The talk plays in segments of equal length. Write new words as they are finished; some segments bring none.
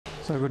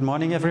So good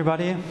morning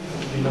everybody.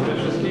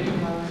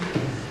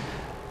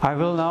 I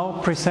will now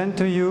present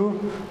to you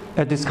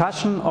a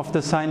discussion of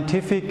the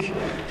scientific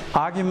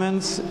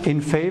arguments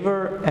in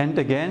favor and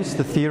against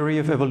the theory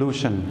of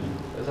evolution.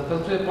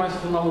 Zaprezentuję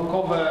Państwu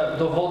naukowe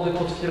dowody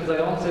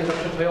potwierdzające i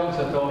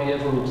zaprzeczające teorię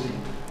ewolucji.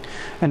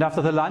 And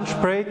after the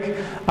lunch break,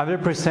 I will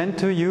present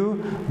to you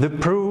the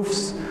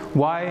proofs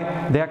why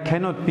there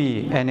cannot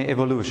be any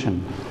evolution.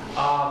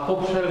 A po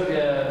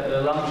przerwie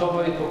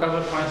lunchowej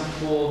pokażę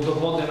Państwu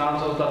dowody na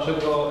to,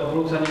 dlaczego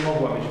ewolucja nie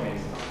mogła mieć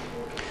miejsca.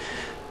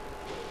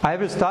 I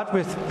will start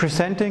with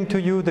presenting to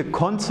you the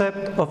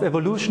concept of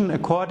evolution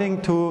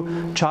according to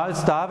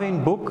Charles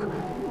Darwin's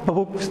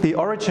books The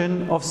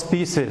Origin of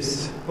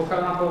Species.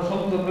 Na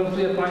początku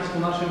zaprezentuję Państwu,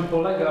 na czym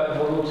polega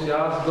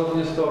ewolucja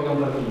zgodnie z teorią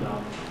Darwina.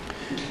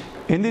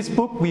 In this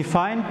book we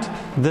find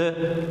the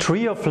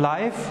tree of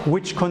life,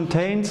 which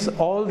contains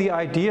all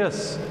the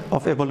ideas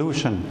of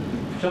evolution.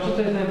 W książce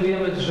tutaj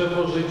znajdujemy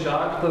drzewo życia,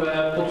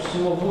 które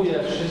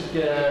podsumowuje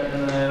wszystkie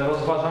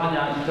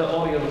rozważania i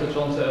teorie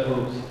dotyczące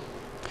ewolucji.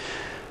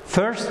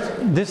 First,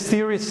 this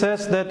theory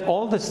says that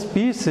all the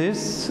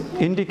species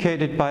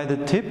indicated by the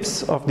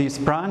tips of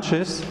these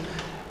branches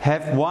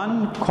have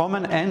one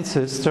common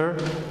ancestor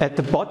at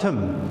the bottom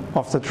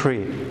of the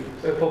tree.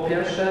 Po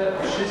pierwsze,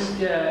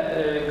 wszystkie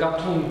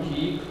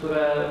gatunki,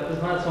 które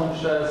znane są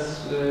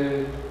przez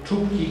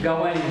czubki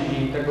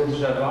gałęzi tego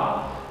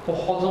drzewa,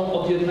 pochodzą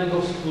od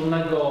jednego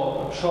wspólnego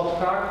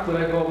przodka,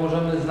 którego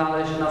możemy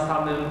znaleźć na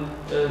samym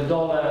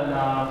dole,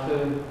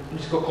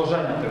 blisko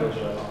korzenia tego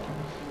drzewa.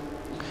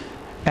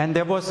 And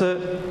there was a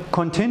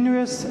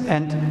continuous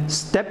and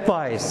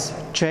stepwise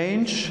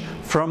change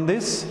from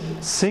this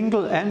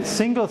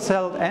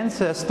single-celled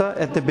ancestor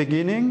at the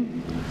beginning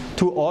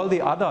to all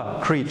the other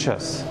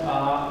creatures.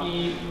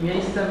 I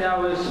miejsce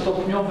miały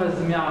stopniowe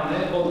zmiany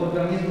od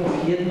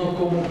organizmów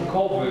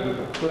jednokomórkowych,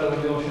 które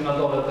znajdują się na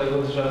dole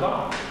tego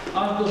drzewa,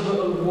 aż do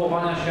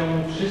wyewoluowania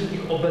się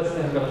wszystkich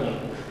obecnych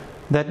gatunków.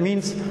 That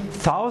means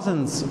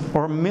thousands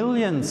or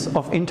millions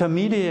of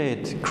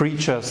intermediate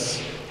creatures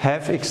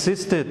have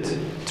existed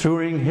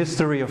during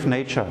history of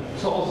nature.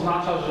 Co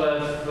oznacza,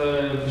 że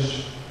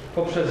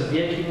poprzez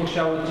wieki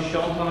musiały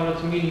tysiące,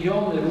 nawet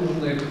miliony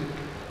różnych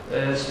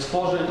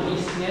stworzeń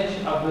istnieć,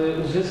 aby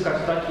uzyskać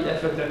taki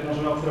efekt, jak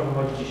możemy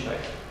obserwować dzisiaj.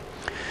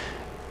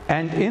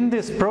 And in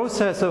this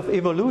process of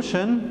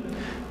evolution,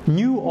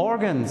 new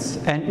organs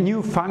and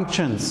new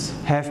functions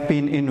have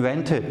been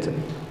invented.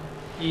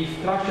 I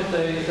w trakcie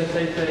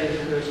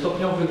tych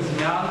stopniowych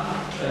zmian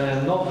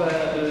nowe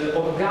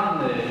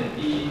organy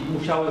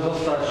musiały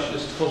zostać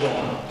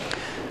stworzone.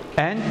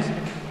 And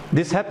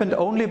this happened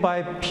only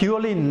by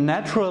purely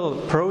natural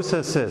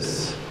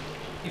processes.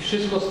 I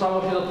wszystko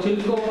stało się to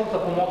tylko za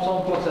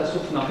pomocą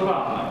procesów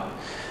naturalnych.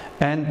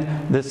 And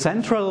the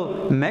central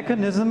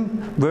mechanism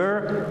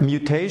were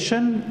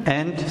mutation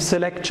and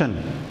selection.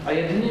 A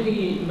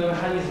jedynymi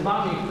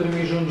mechanizmami,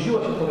 którymi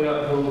rządziła się teoria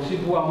ewolucji,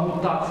 była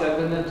mutacja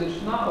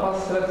genetyczna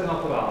oraz selekcja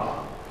naturalna.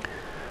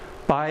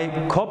 By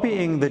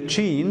copying the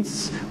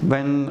genes,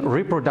 when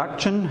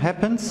reproduction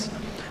happens,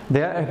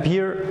 there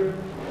appear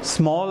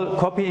small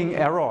copying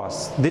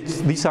errors.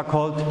 These are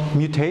called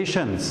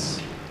mutations.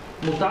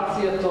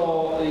 Mutacje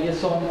to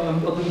są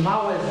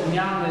małe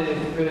zmiany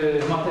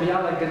w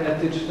materiale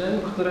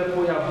genetycznym, które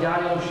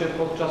pojawiają się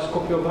podczas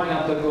kopiowania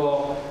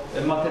tego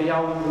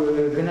materiału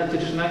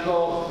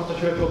genetycznego w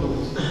procesie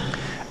reprodukcji.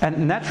 And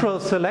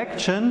natural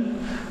selection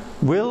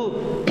will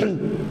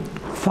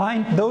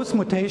find those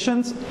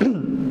mutations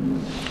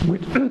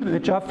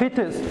which are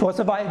fittest for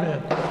survival.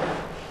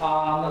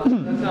 A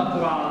selekcja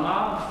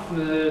naturalna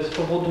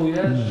spowoduje,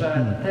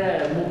 że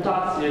te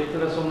mutacje,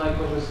 które są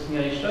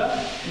najkorzystniejsze,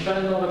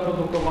 będą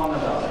reprodukowane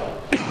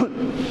dalej.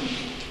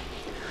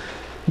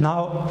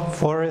 Now,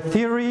 for a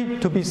theory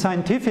to be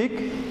scientific,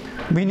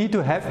 we need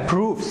to have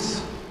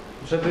proofs.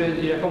 Żeby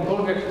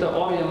jakąkolwiek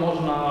teorię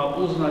można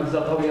uznać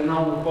za teorię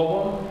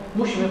naukową,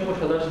 musimy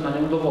posiadać na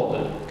nią dowody.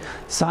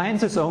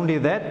 Science is only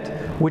that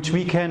which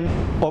we can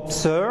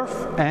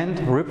observe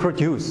and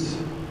reproduce.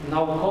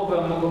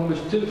 Naukowe mogą być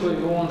tylko i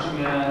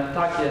wyłącznie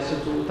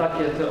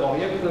takie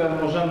teorie, które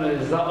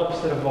możemy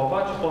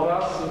zaobserwować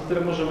oraz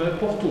które możemy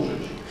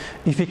powtórzyć.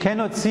 If we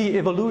cannot see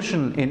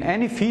evolution in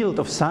any field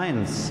of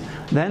science,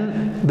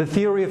 then the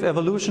theory of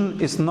evolution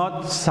is not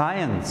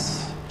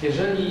science.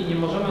 Jeżeli nie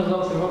możemy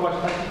zaobserwować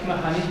takich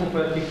mechanizmów, o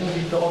jakich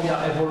mówi teoria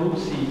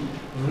ewolucji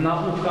w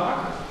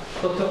naukach,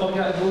 to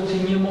teoria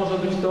ewolucji nie może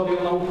być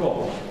teorią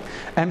naukową.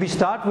 And we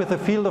start with the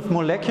field of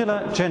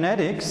molecular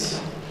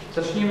genetics.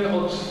 Zacznijmy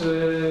od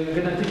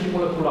genetyki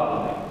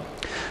molekularnej.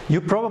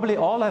 You probably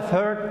all have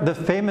heard the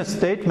famous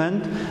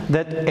statement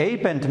that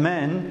ape and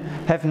man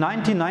have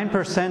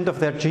 99% of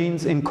their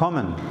genes in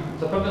common.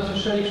 Zapewne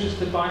słyszeli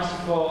wszyscy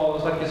Państwo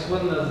takie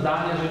słynne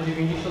zdanie, że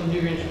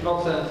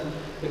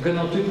 99%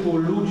 genotypu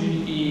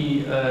ludzi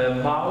i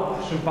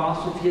małp,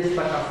 szympansów jest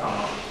taka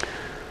sama.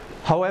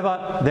 However,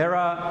 there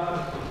are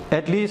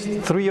at least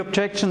three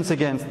objections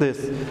against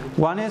this.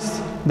 One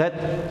is that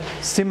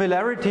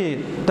similarity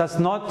does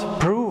not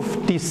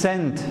prove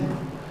descent.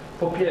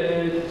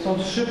 Są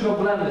trzy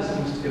problemy z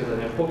tym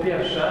stwierdzeniem. Po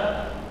pierwsze,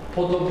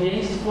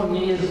 podobieństwo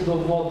nie jest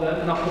dowodem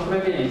na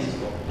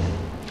pokrewieństwo.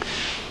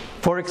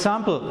 For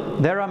example,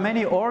 there are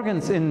many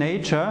organs in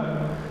nature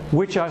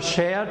which are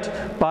shared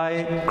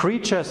by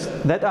creatures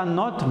that are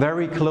not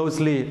very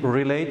closely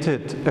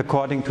related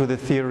according to the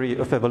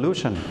theory of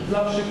evolution.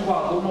 Dla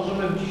przykładu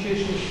możemy w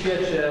dzisiejszym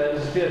świecie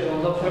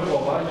zwierząt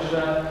zaobserwować,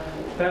 że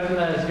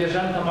pewne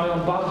zwierzęta mają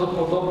bardzo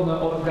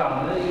podobne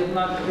organy,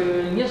 jednak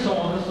nie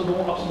są one ze sobą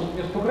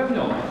absolutnie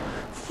spokrewnione.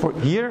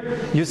 Here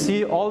you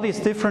see all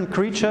these different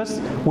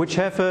creatures which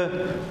have a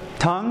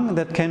tongue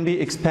that can be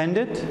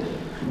expanded,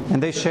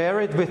 and they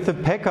share it with the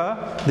pecker.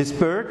 This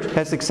bird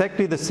has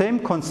exactly the same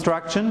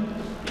construction.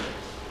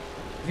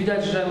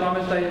 Widać, że mamy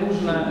tutaj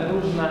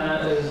różne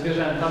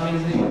zwierzęta,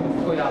 między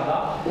innymi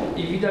kojada,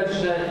 i widać,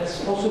 że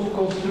sposób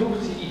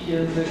konstrukcji ich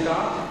języka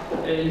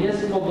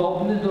jest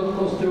podobny do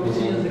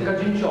konstrukcji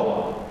języka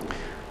dzięcioła.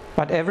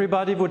 But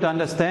everybody would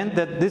understand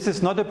that this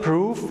is not a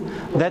proof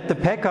that the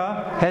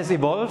pecker has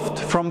evolved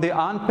from the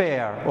ant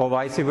bear or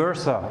vice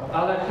versa.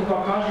 Ale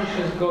chyba każdy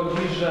się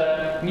zgodzi,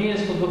 że nie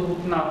jest to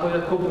dowód na to,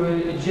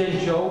 jakoby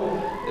dzięcioł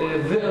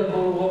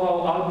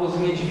wyewoluował albo z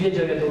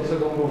niedźwiedzia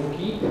jadącego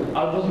mrówki,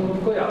 albo z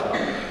mrówkojada.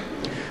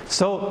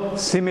 So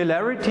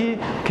similarity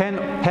can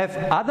have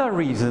other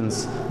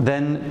reasons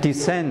than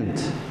descent.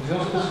 W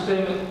związku z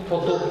tym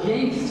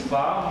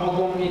podobieństwa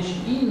mogą mieć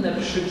inne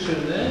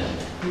przyczyny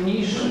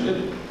niż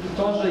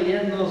to, że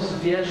jedno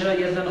zwierzę,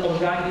 jeden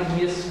organizm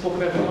jest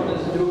spokrewniony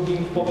z drugim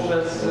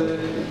poprzez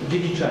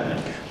dziedziczenie.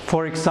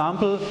 For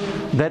example,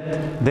 that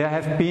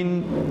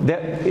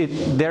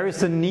there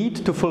is a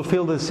need to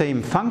fulfill the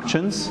same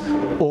functions,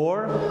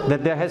 or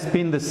that there has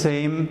been the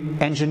same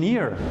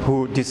engineer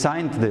who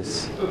designed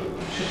this.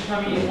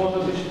 Przyczynami może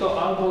być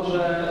to albo,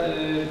 że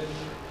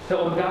te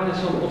organy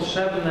są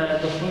potrzebne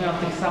do spełnienia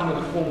tych samych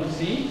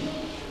funkcji,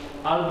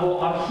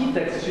 albo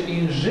architekt czy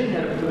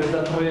inżynier, który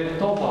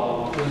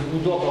zaprojektował, który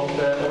zbudował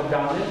te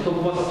organy, to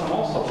była ta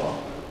sama osoba.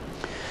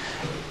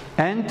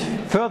 And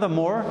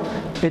furthermore,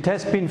 it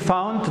has been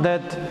found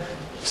that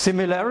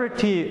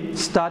similarity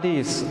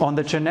studies on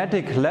the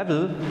genetic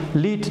level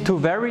lead to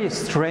very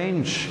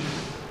strange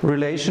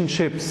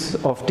relationships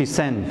of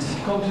descent.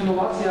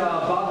 Kontynuacja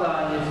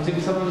badań w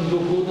tym samym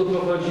duchu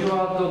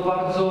doprowadziła do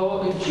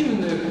bardzo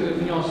dziwnych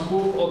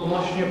wniosków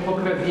odnośnie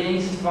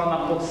pokrewieństwa na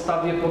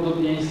podstawie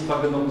podobieństwa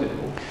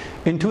genotypu.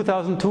 In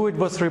 2002 it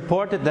was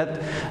reported that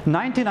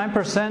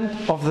 99%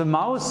 of the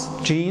mouse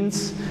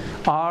genes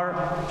are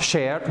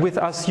shared with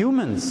us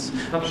humans.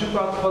 Na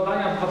przykład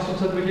badania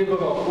 2002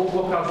 roku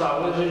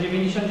pokazały, że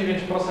 99%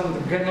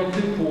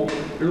 genotypu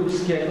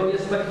ludzkiego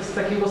jest z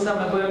takiego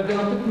samego jak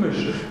genotyp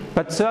myszy.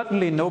 But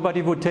certainly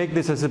nobody would take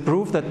this as a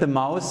proof that the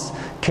mouse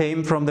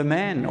came from the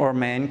man or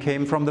man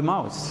came from the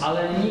mouse.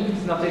 Ale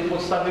nikt na tej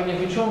podstawie nie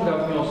wyciąga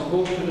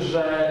wniosków,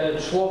 że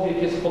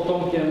człowiek jest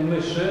potomkiem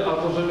myszy,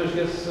 albo że mysz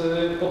jest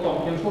potomkiem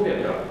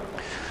człowieka.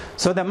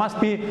 So there must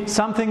be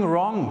something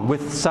wrong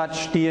with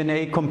such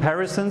DNA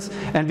comparisons,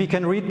 and we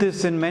can read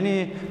this in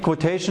many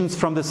quotations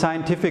from the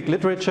scientific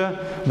literature,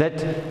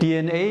 that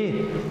DNA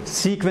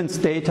sequence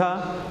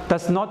data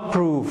does not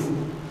prove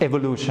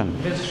evolution.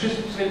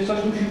 Więc coś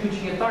musi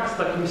być nie tak z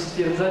takim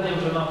stwierdzeniem,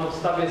 że na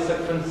podstawie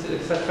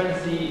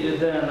sekwencji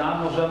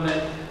DNA możemy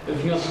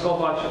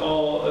wnioskować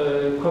o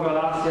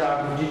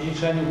korelacjach w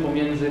dziedziczeniu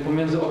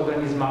pomiędzy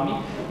organizmami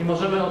i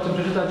możemy o tym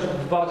przeczytać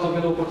w bardzo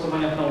wielu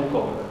opracowaniach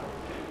naukowych.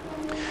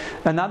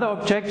 Another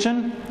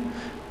objection,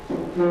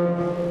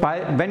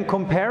 when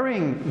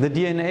comparing the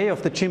DNA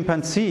of the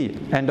chimpanzee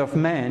and of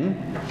man,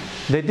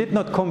 they did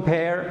not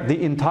compare the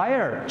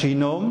entire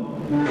genome,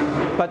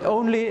 but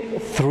only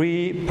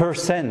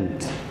 3%.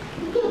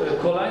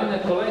 Kolejny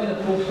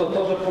punkt to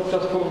to, że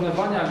podczas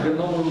porównywania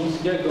genomu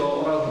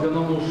ludzkiego oraz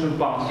genomu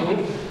szympansów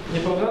nie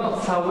porównano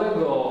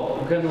całego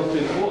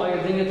genotypu, a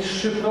jedynie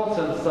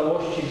 3%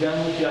 całości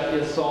genów,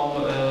 jakie są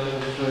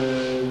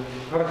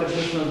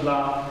charakterystyczne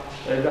dla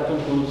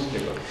gatunku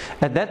ludzkiego.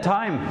 At that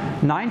time,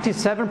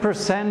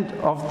 97%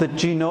 of the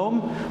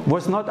genome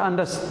was not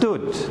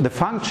understood. The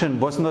function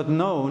was not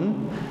known,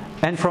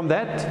 and from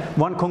that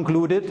one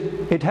concluded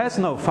it has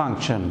no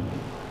function.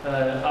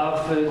 A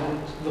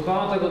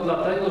dokonano tego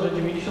dlatego, że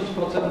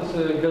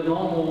 90%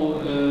 genomu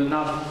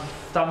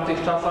w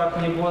tamtych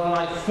czasach nie była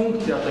znana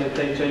funkcja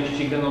tej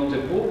części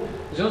genotypu.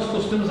 W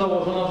związku z tym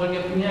założono, że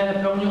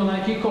nie pełni ona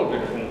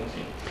jakiejkolwiek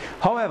funkcji.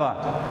 However,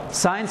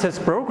 science has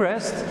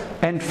progressed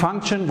and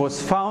function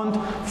was found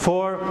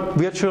for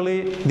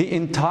virtually the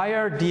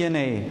entire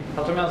DNA.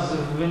 Natomiast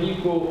w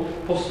wyniku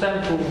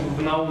postępów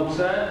w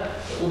nauce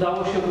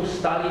udało się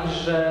ustalić,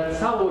 że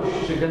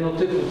całość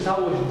genotypu,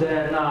 całość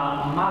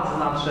DNA ma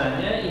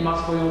znaczenie i ma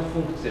swoją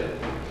funkcję.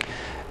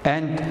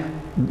 And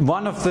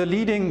one of the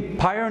leading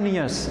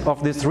pioneers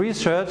of this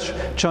research,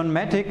 John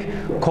Mattick,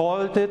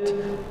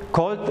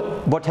 called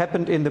what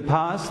happened in the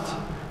past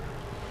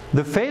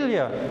The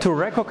failure to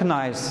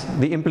recognize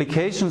the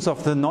implications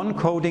of the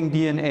non-coding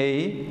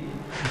DNA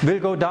will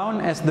go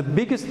down as the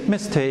biggest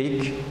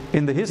mistake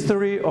in the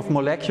history of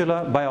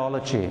molecular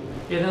biology.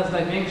 Jeden z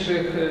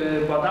największych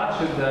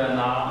badaczy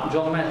DNA,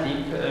 John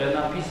Mattick,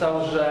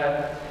 napisał,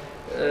 że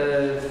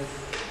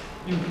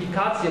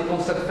implikacje,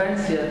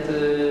 konsekwencje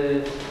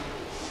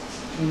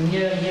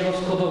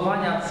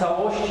nierozkodowania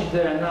całości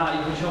DNA i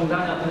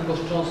wyciągania tylko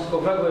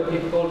szczątkowego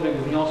jakichkolwiek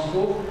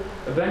wniosków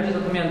będzie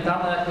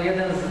zapamiętane jako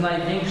jeden z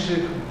największych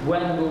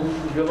błędów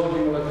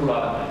biologii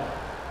molekularnej.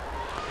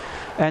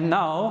 And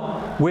now,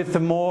 with the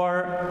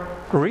more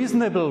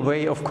reasonable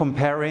way of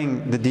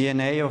comparing the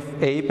DNA of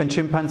ape and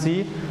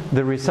chimpanzee,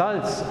 the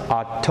results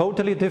are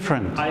totally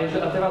different. A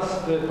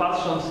teraz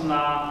patrząc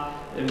na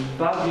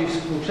bardziej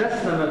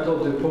współczesne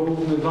metody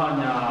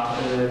porównywania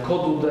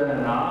kodu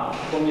DNA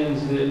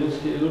pomiędzy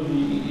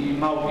ludźmi i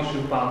małp i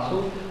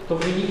szympansów, to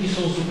wyniki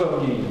są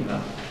zupełnie inne.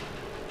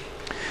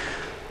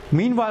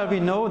 Meanwhile, we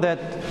know that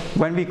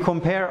when we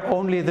compare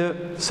only the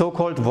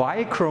so-called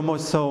Y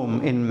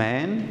chromosome in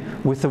man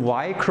with the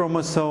Y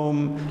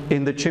chromosome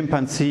in the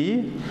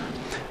chimpanzee,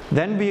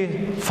 then we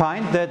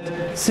find that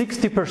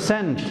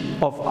 60%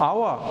 of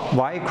our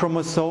Y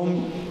chromosome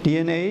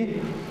DNA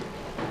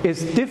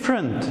is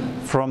different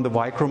from the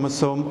Y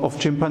chromosome of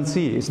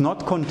chimpanzee. It's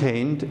not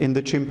contained in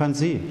the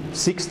chimpanzee.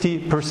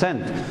 60%.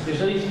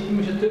 Jeżeli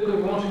skupimy się tylko i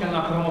wyłącznie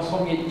na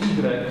chromosomie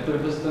Y, który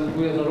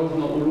występuje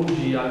zarówno u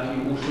ludzi, jak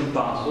i u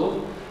szympansów,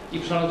 i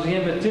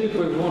przeanalizujemy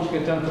tylko i wyłącznie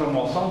ten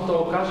chromosom, to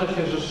okaże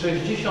się, że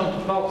 60%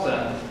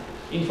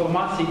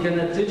 informacji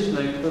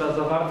genetycznej, która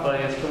zawarta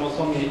jest w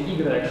chromosomie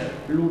Y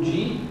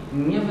ludzi,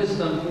 nie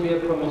występuje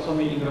w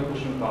chromosomie Y u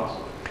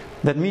szympansów.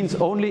 That means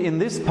only in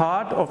this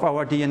part of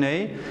our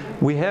DNA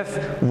we have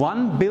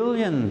 1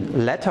 billion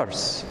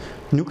letters,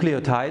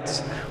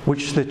 nucleotides,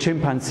 which the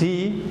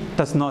chimpanzee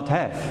does not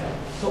have.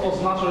 To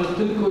oznacza, że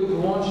tylko i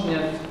wyłącznie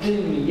w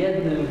tym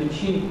jednym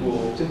wycinku,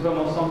 w tym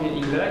chromosomie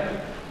Y,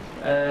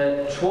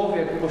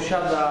 człowiek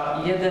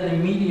posiada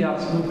 1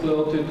 miliard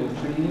nukleotydów,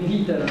 czyli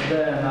liter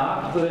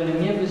DNA, które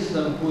nie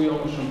występują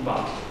u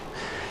szympansów.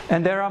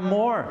 And there are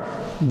more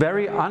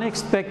very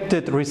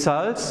unexpected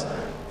results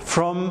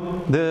from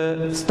the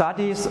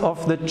studies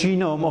of the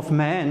genome of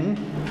man,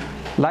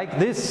 like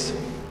this.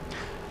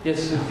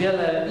 Jest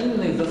wiele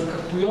innych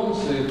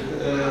zaskakujących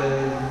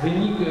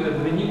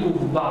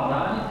wyników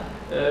badań,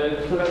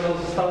 które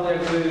zostały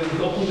jakby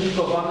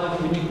opublikowane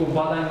w wyniku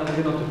badań nad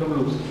genotypem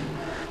ludzkim.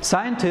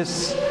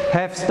 Scientists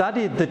have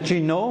studied the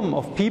genome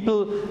of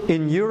people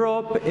in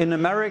Europe, in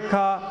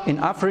America, in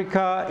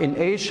Africa, in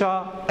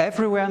Asia,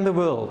 everywhere in the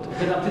world.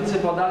 Genetycy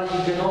badali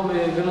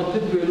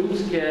genotypy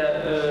ludzkie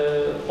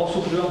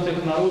osób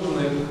żyjących na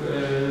różnych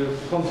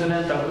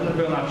kontynentach, w różnych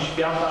rejonach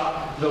świata,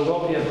 w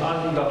Europie, w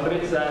Azji, w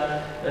Afryce,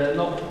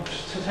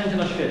 wszędzie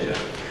na świecie.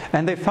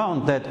 And they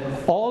found that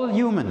all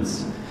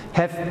humans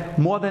have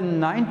more than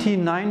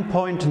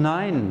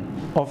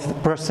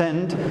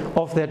 99.9%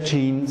 of their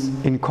genes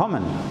in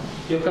common.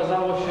 I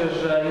okazało się,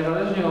 że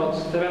niezależnie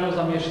od terenu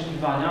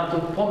zamieszkiwania, to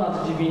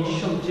ponad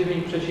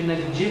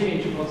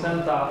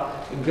 99,9%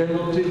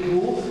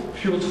 genotypu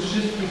wśród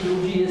wszystkich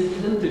ludzi jest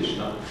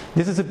identyczna.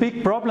 This is a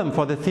big problem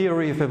for the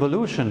theory of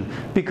evolution,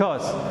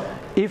 because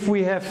if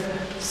we have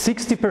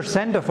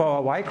 60% of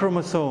our Y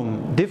chromosome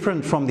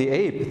different from the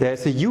ape,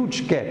 there's a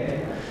huge gap.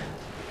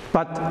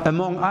 But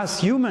among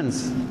us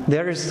humans,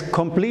 there is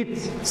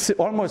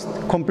almost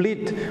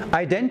complete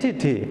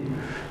identity.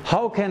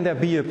 How can there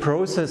be a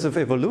process of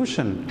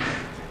evolution?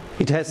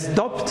 It has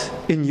stopped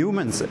in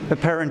humans,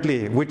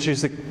 apparently, which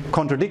is a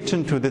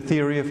contradiction to the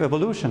theory of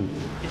evolution.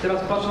 I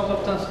teraz patrząc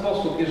w ten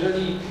sposób,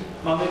 jeżeli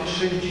mamy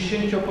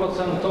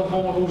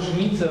 60%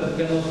 różnicę w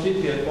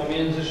genotypie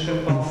pomiędzy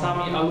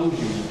szympansami a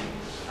ludźmi,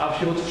 a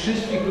wśród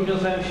wszystkich ludzi na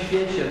całym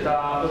świecie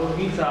ta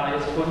różnica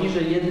jest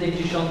poniżej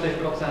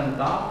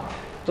 0,1%,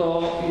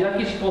 to w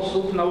jaki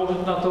sposób nałożyć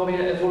na teorię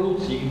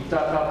ewolucji?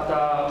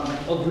 Ta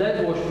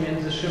odległość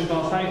między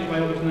szympansami, które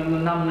mają być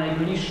nam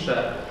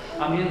najbliższe,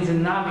 a między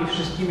nami,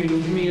 wszystkimi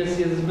ludźmi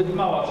jest zbyt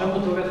mała. Czemu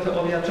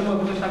czemu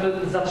ewolucja nagle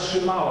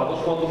zatrzymała,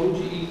 doszła do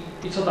ludzi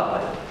i co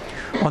dalej?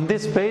 On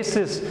this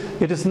basis,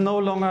 it is no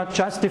longer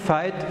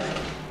justified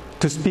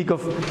to speak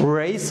of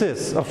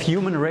races, of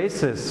human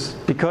races,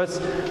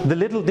 because the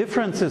little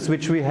differences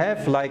which we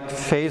have, like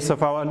face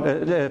of our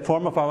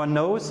form of our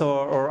nose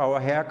or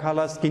our hair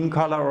color, skin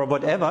color or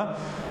whatever,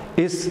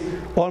 is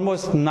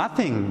almost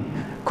nothing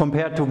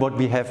compared to what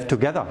we have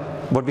together,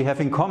 what we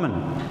have in common.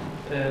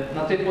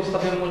 Na tej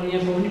podstawie nie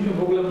powinniśmy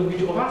w ogóle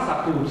mówić o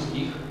rasach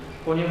ludzkich,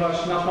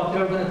 ponieważ nasz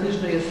materiał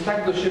genetyczny jest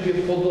tak do siebie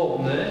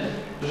podobny,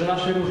 że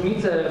nasze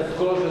różnice w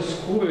kolorze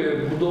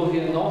skóry,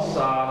 budowie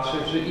nosa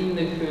czy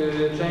innych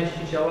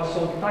części ciała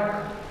są tak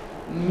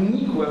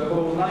nikłe w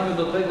porównaniu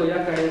do tego,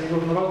 jaka jest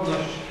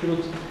różnorodność wśród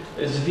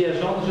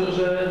zwierząt,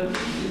 że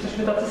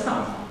jesteśmy tacy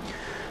sami.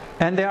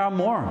 And there are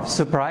more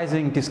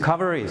surprising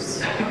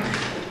discoveries.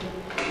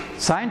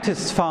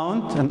 Scientists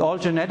found, and all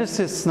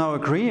geneticists now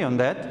agree on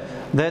that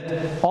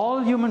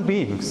all human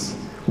beings,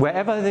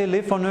 wherever they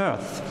live on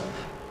Earth,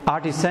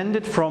 are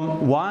descended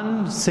from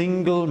one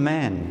single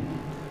man.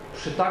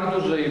 Przy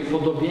tak dużej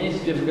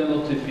podobieństwie w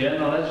genotypie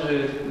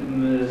należy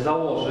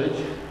założyć,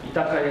 i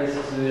taka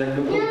jest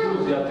jakby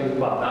konkluzja tych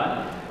badań,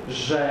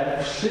 że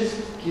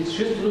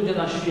wszyscy ludzie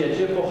na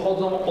świecie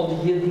pochodzą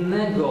od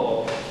jednego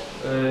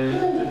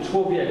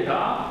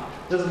człowieka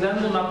ze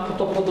względu na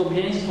to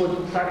podobieństwo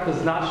tak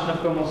znaczne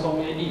w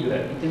chromosomie Y.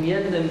 I tym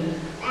jednym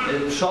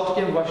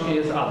przodkiem właśnie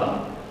jest Adam.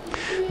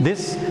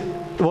 This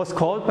was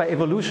called by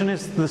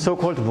evolutionists the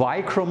so-called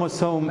Y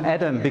chromosome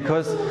Adam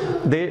because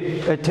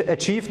they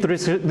achieved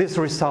this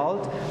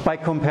result by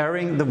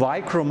comparing the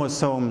Y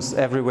chromosomes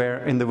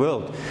everywhere in the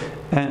world.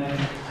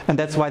 And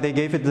that's why they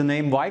gave it the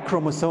name Y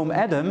chromosome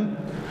Adam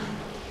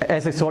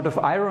as a sort of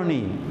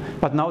irony.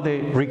 But now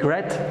they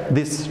regret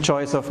this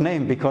choice of name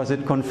because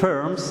it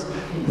confirms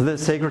the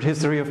sacred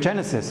history of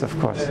Genesis,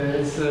 of course.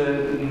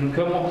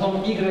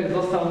 Chromosom Y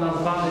został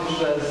nazwany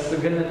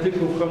przez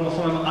genetyków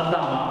chromosomem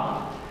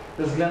Adama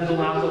ze względu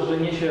na to, że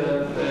niesie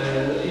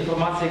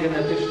informację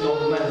genetyczną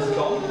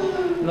męską.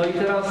 No i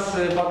teraz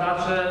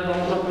badacze, no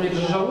można powiedzieć,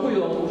 że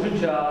żałują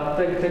użycia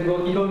tego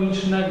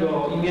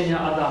ironicznego imienia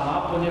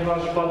Adama,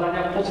 ponieważ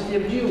badania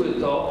potwierdziły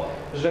to,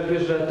 że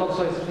to,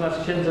 co jest w nas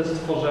w Księdze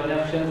Stworzenia,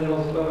 w Księdze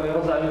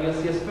Rodzaju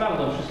jest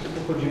prawdą. Wszyscy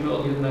pochodzimy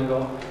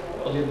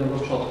od jednego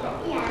przodka,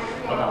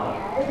 Adama.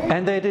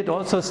 And they did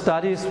also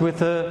studies with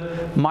the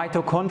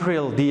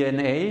mitochondrial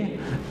DNA,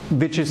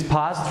 which is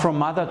passed from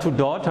mother to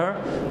daughter,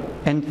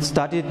 and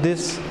studied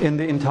this in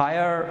the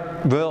entire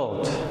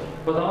world.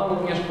 Badano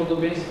również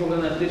podobieństwo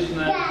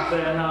genetyczne w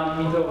DNA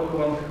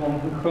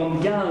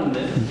mitochondrialnym,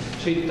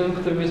 czyli tym,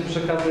 którym jest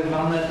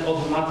przekazywane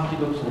od matki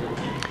do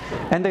córki.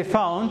 And they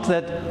found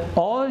that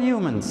all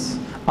humans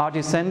are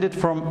descended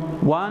from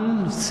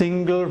one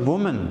single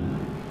woman.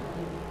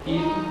 I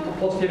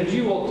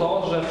potwierdziło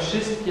to, że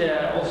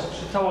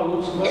cała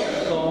ludzkość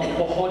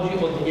pochodzi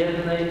od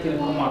jednej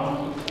tylko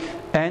matki.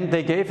 And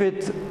they gave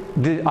it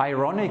the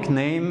ironic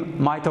name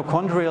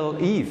mitochondrial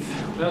Eve.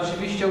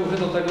 Oczywiście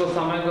użyto tego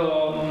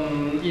samego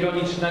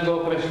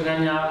ironicznego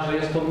określenia, że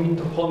jest to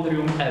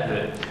mitochondrium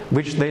Ewy.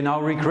 Which they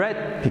now regret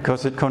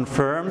because it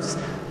confirms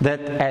that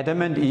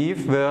Adam and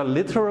Eve were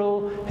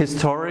literal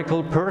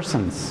historical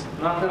persons.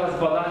 No a teraz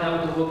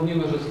badania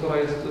udowodniły, że skoro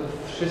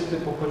wszyscy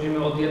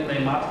pochodzimy od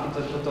jednej matki,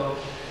 to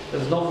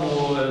znowu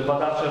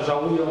badacze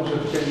żałują, że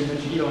chcieli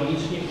być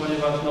ironiczni,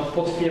 ponieważ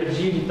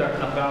potwierdzili tak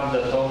naprawdę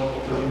to, że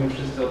pochodzimy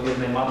wszyscy od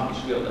jednej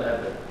matki, czyli od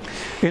Ewy.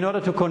 In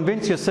order to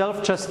convince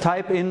yourself, just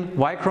type in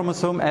Y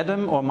chromosome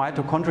Adam or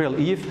mitochondrial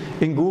Eve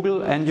in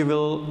Google and you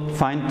will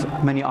find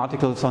many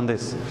articles on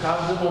this.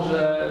 Każdy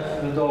może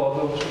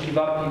do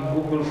wyszukiwarki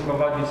Google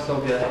wprowadzić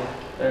sobie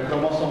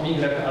chromosom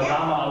Y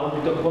Adama albo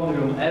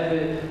mitochondrium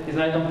Ewy i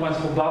znajdą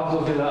Państwo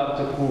bardzo wiele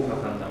artykułów na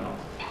ten temat.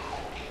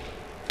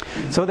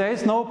 So there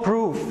is no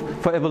proof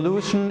for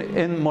evolution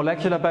in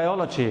molecular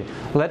biology.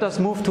 Let us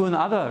move to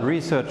another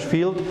research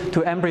field,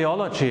 to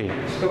embryology.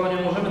 Skoro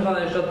nie możemy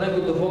znaleźć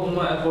żadnego dowodu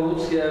na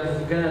ewolucję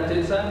w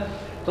genetyce,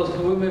 to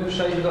spróbujmy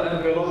przejść do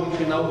embriologii,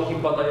 czyli nauki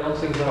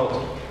badających zarodki.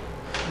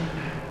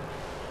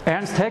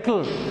 Ernst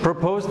Haeckel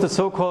proposed the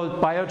so-called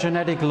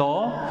biogenetic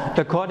law,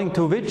 according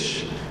to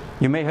which,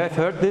 you may have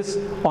heard this,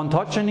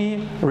 ontogeny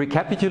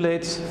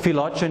recapitulates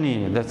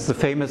phylogeny. That's the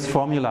famous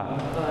formula.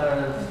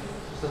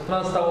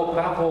 Pan stało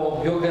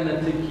prawo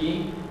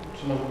biogenetyki.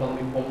 Czy może Pan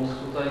mi pomóc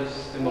tutaj z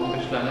tym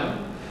określeniem?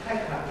 Tak.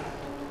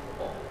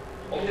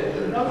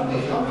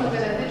 Rozwój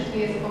ontogenetyczny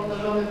jest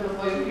pomnożony w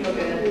rozwoju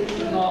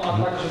filogenetycznym. No, a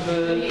tak, żeby...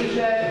 Czyli,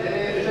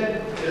 że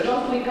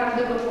rozwój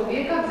każdego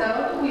człowieka w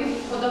zarodku jest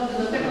podobny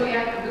do tego,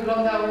 jak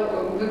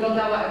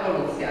wyglądała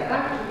ewolucja,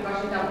 tak? Czyli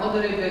właśnie tam od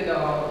ryby do...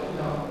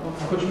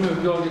 Wchodzimy w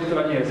biologię,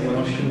 która nie jest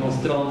moją silną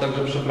stroną,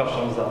 także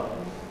przepraszam za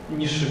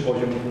niższy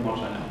poziom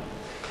tłumaczenia.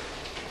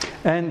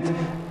 And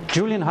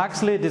Julian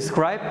Huxley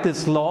described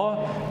this law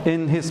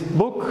in his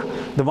book,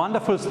 The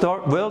Wonderful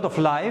World of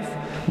Life,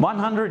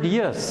 100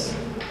 years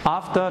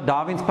after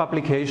Darwin's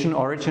publication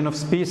Origin of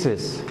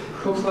Species.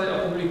 Huxley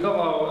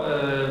opublikował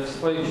w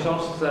swojej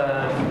książce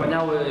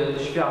Wspaniały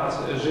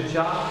świat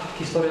życia,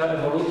 historia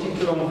ewolucji,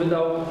 którą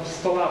wydał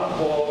 100 lat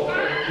po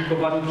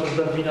opublikowaniu przez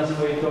Darwina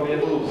swojej teorii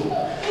ewolucji.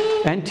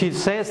 And he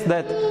says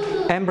that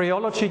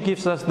embryology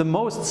gives us the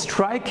most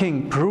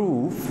striking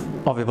proof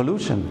of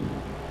evolution.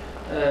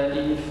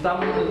 I tam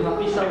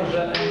napisał,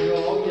 że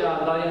embriologia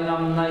daje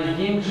nam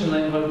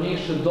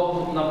najważniejszy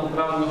dowód na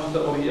poprawność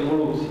teorii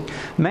ewolucji.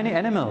 Many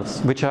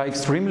animals, which are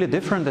extremely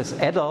different as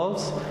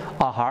adults,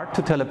 are hard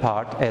to tell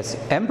apart as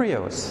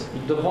embryos. I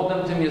dowodem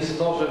tym jest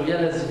to, że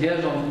wiele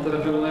zwierząt, które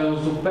wyglądają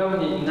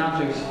zupełnie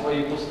inaczej w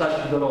swojej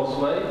postaci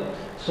dorosłej,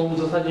 są w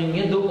zasadzie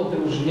nie do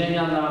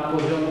odróżnienia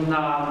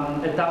na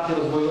etapie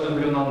rozwoju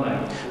embrionalnego.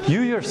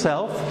 You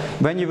yourself,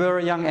 when you were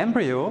a young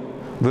embryo,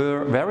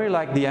 were very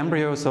like the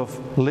embryos of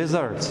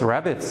lizards,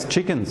 rabbits,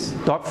 chickens,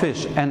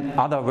 dogfish and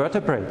other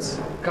vertebrates.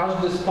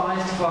 Każdy z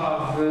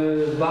Państwa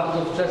w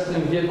bardzo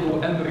wczesnym wieku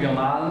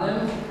embrionalnym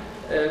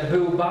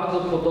był bardzo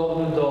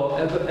podobny do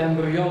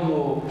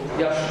embrionu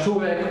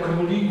jaszczurek,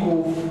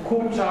 królików,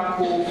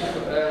 kurczaków,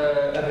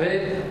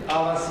 ryb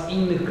oraz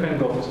innych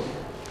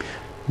kręgowców.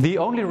 The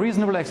only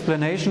reasonable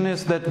explanation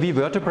is that we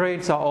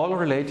vertebrates are all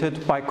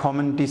related by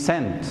common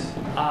descent.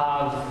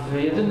 A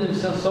jedynym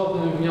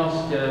sensownym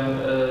wnioskiem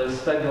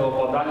z tego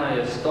badania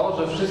jest to,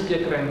 że wszystkie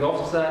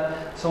kręgowce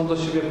są do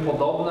siebie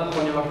podobne,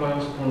 ponieważ mają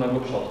wspólnego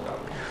przodka.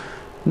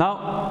 Now,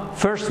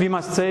 first we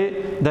must say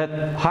that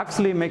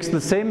Huxley makes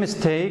the same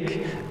mistake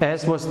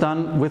as was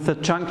done with the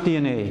chunk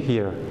DNA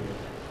here.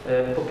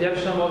 Po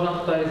pierwsze można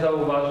tutaj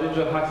zauważyć,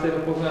 że Huxley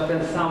popełnia ten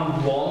sam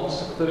błąd,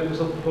 który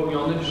został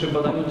popełniony przy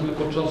badaniu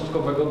tylko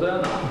cząstkowego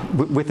DNA.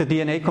 With the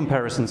DNA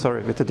comparison,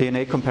 with the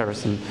DNA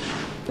comparison.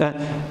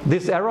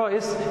 This error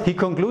is, he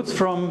concludes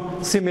from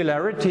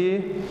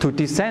similarity to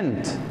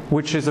descent,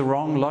 which is a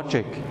wrong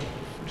logic.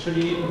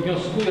 Czyli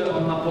wnioskuje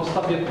on na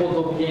podstawie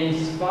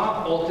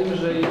podobieństwa o tym,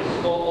 że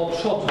jest to o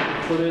przodku,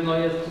 który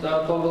jest,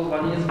 to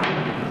rozwanie jest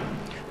błędne.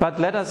 But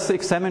let us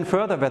examine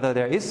further whether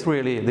there is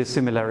really this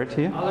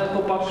similarity. Ale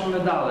popatrzmy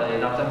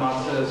dalej na temat,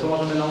 co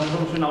możemy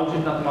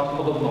nauczyć na temat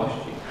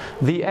podobności.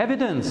 The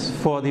evidence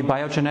for the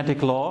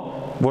biogenetic law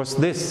was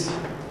this.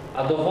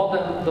 A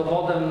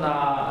dowodem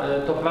na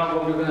to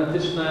prawo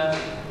biogenetyczne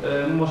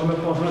możemy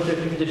to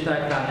widzieć na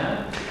ekranie.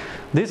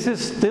 This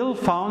is still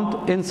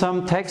found in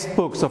some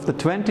textbooks of the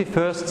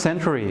 21st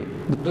century.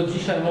 Do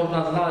dzisiaj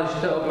można znaleźć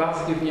te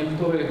obrazki w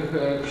niektórych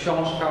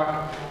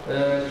książkach,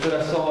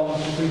 które są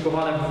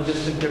publikowane w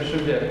XXI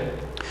wieku.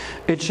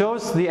 It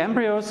shows the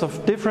embryos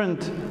of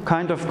different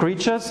kind of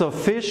creatures, of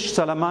fish,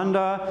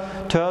 salamander,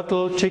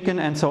 turtle, chicken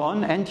and so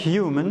on, and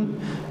human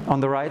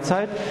on the right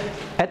side,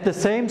 at the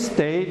same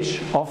stage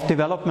of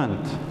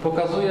development.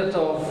 Pokazuje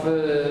to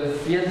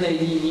w jednej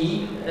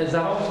linii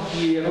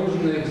zarodki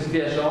różnych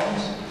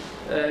zwierząt.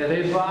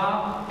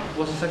 Ryba,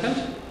 what's the second?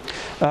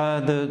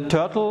 The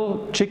turtle,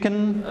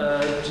 chicken,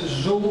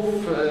 żółw,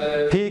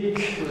 pig,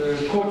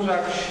 kurczak,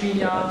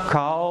 świnia,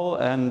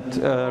 cow and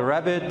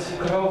rabbit.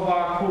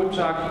 Krowa,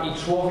 kurczak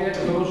i człowiek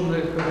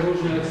w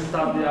różnych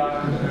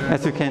stadiach.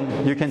 As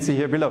you can see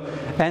here below.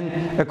 And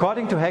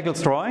according to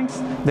Haeckel's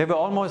drawings, they were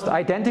almost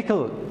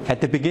identical at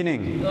the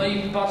beginning. No i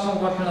patrząc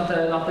właśnie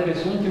na te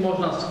rysunki,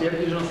 można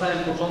stwierdzić, że na samym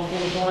początku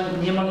są one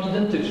niemal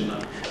identyczne.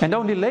 And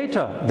only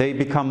later they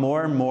become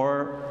more and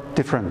more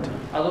different.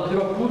 A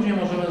dopiero później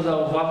możemy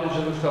zauważyć,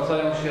 że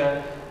wykształcają się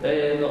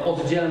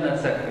oddzielne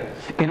cechy.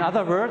 In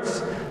other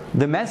words,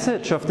 the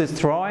message of this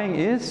drawing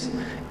is,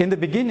 in the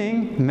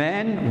beginning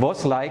man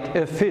was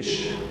like a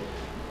fish.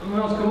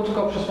 Mówiąc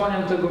krótko,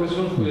 przesłaniem tego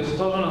rysunku jest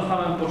to, że na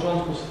samym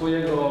początku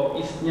swojego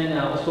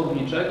istnienia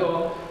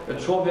osobniczego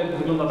człowiek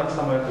wygląda tak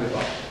samo jak ryba.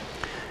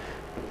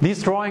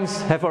 These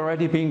drawings have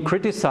already been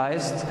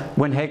criticized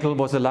when Haeckel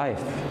was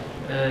alive.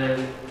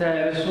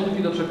 Te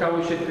rysunki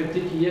doczekały się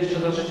krytyki jeszcze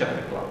za życia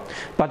Haeckela.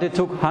 But it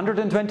took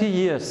 120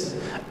 years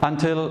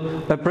until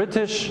a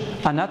British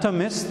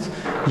anatomist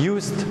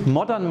used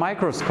modern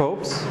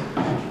microscopes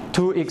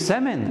to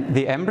examine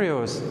the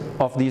embryos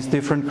of these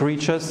different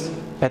creatures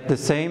at the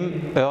same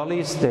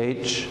early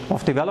stage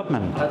of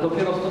development. Ale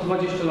dopiero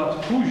 120 lat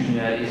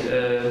później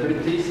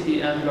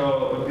brytyjski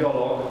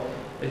embriobiolog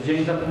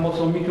dzięki za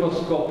pomocą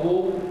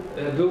mikroskopu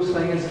był w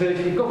stanie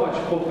zweryfikować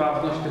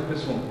poprawność tych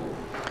rysunków.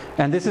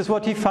 And this is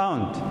what he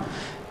found.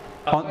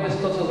 A to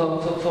jest to, co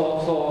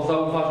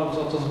zauważył,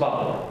 co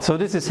zbadał. So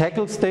this is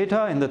Haeckel's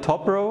data in the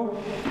top row,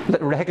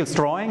 Haeckel's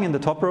drawing in the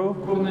top row.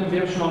 W górnym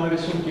wierszu mamy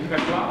rysunki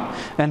Haeckela.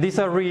 And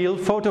these are real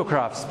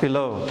photographs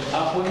below. A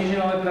poniżej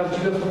mamy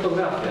prawdziwe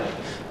fotografie.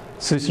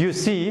 So you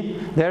see,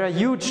 there are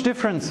huge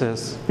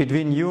differences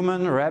between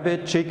human,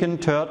 rabbit, chicken,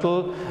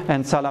 turtle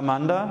and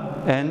salamander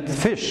and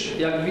fish.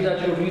 Jak widać,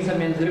 różnice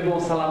między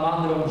rybą,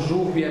 salamandrą,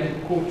 żółwiem,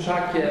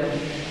 kurczakiem,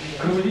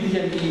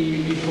 królikiem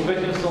i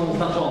człowiekiem są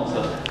znaczące.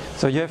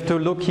 So you have to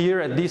look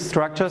here at these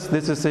structures.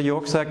 This is a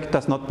yolk sac,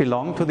 does not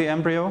belong to the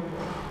embryo.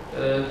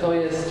 To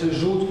jest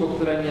żółtko,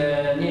 które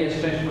nie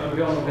jest częścią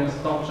embrionu, więc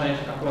tą część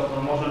akurat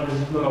możemy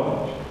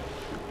zignorować.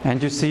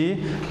 And you see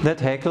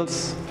that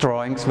Haeckel's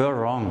drawings were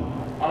wrong.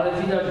 Ale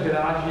widać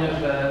wyraźnie,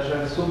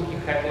 że rysunki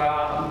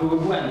Haeckela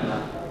były błędne.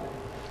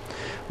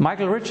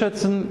 Michael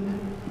Richardson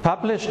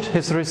published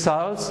his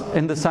results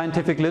in the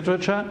scientific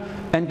literature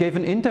and gave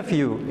an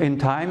interview in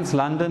Times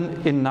London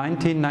in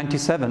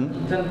 1997.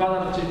 Ten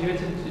badacz w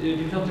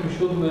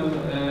 1997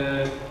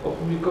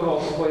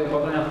 opublikował swoje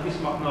badania w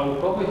pismach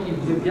naukowych i w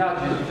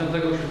wywiadzie z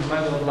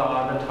 1997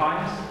 dla The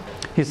Times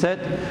he said,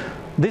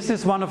 "This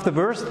is one of the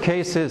worst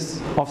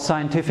cases of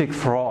scientific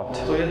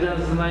fraud." To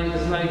jeden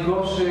z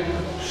najgorszych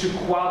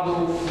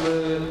przykładów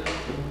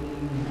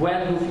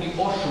błędów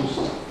i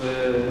oszustw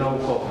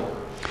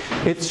naukowych.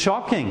 It's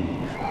shocking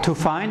to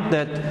find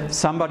that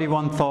somebody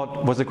one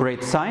thought was a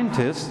great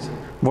scientist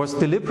was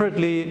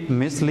deliberately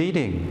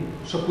misleading.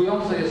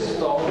 Szokujące jest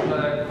to,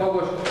 że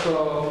kogoś,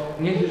 kto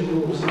niegdyś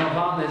był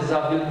uznawany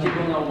za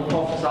wielkiego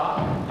naukowca,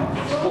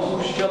 w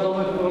sposób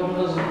świadomy wprowadził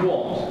nas w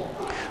błąd.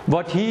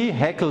 What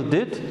Haeckel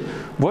did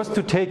was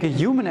to take a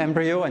human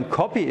embryo and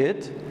copy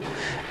it,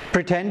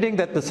 pretending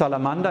that the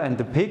salamander and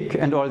the pig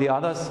and all the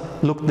others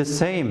looked the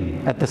same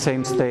at the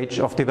same stage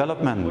of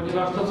development.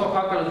 Ponieważ to, co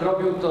Haeckel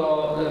zrobił,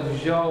 to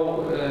wziął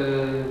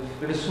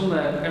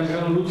rysunek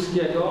embrionu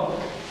ludzkiego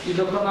I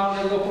dokonał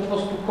jego po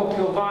prostu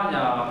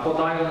kopiowania,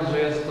 podając, że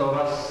jest to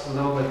raz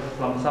zarobek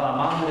tam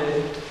salamandry,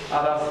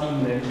 a raz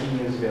innych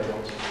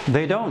zwierząt.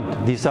 They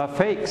don't. These are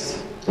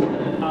fakes.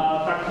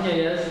 A tak nie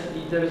jest i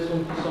te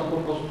rysunki są po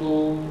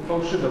prostu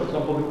fałszywe,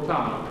 są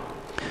pomyłkami.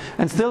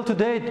 And still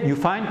today you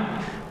find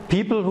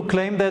people who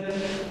claim that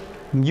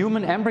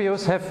human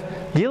embryos have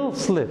gill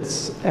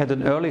slits at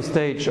an early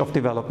stage of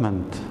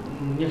development.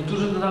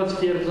 Niektórzy nadal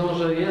twierdzą,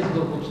 że jest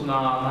dowód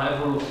na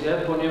ewolucję,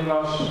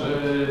 ponieważ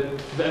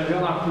w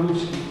embrionach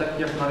ludzkich, takich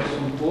jak na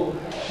rysunku,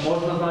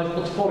 można znaleźć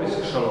otwory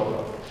skrzelowe.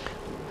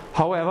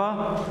 However,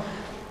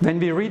 when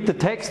we read the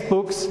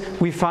textbooks,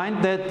 we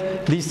find that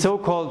these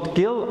so-called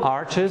gill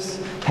arches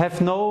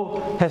have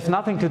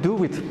nothing to do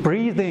with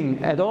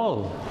breathing at all.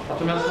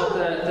 Natomiast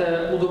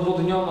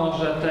udowodniono,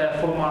 że te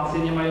formacje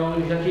nie mają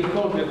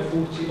jakiejkolwiek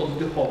funkcji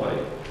oddechowej.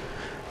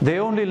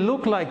 They only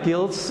look like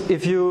gills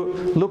if you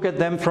look at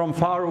them from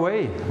far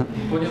away.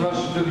 Ponieważ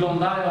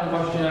wyglądają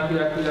właśnie jak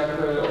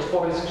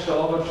otwory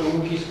skrzelowe czy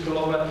łuki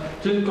skrzelowe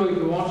tylko i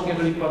wyłącznie,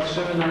 jeżeli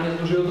patrzymy na nie z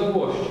dużej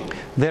odległości.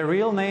 Their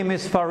real name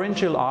is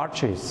pharyngeal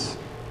arches.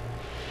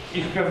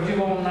 Ich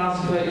prawdziwą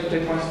nazwę, i tutaj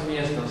Państwu nie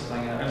jestem w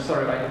stanie. I'm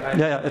sorry,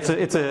 Yeah,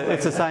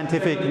 it's a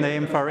scientific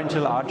name,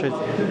 pharyngeal arches.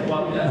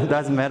 It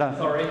doesn't matter.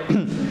 Sorry.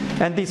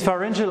 And these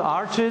pharyngeal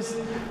arches,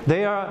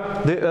 they are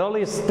the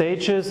earliest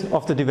stages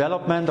of the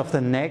development of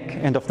the neck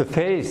and of the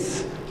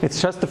face.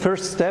 It's just the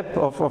first step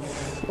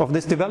of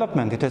this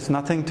development. It has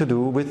nothing to do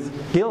with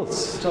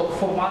gills. To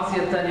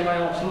formacje te nie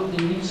mają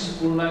absolutnie nic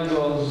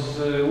wspólnego z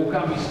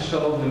łukami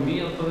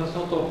skrzelowymi, natomiast są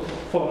to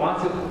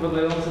formacje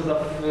odpowiadające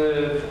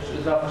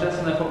za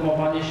wczesne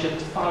formowanie się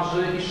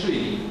twarzy i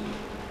szyi.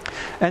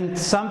 And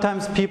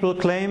sometimes people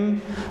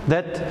claim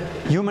that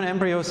human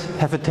embryos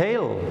have a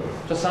tail.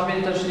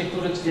 Czasami też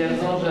niektórzy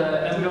twierdzą,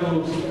 że embrion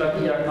ludzki,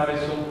 taki jak na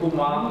rysunku,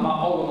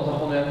 ma ogon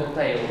oznaczony jako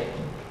tail.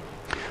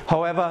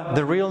 However,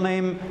 the real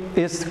name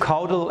is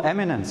caudal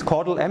eminence.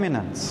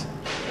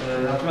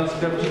 Natomiast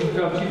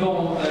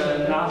prawdziwą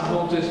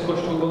nazwą to jest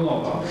kość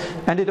ogonowa.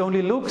 And it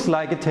only looks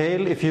like a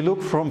tail if you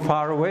look from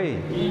far away.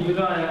 I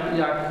wygląda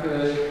jak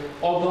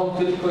ogon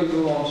tylko i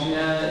wyłącznie,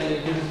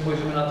 kiedy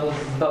spojrzymy na to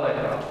z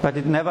daleka. But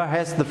it never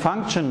has the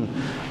function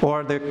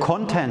or the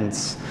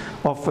contents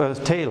of a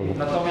tail.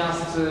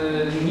 Natomiast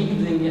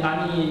nigdy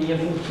ani nie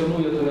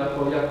funkcjonuje to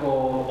jako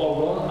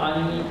ogon,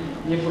 ani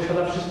nie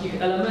posiada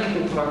wszystkich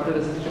elementów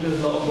charakterystycznych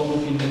dla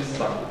ogonów innych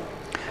ssaków.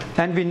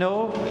 And we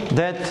know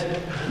that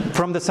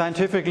from the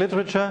scientific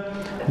literature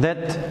that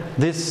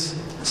this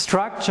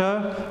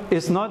structure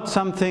is not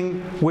something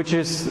which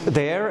is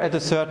there at a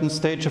certain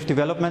stage of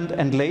development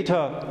and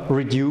later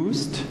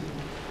reduced.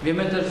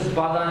 Wiemy też z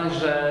badań,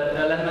 że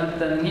element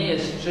ten nie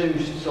jest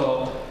czymś,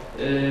 co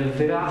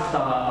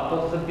wyrasta, a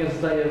potem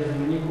zostaje w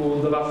wyniku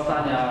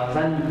dorastania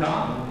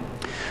zanika.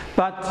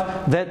 But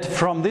that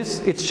from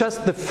this, it's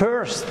just the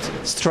first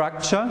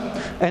structure,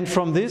 and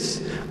from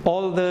this,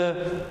 all the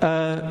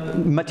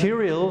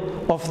material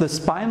of the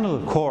spinal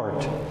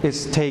cord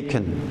is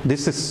taken.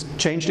 This is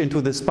changed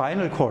into the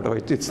spinal cord, or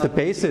it's the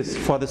basis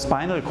for the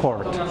spinal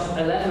cord. Natomiast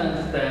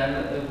element ten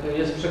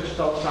jest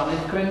przekształcany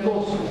w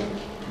kręgosłup.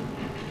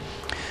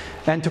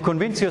 And to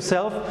convince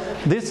yourself,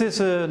 this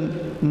is an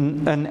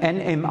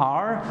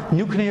NMR,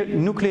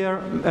 nuclear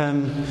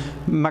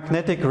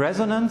magnetic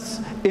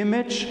resonance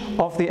image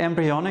of the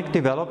embryonic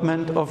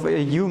development of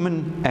a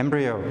human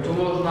embryo. Tu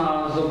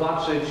można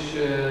zobaczyć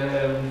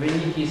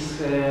wyniki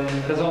z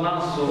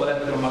rezonansu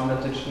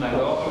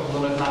elektromagnetycznego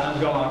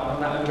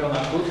na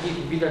embrionach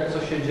ludzkich. Widać,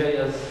 co się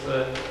dzieje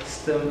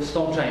z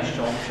tą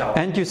częścią ciała.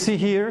 And you see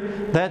here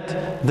that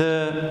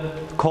the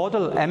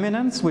caudal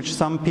eminence, which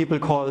some people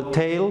call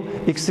tail,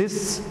 exists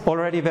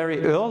already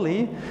very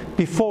early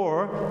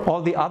before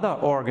all the other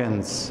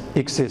organs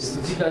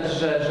exist. Widać,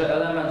 że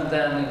element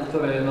ten,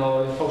 który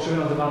fałszywie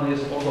nazywany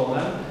jest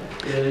ogonem,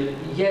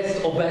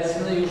 jest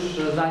obecny już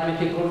zanim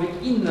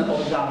jakiekolwiek inne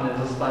organy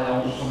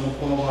zostają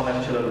formowane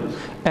w ciele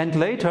ludzkim. And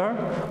later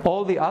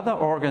all the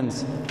other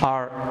organs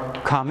are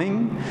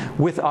coming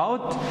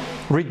without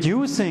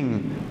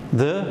reducing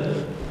the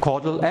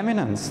caudal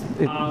eminence.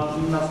 A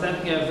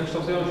następnie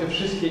wykształtują się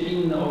wszystkie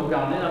inne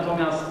organy,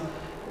 natomiast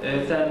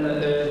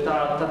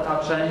ta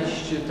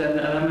część, ten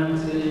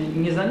element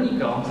nie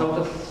zanika, on cały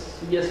czas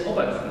jest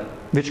obecny.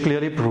 Which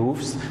clearly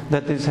proves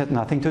that this had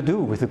nothing to do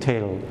with the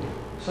tail.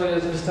 Co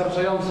jest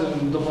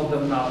wystarczającym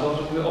dowodem na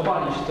to, żeby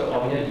obalić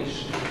teorię,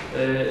 iż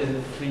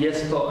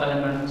jest to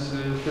element,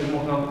 który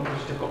można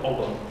określić jako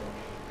ogon.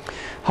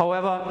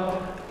 However,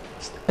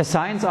 a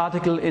science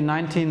article in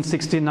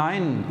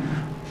 1969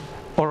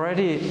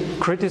 already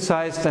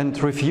criticized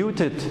and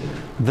refuted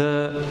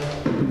the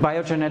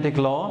biogenetic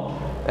law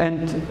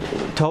and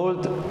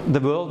told the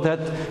world that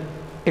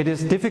it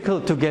is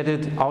difficult to get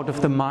it out of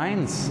the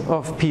minds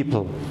of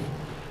people.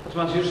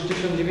 Natomiast już w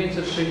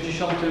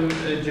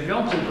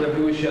 1969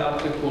 pojawiły się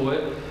artykuły,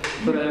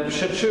 które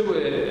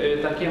przeczyły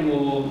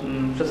takiemu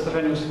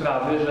przedstawieniu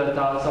sprawy, że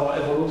ta cała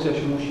ewolucja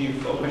się musi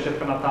w okresie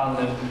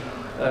prenatalnym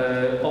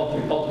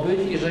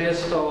odbyć i że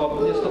jest to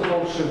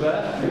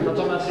fałszywe,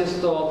 natomiast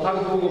jest to tak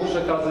długo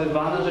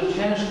przekazywane, że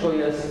ciężko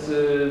jest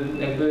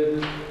jakby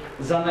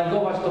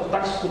zanegować to w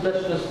tak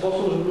skuteczny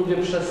sposób, żeby ludzie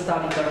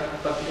przestali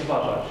tak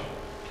uważać.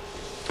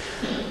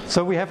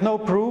 So we have no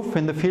proof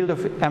in the field of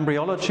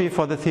embryology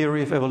for the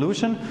theory of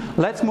evolution.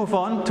 Let's move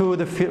on to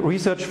the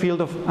research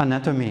field of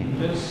anatomy.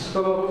 Więc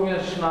skoro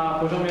również na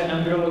poziomie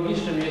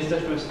embriologicznym nie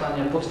jesteśmy w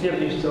stanie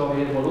potwierdzić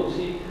teorii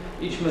ewolucji,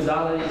 idźmy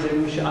dalej i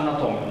zajmujmy się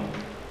anatomią.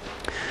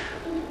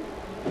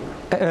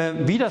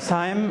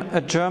 Wiedersheim,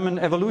 a German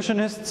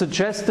evolutionist,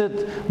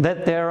 suggested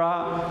that there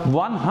are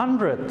 100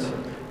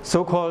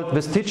 so-called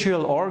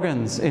vestigial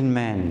organs in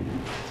man.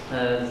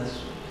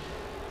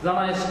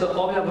 Znana jest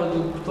teoria,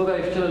 według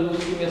której w ciele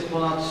ludzkim jest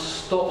ponad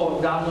 100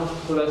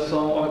 organów, które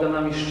są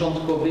organami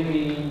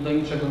szczątkowymi i do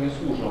niczego nie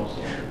służą.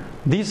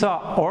 These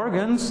are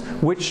organs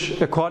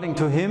which, according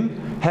to him,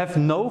 have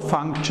no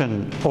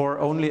function or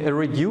only a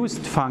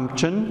reduced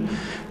function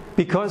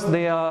because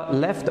they are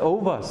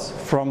leftovers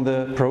from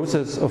the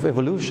process of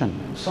evolution.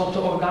 Są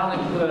to organy,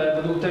 które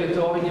według tej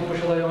teorii nie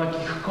posiadają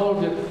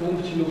jakichkolwiek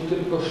funkcji lub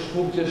tylko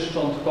funkcje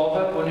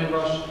szczątkowe,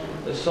 ponieważ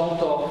są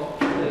to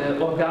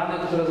organy,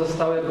 które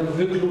zostały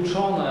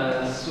wykluczone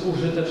z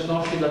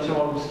użyteczności dla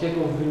ciała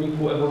ludzkiego w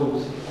wyniku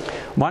ewolucji.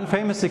 One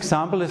famous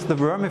example is the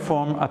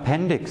vermiform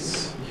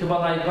appendix. Chyba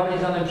najbardziej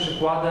znanym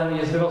przykładem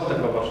jest wyrostek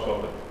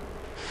robaczkowy.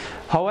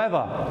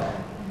 However,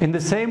 in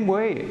the same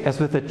way as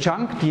with the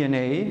junk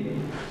DNA,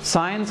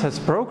 science has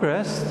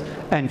progressed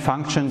and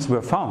functions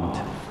were found.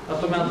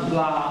 Natomiast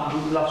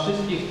dla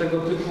wszystkich tego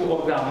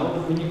typu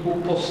organów w wyniku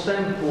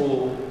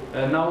postępu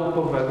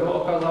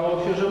naukowego okazało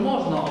się, że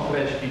można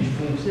określić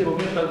funkcję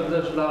również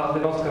też dla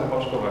wyrostka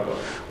robaczkowego.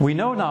 We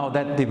know now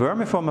that the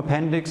vermiform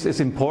appendix is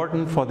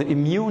important for the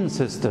immune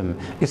system,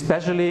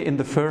 especially in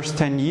the first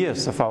 10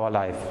 years of our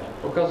life.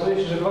 Okazuje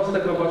się, że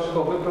wyrostek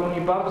robaczkowy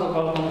pełni bardzo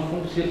ważną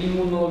funkcję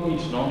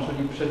immunologiczną,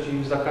 czyli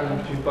przeciwzakaźną,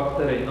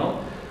 przeciwbakteryjną,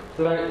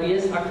 która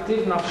jest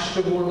aktywna w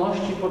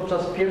szczególności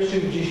podczas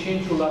pierwszych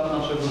 10 lat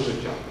naszego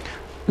życia.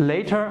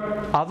 Later,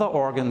 other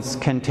organs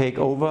can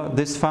take over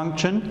this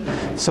function,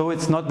 so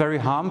it's not very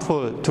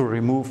harmful to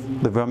remove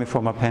the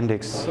vermiform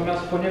appendix.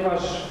 Natomiast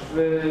ponieważ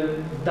w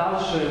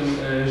dalszym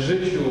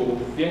życiu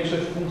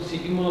większość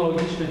funkcji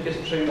immunologicznych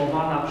jest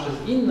przejmowana przez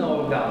inne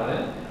organy,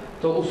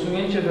 to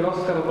usunięcie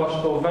wyrostka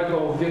robaczkowego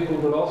w wieku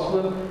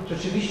dorosłym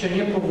rzeczywiście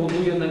nie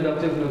powoduje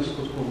negatywnych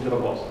skutków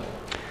zdrowotnych.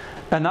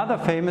 Another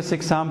famous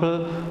example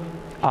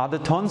are the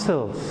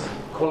tonsils.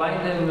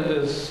 Kolejnym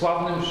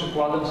sławnym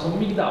przykładem są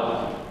migdały.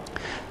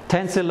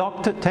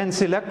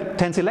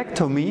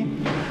 Tonsillectomy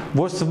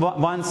was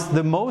once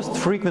the most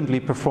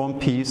frequently performed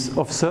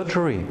piece of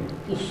surgery.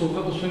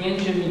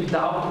 Usunięcie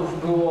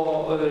migdałów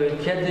było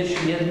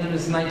kiedyś jednym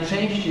z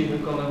najczęściej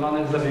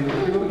wykonywanych zabiegów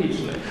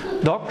chirurgicznych.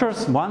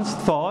 Doctors once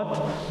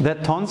thought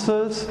that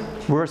tonsils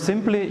were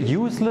simply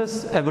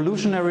useless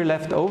evolutionary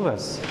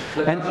leftovers.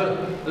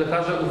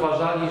 Lekarze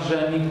uważali,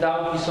 że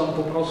migdałki są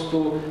po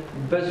prostu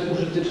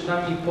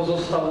bezużytecznymi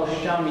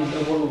pozostałościami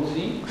z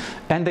ewolucji.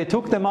 And they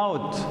took them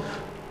out,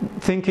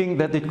 thinking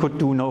that it could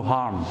do no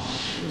harm.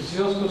 W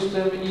związku z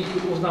tym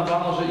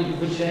uznawano, że ich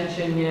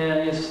wycięcie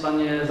nie jest w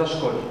stanie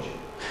zaszkodzić.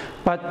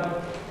 But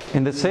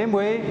in the same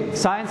way,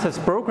 science has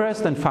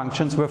progressed and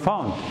functions were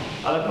found.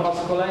 Ale po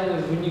raz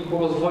kolejny w wyniku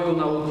rozwoju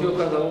nauki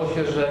okazało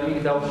się, że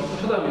migdałki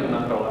posiadają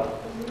jednak rolę.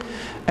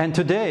 And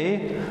today,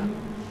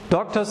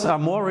 doctors are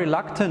more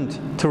reluctant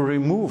to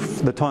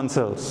remove the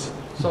tonsils.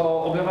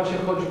 Co objawia się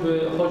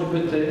choćby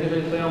tym,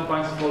 jeżeli pytają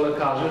Państwo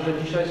lekarzy,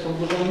 że dzisiaj są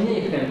dużo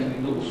mniej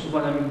chętni do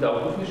usuwania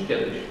migdałów niż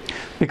kiedyś.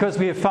 Because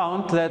we have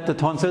found that the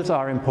tonsils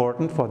are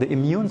important for the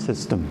immune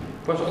system.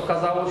 Ponieważ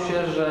okazało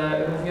się,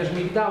 że również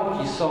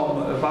migdałki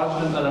są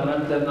ważnym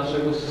elementem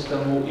naszego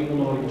systemu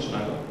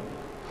immunologicznego.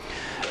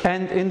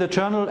 And in the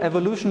journal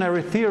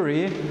Evolutionary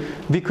Theory,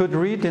 we could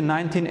read in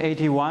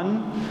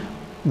 1981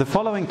 the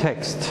following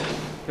text.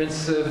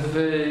 Więc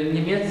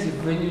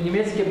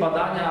niemieckie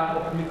badania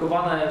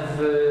opublikowane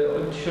w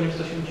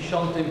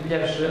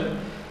 1981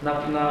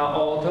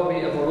 o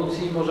teorii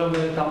ewolucji możemy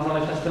tam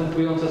znaleźć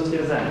następujące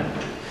stwierdzenie.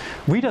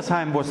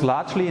 Wiedersheim was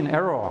largely in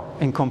error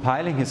in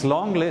compiling his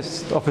long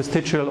list of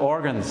vestigial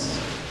organs.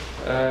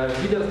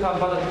 Wiedersheim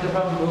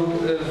był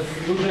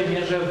w dużej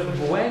mierze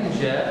w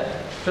błędzie,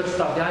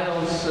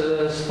 przedstawiając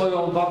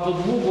swoją bardzo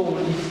długą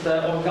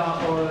listę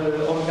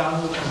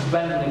organów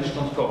zbędnych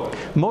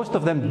szczątkowych. Most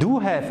of them do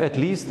have at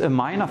least a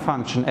minor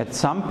function at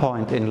some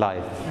point in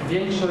life.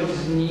 Większość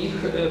z nich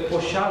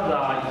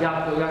posiada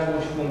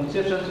jakąś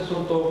funkcję, często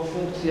są to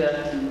funkcje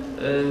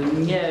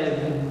nie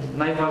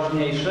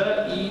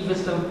najważniejsze i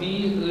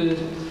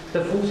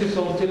te funkcje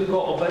są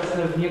tylko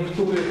obecne w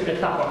niektórych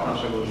etapach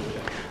naszego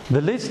życia.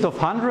 The list of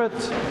 100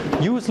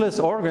 useless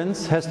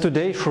organs has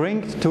today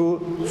shrinked to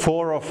 4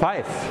 or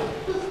 5.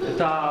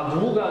 Ta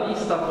długa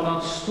lista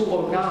ponad 100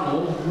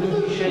 organów w dniu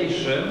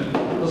dzisiejszym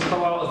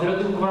została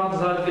zredukowana do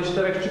zaledwie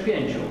 4 czy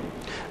 5.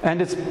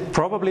 And it's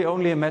probably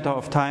only a matter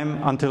of time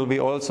until we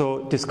also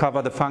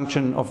discover the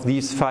function of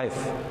these 5.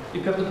 I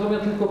prawdopodobnie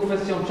tylko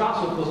kwestią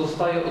czasu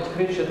pozostaje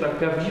odkrycie tak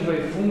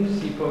prawdziwej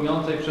funkcji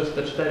pełniącej przez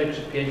te 4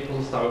 czy 5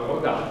 pozostałych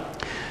organów.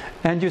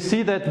 And you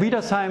see that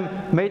Wiedersheim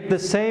made the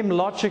same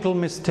logical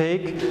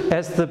mistake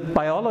as the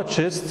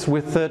biologists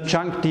with the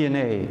junk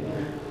DNA.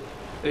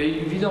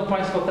 I widzą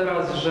Państwo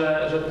teraz,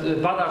 że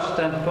badacz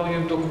ten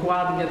popełnił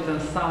dokładnie ten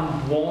sam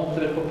błąd,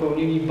 który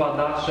popełnili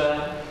badacze,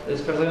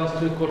 sprawdzając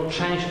tylko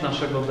część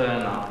naszego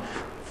DNA.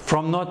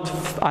 From not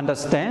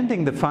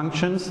understanding the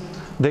functions,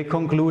 they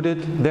concluded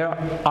there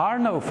are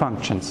no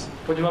functions.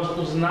 Ponieważ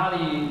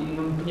uznali,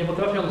 nie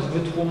potrafiąc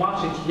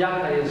wytłumaczyć,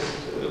 jaka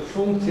jest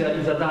funkcja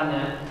i zadanie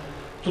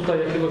tutaj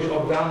jakiegoś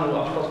organu,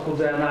 a w przypadku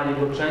DNA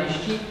jego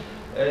części,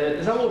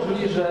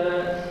 założyli,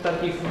 że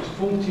takich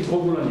funkcji w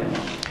ogóle nie ma.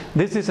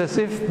 This is as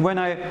if when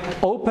I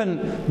open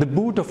the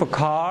boot of a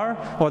car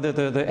or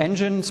the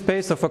engine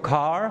space of a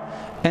car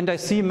and I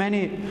see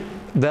many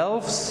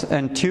valves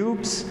and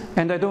tubes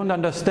and I don't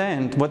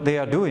understand what they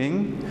are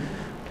doing,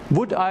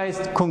 would I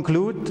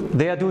conclude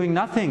they are doing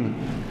nothing?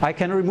 I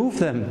can remove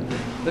them.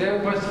 To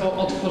jakby Państwo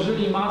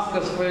otworzyli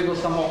maskę swojego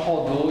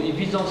samochodu i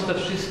widząc te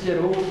wszystkie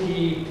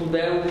rurki,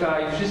 pudełka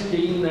i wszystkie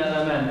inne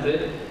elementy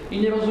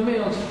i nie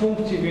rozumiejąc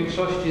funkcji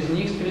większości z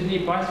nich, stwierdzili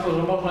Państwo,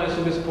 że można je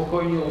sobie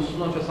spokojnie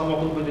usunąć, a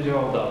samochód będzie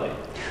działał dalej.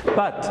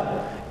 But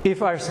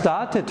if I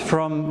started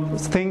from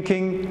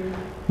thinking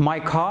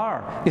my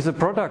car is a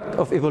product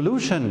of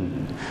evolution,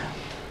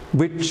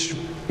 which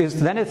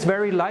is then it's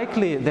very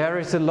likely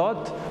there is a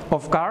lot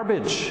of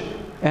garbage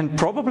and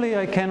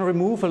probably I can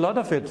remove a lot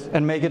of it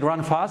and make it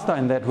run faster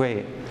in that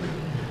way.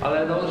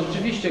 Ale no,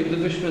 rzeczywiście,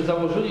 gdybyśmy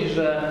założyli,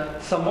 że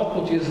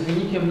samochód jest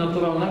wynikiem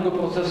naturalnego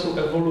procesu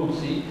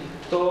ewolucji,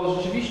 to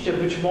rzeczywiście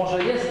być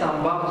może jest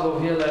tam bardzo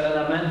wiele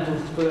elementów,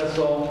 które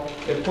są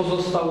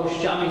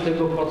pozostałościami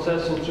tego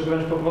procesu, czy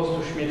wręcz po prostu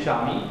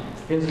śmieciami,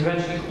 więc wręcz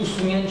ich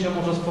usunięcie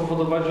może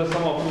spowodować, że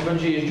samochód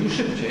będzie jeździł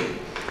szybciej.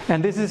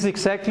 And this is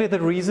exactly the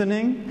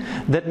reasoning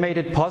that made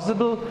it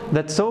possible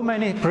that so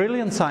many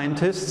brilliant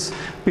scientists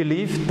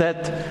believed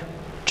that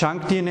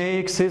junk DNA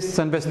exists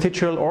and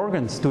vestigial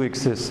organs do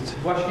exist.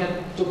 Właśnie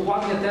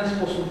dokładnie ten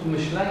sposób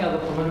myślenia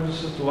doprowadził do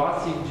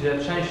sytuacji, gdzie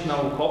część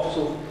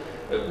naukowców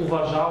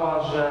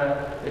uważała, że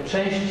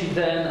części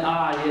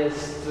DNA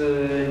jest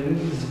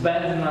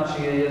zbędna,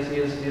 czy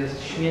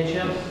jest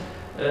śmieciem,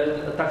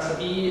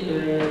 i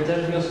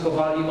też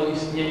wnioskowali o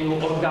istnieniu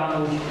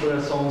organów,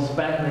 które są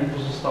zbędne i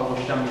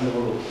pozostałościami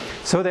ewolucji.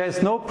 So there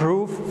is no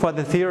proof for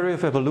the theory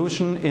of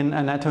evolution in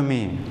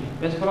anatomy.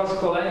 Więc po raz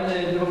kolejny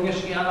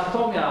również i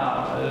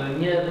anatomia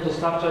nie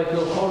dostarcza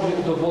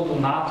jakiegokolwiek dowodu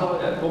na to,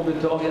 jakoby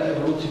teoria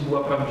ewolucji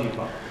była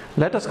prawdziwa.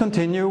 Let us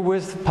continue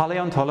with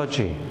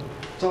paleontology.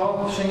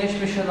 To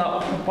przenieśmy się na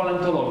obszar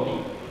paleontologii.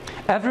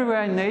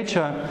 Everywhere in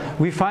nature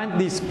we find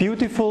these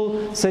beautiful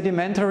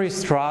sedimentary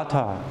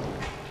strata.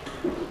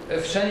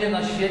 Wszędzie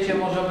na świecie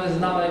możemy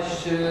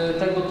znaleźć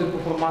tego typu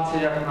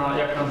formacje jak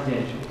na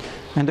zdjęciu.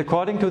 And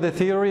according to the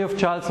theory of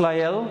Charles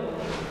Lyell,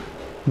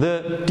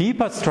 the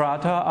deeper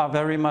strata are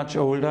very much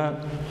older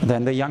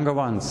than the younger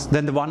ones,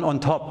 than the one on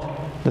top.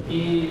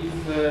 I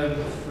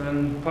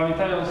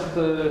pamiętając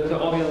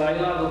teorię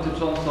Lyella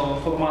dotyczącą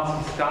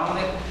formacji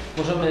skalnych,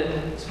 możemy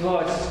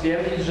spróbować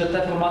stwierdzić, że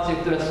te formacje,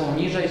 które są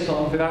niżej,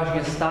 są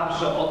wyraźnie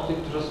starsze od tych,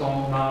 które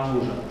są na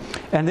górze.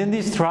 And in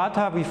these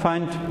strata we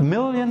find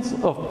millions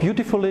of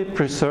beautifully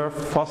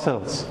preserved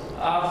fossils.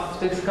 A w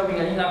tych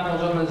skamienianinach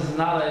możemy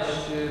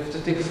znaleźć,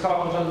 w tych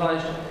skałach możemy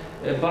znaleźć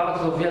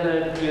bardzo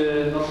wiele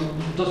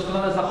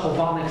doskonale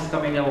zachowanych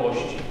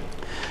skamieniałości.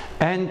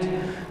 And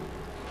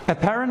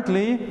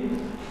apparently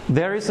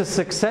there is a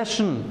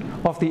succession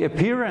of the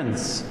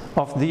appearance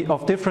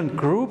of different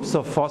groups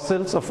of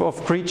fossils,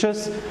 of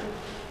creatures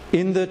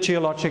in the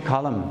geologic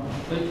column.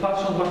 No i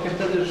patrząc właśnie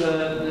wtedy,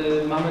 że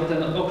mamy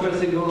ten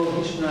okresy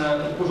geologiczne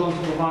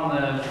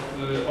uporządkowane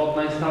od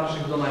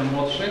najstarszych do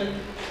najmłodszych,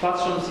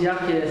 patrząc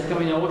jakie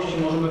skamieniałości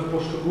możemy w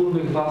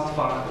poszczególnych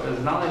warstwach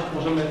znaleźć,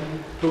 możemy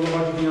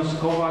próbować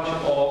wnioskować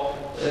o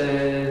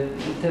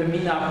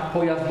terminach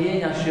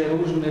pojawienia się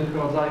różnych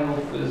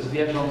rodzajów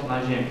zwierząt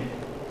na Ziemi.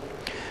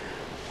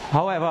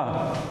 However,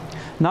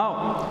 now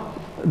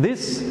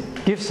this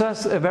gives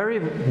us a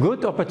very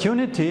good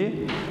opportunity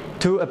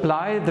to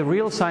apply the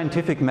real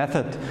scientific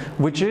method,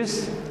 which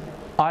is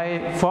I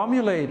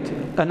formulate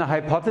a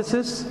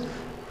hypothesis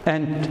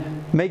and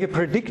make a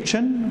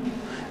prediction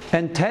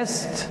and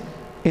test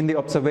in the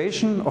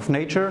observation of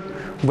nature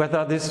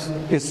whether this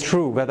is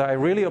true, whether I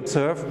really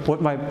observe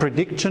what my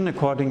prediction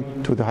according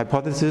to the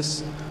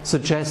hypothesis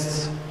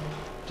suggests.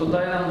 To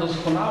daje nam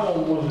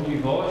doskonałą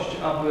możliwość,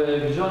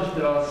 aby wziąć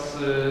teraz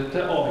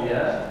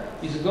teorię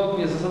i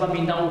zgodnie z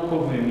zasadami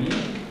naukowymi,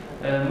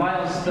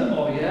 mając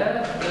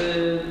teorię,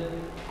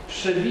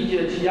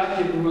 przewidzieć,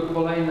 jakie były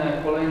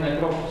kolejne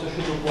kroki,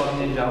 co się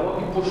dokładnie działo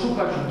i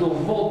poszukać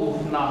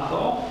dowodów na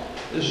to,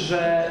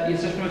 że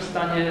jesteśmy w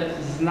stanie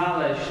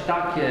znaleźć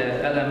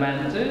takie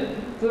elementy,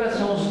 które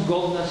są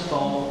zgodne z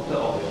tą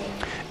teorią.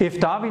 If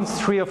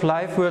Darwin's tree of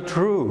life were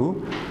true,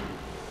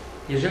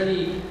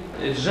 Jeżeli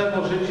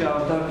drzewo życia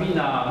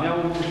Darwina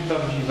miało być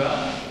prawdziwe,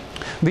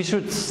 we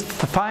should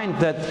find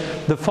that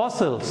the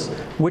fossils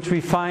which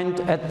we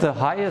find at the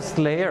highest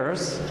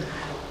layers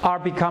are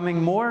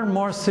becoming more and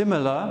more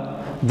similar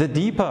the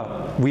deeper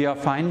we are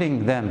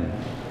finding them.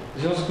 w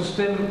związku z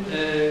tym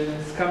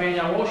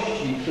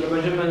skamieniałości, które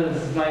będziemy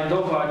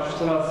znajdować w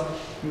coraz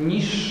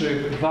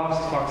niższych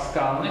warstwach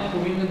skalnych,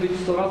 powinny być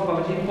coraz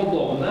bardziej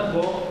podobne,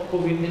 bo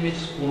powinny mieć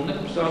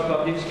coraz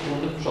bardziej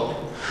wspólnych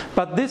przodków.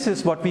 But this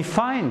is what we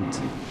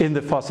find in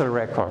the fossil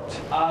record.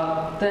 A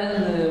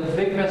ten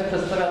wykres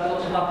przedstawia to,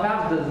 co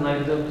naprawdę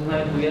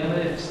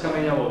znajdujemy w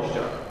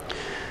skamieniałościach.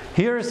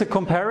 Here is a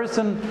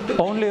comparison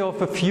only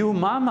of a few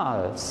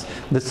mammals.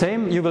 The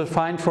same you will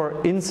find for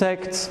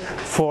insects,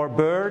 for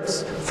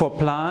birds, for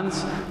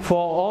plants, for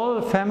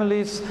all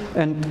families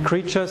and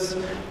creatures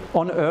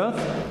on Earth,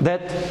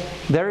 that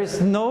there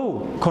is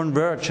no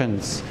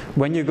convergence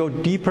when you go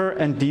deeper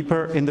and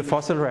deeper in the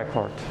fossil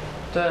record.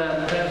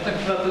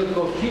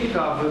 Tylko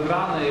kilka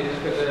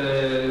wybranych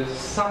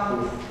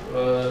ssaków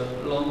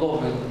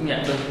lądowych,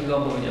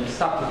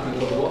 ssaków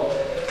tylko było,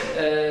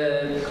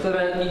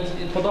 które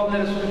podobne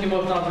rysunki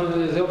można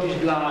zrobić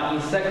dla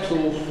insektów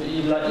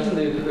i dla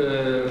innych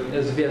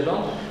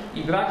zwierząt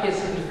i brak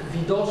jest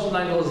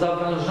widocznego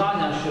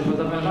zawężania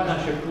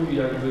się puli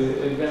jakby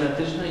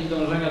genetycznej i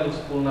dążenia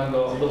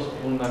do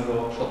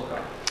wspólnego przodka.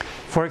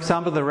 For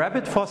example, the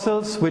rabbit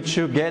fossils which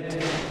you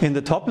get in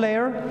the top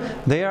layer,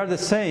 they are the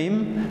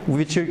same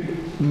which you,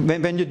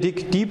 when you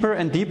dig deeper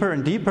and deeper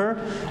and deeper,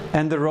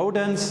 and the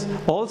rodents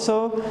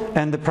also,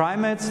 and the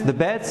primates, the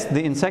bats,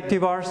 the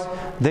insectivores,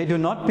 they do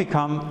not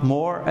become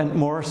more and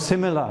more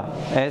similar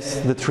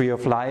as the tree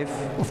of life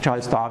of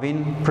Charles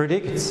Darwin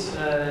predicts.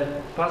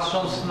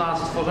 Patrząc na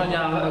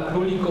stworzenia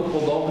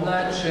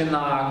królikopodobne, czy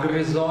na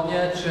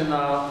gryzonie, czy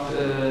na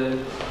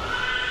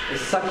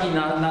ssaki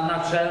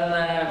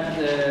naczelne,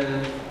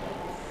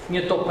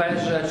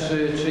 nietoperze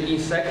czy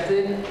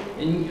insekty,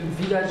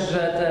 widać,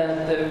 że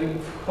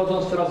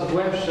wchodząc w coraz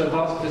głębsze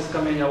warstwy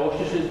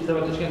skamieniałości, czyli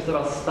teoretycznie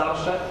coraz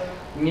starsze,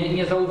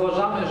 nie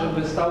zauważamy,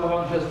 żeby stały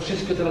się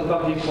wszystkie coraz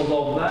bardziej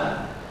podobne.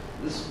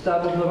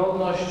 Ta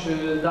różnorodność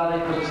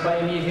dalej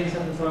pozostaje mniej więcej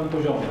na tym samym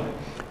poziomie.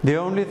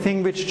 The only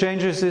thing which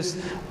changes is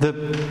the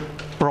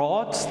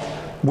broad,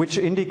 which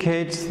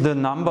indicates the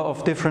number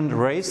of different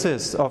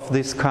races of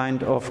this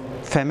kind of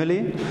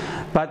family,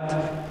 but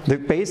the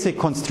basic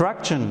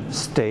construction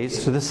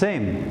stays the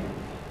same.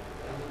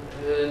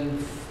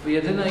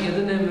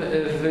 Jedynym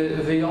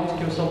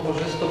wyjątkiem są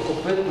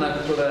porzystokopytne,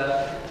 które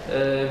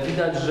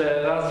widać,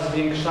 że raz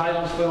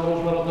zwiększają swoją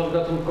różnorodność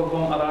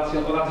gatunkową, a raz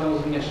ją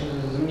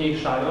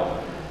zmniejszają,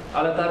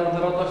 ale ta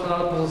różnorodność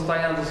nadal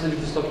pozostaje na dosyć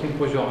wysokim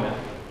poziomie.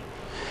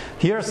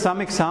 Here are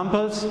some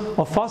examples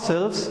of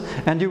fossils,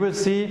 and you will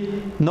see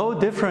no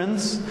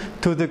difference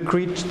to the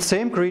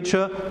same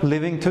creature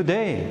living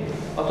today.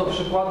 Oto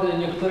przykłady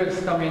niektórych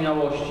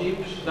skamieniałości,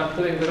 na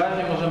których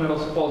wyraźnie możemy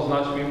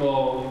rozpoznać,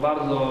 mimo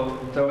bardzo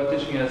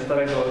teoretycznie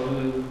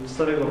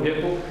starego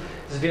wieku,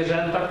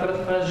 zwierzęta,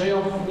 które żyją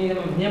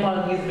w niemal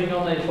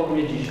niezmienionej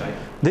formie dzisiaj.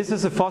 This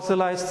is a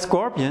fossilized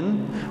scorpion,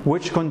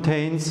 which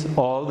contains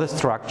all the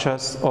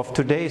structures of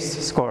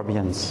today's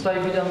scorpions. Tutaj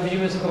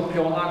widzimy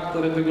skorpiona,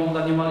 który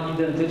wygląda niemal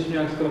identycznie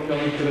jak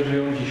skorpiony, które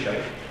żyją dzisiaj.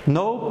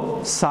 No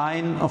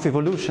sign of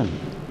evolution.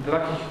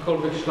 Brak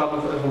jakichkolwiek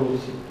śladów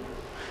ewolucji.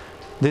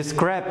 This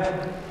crab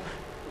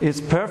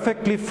is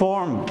perfectly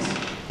formed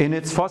in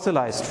its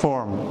fossilized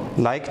form,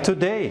 like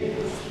today.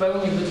 W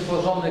pełni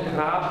wytworzony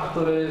krab,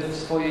 który w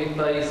swojej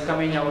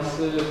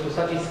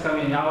postaci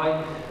skamieniałej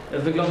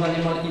wygląda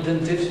niemal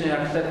identycznie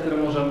jak te, które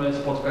możemy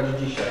spotkać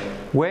dzisiaj.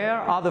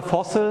 Where are the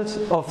fossils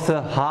of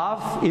the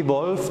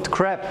half-evolved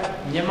crab?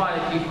 Nie ma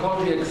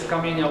jakiejkolwiek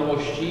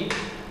skamieniałości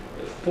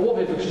w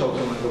połowie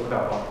wykształconego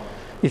kraba.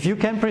 If you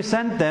can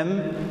present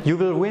them, you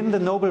will win the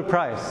Nobel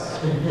Prize.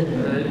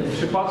 W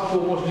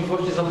przypadku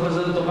możliwości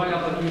zaprezentowania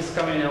takiej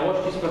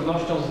skamieniałości z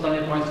pewnością zostanie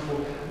Państwu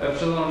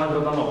przyznana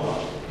Nagroda Nobla.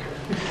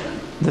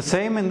 The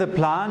same in the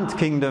plant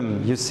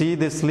kingdom. You see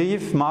this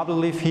leaf, marble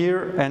leaf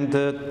here, and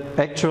the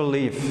actual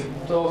leaf.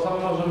 To samo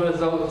możemy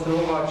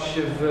zaobserwować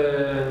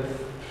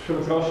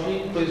wśród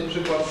roślin. To jest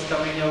przykład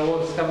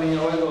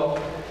skamieniałego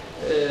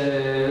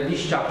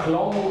liścia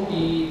klonu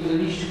i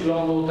liść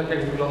klonu tak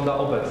jak wygląda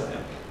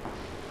obecnie.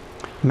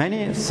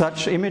 Many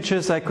such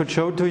images I could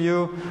show to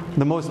you,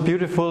 the most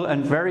beautiful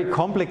and very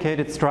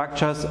complicated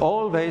structures,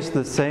 always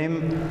the same,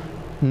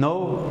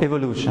 no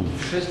evolution.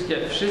 Wszystkie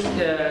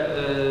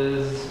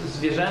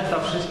zwierzęta,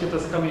 wszystkie te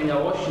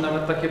skamieniałości,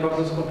 nawet takie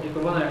bardzo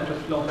skomplikowane jak przed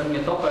chwilą ten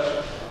nietoperz,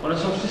 one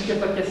są wszystkie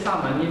takie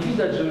same. Nie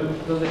widać, że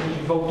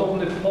jakiś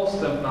gwałtowny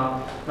postęp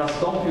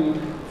nastąpił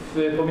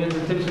pomiędzy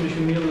tym, co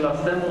myśmy mieli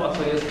lat temu,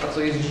 a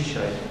co jest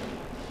dzisiaj.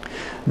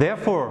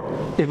 Therefore,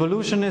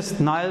 evolutionist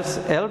Niles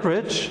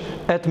Eldredge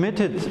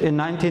admitted in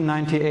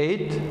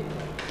 1998,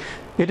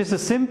 it is a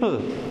simple,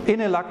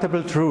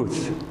 ineluctable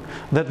truth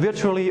that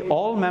virtually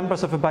all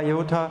members of a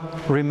biota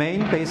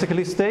remain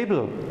basically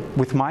stable,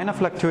 with minor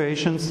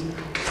fluctuations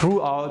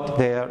throughout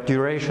their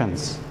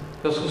durations.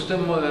 W związku z tym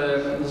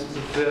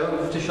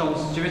w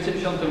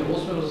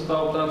 1958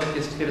 zostało podane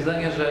takie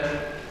stwierdzenie, że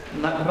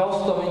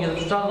prostą i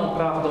niezaprzeczalną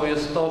prawdą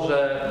jest to,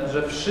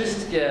 że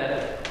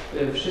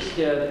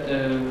wszystkie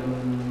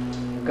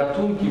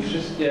gatunki,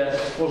 wszystkie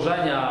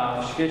stworzenia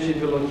w świecie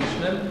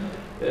biologicznym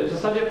w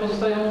zasadzie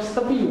pozostają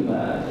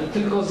stabilne,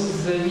 tylko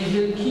z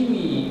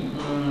niewielkimi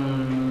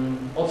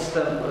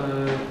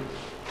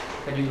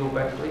Can you go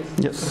back, please?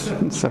 Yes,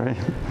 sorry.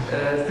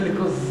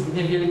 Tylko z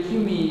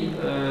niewielkimi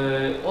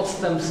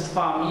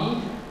odstępstwami,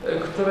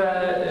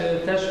 które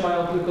też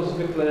mają tylko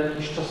zwykle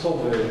jakiś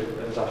czasowy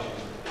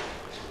zasięg.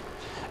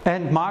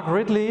 And Mark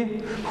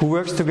Ridley, who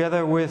works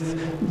together with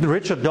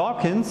Richard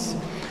Dawkins,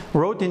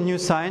 wrote in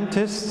New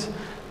Scientist,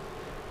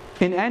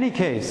 in any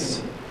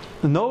case,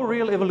 no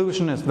real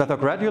evolutionist, whether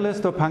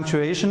gradualist or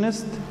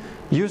punctuationist,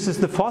 uses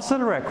the fossil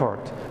record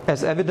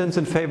as evidence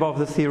in favor of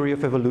the theory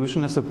of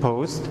evolution as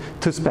opposed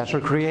to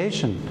special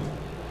creation.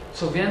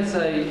 Co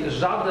więcej,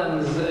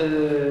 żaden z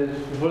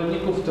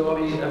zwolenników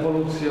teorii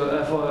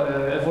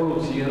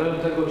ewolucji, niezależnie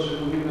od tego,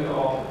 czy mówimy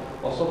o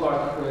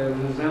osobach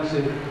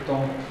znających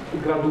tą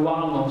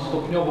gradualną,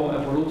 stopniową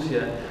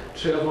ewolucję,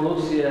 czy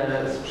ewolucję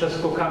z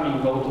przeskokami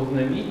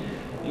gwałtownymi,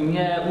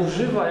 nie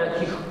używa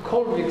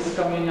jakichkolwiek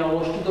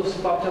skamieniałości do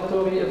wsparcia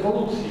teorii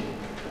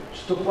ewolucji.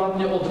 Czy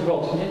dokładnie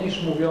odwrotnie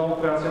niż mówią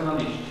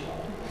racjonaliści.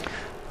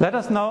 Let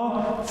us now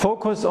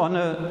focus on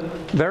a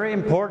very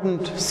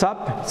important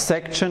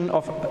subsection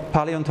of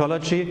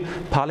paleontology,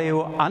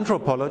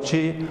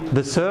 paleoanthropology,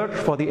 the search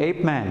for the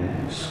ape man.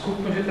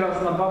 Skupmy się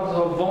teraz na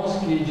bardzo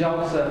wąskiej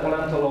działce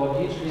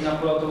paleontologii, czyli na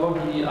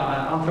paleontologii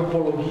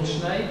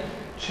antropologicznej,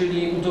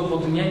 czyli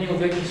udowodnieniu,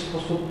 w jaki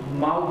sposób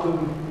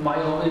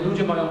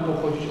ludzie mają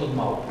pochodzić od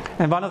małp.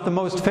 And one of the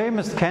most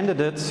famous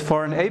candidates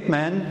for an ape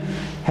man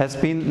has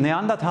been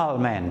Neanderthal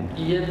man.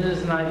 I jednym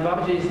z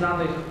najbardziej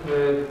znanych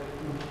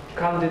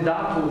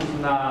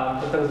kandydatów na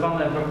to tak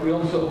zwane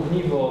brakujące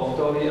ogniwo w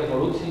teorii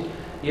ewolucji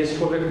jest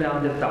człowiek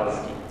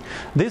neandertalski.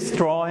 This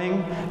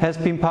drawing has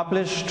been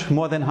published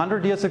more than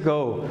 100 years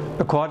ago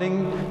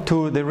according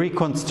to the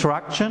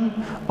reconstruction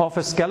of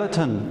a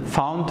skeleton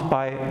found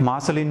by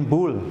Marceline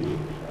Boole.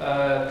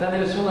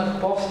 Ten rysunek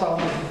powstał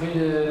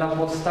na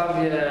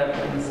podstawie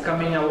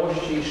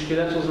skamieniałości i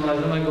szkieletu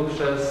znalezionego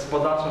przez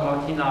badacza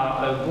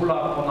Martina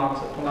Boola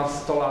ponad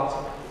 100 lat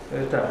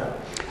temu.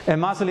 And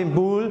Marceline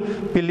Boole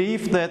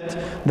believed that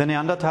the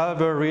Neanderthal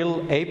were real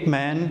ape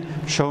men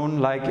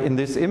shown like in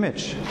this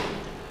image.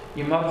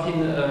 I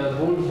Martin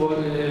Boole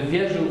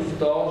wierzył w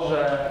to,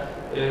 że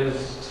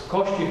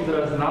kości,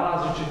 które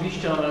znalazł,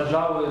 rzeczywiście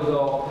należały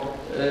do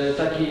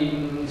takiej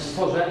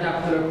stworzenia,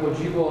 które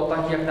chodziło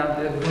tak jak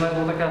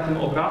na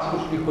tym obrazku,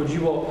 czyli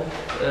chodziło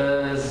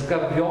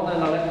zgarbione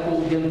na lekko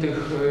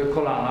ugiętych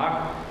kolanach,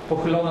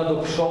 pochylone do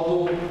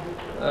przodu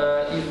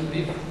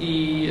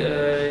i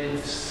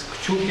z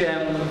kciukiem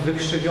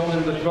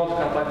wykrzywionym do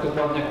środka, tak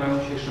dokładnie jak mają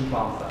dzisiaj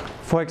szympanse.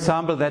 For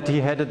example, that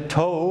he had a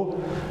toe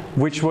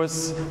which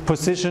was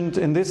positioned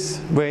in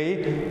this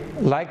way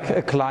like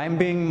a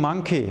climbing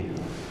monkey.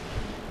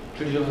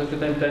 Czyli że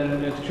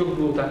ten kciuk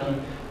był taki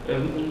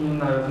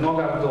w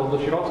nogach do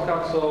środka,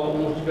 co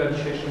umożliwia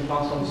dzisiaj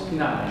szympansom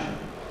wspinanie się.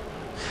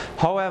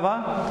 However,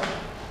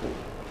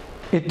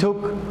 it took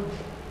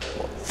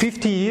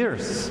 50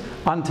 years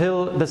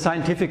until the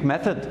scientific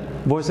method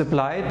was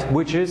applied,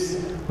 which is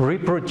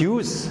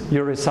reproduce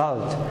your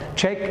result,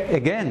 check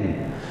again.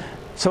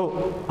 So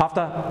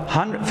after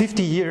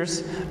 50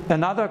 years,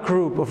 another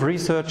group of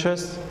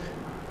researchers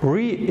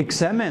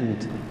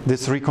re-examined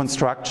this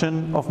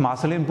reconstruction of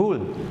Marceline Boole.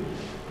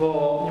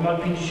 Po niemal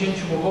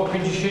około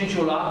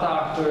 50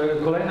 latach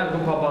kolejna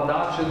grupa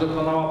badaczy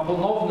dokonała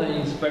ponownej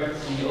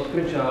inspekcji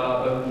odkrycia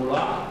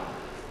Boola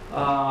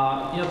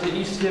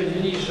i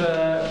stwierdzili,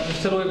 że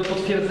w celu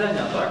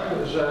potwierdzenia,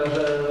 tak, że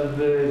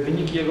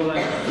wyniki jego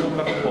badań są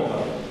prawidłowe.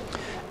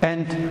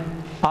 And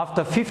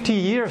after 50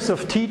 years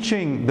of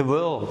teaching the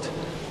world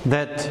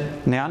that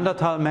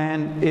Neanderthal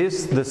man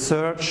is the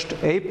searched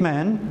ape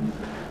man,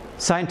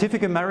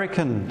 Scientific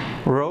American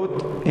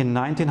wrote in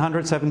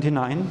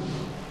 1979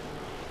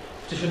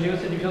 w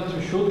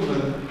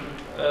 1997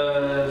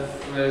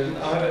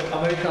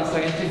 American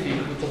Scientific,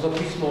 to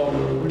pismo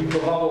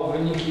publikowało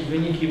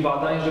wyniki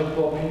badań, że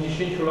po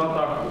 50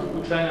 latach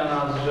uczenia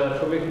nas, że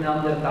człowiek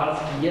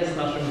neandertalski jest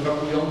naszym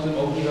brakującym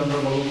ogniwem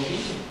rewolucji.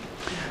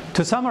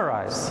 To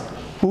summarize,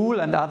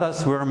 Boole and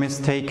others were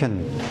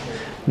mistaken.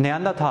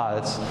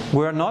 Neanderthals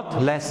were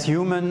not less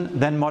human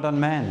than modern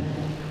man.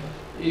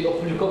 I w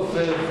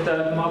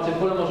tym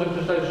artykule możemy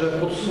przeczytać, że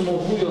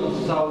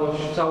podsumowując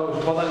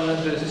całość badań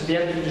należy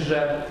stwierdzić,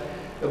 że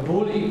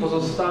Boole i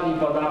pozostali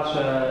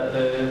badacze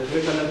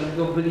człowieka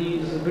neandertalskiego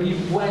byli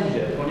w błędzie,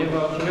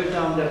 ponieważ człowiek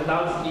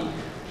neandertalski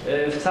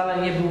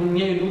wcale nie był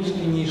mniej ludzki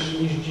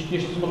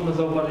niż to możemy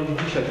zauważyć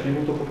dzisiaj, czyli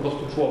był to po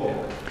prostu człowiek.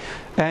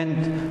 And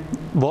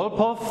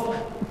Wolpow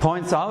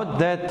points out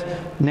that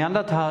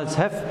Neanderthals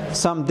have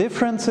some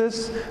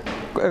differences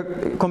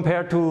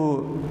compared to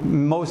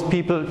most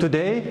people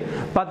today,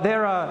 but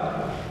there are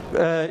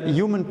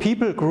human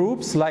people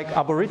groups like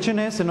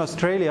Aborigines in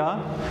Australia,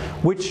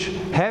 which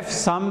have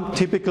some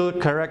typical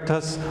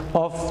characters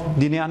of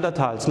the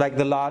Neanderthals, like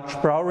the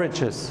large brow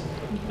ridges.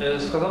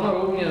 Wskazano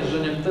również, że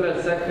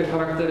niektóre cechy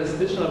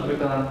charakterystyczne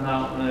człowieka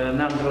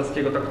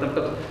neandertalskiego, tak na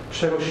przykład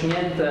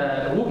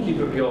przerośnięte łuki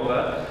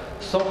brwiowe,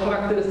 są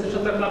charakterystyczne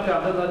tak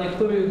naprawdę dla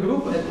niektórych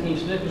grup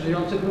etnicznych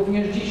żyjących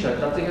również dzisiaj,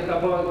 takich jak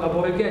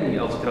aborygeni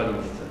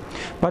australijscy.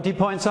 But he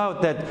points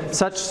out that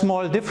such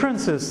small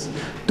differences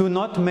do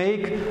not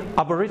make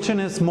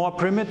Aborigines more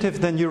primitive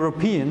than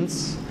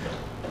Europeans.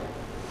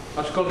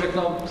 Aczkolwiek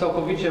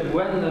całkowicie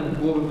błędne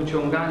byłoby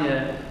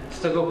wyciąganie z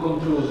tego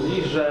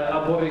konkluzji, że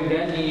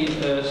aborygeni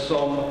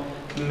są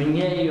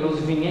mniej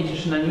rozwinięci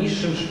czy na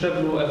niższym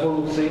szczeblu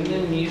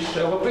ewolucyjnym niż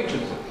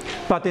Europejczycy.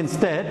 But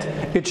instead,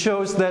 it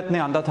shows that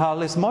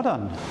Neanderthal is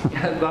modern.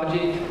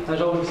 Bardziej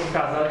należałoby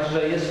wskazać,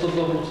 że jest to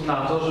dowód na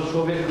to, że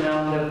człowiek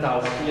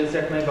neandertalski jest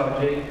jak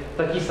najbardziej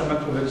taki sam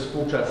jak człowiek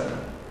współczesny.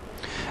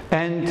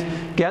 And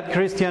Gerd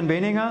Christian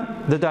Weniger,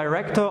 the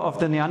director of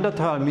the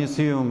Neanderthal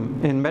Museum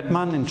in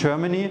Mettmann in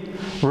Germany,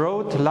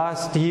 wrote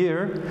last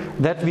year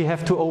that we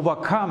have to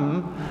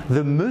overcome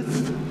the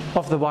myth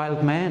of the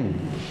wild man.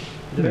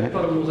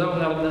 Dyrektor Muzeum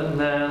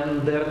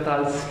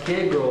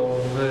Neandertalskiego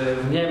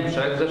w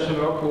Niemczech w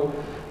zeszłym roku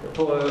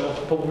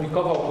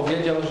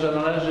powiedział, że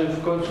należy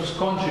w końcu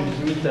skończyć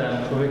z mitem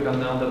człowieka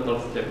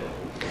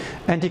neandertalskiego.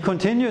 And he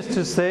continues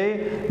to say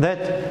that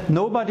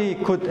nobody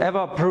could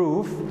ever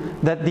prove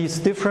that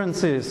these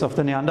differences of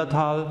the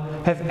Neanderthal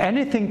have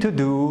anything to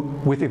do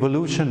with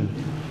evolution.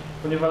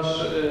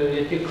 Ponieważ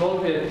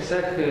jakiekolwiek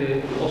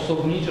cechy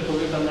osobnicze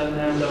człowieka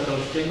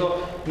neandertalskiego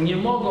nie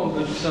mogą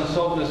być w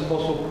sensowny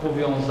sposób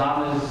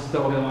powiązane z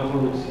teorią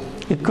ewolucji.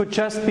 It could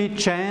just be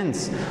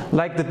chance,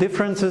 like the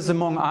differences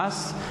among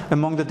us,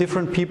 among the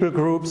different people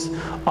groups,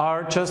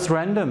 are just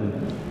random.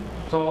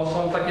 To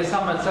są takie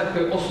same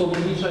cechy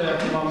osobnicze,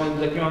 jakie mamy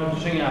do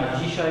czynienia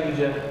dzisiaj,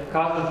 gdzie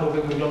każdy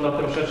człowiek wygląda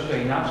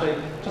troszeczkę inaczej.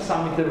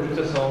 Czasami te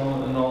różnice są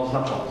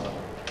znaczące.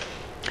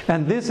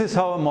 And this is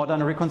how a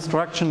modern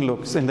reconstruction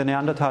looks in the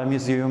Neanderthal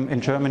Museum in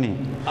Germany.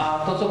 A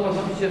to, co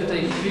widzicie w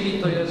tej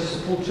chwili, to jest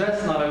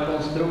współczesna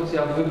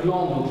rekonstrukcja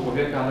wyglądu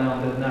człowieka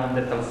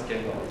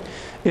neandertalskiego.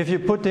 If you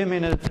put him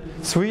in a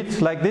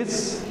suite like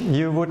this,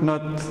 you would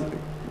not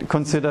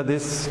consider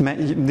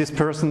this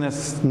person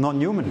as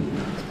non-human.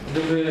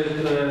 Gdyby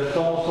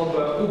tą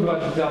osobę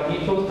ubrać w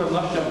garnitur, z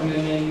pewnością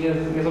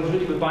nie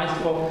zobaczyliby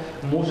Państwo,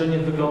 może nie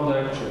wygląda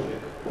jak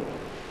człowiek.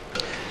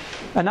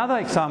 Another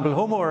example,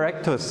 Homo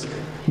erectus.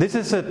 This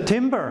is a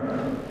timber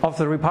of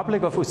the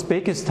Republic of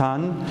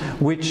Uzbekistan,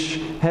 which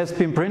has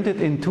been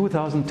printed in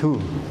 2002.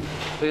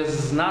 To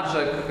jest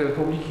znaczek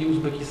Republiki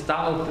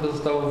Uzbekistanu, który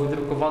został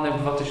wydrukowany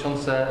w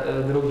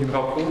 2002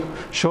 roku.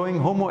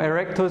 Showing Homo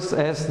erectus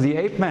as the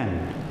ape man.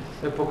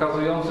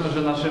 Pokazującym,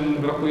 że naszym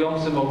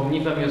brakującym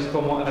ogniwem jest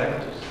Homo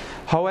erectus.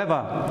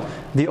 However,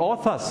 the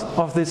authors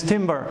of this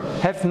timber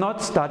have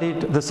not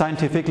studied the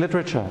scientific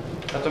literature.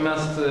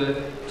 Natomiast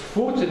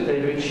twórcy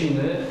tej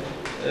ryciny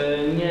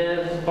nie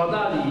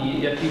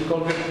zbadali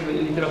jakiejkolwiek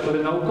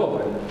literatury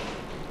naukowej.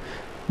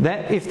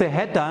 If they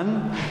had done,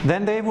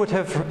 then they would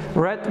have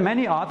read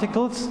many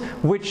articles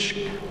which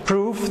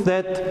prove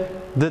that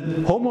the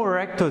Homo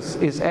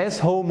erectus is as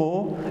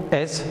Homo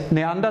as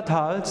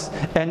Neanderthals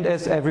and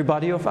as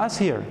everybody of us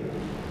here.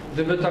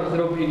 Gdyby tak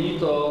zrobili,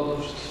 to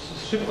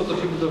szybko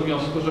doszliby do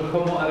wniosku, że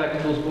Homo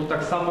erectus był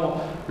tak samo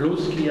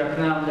ludzki jak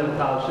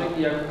Neandertalczyk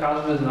i jak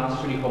każdy z nas,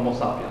 czyli Homo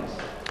sapiens.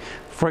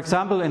 For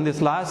example, in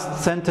this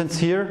last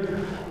sentence here,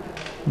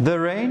 the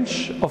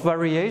range of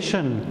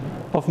variation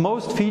of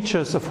most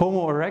features of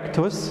Homo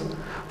erectus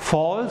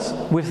falls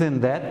within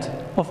that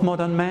of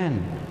modern man.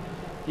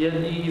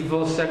 I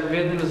w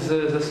jednym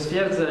ze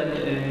stwierdzeń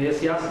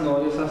jest jasno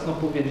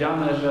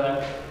powiedziane, że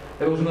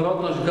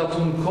różnorodność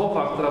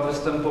gatunkowa, która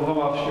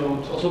występowała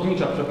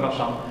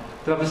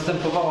która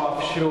występowała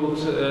wśród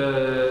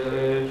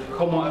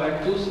Homo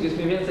erectus, jest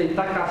mniej więcej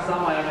taka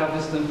sama, jaka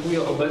występuje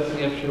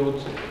obecnie wśród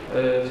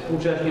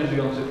współcześnie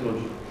żyjących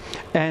ludzi.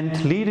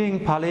 And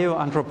leading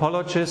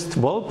paleoanthropologist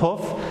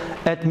Wolpow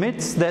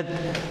admits that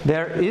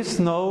there is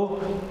no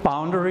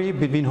boundary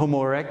between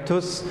Homo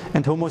erectus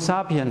and Homo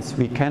sapiens.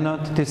 We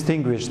cannot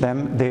distinguish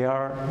them. They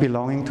are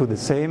belonging to the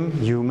same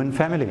human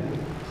family.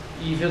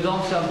 I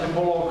wiodący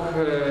antropolog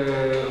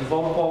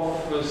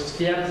Wolpow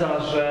stwierdza,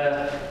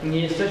 że nie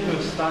jesteśmy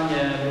w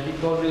stanie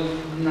jakikolwiek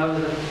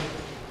nawet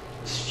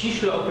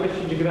ściśle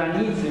określić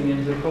granicy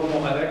między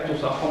Homo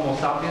erectus a Homo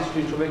sapiens,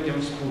 czyli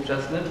człowiekiem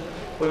współczesnym,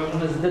 ponieważ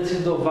one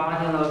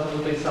zdecydowanie należą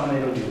do tej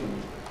samej rodziny.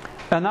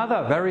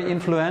 Another very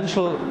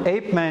influential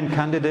ape man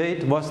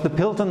candidate was the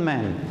Pilton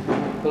man.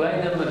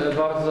 Kolejnym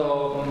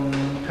bardzo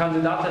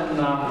kandydatem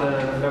na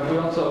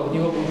brakujące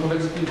ogniwo był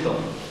człowiek z Pilton.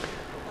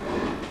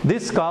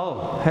 This skull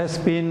has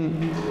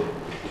been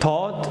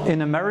taught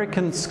in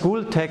American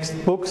school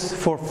textbooks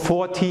for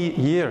 40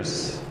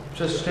 years.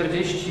 Przez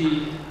 40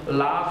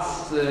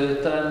 lat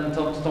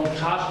tą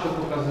czaszkę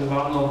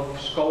pokazywano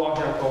w szkołach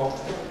jako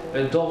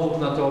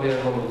dowód na teorię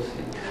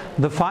ewolucji.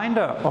 the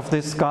finder of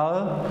this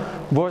skull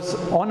was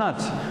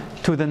honored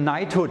to the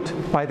knighthood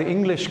by the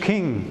English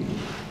king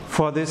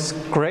for this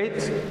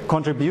great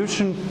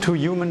contribution to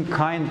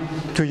humankind,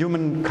 to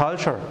human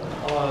culture.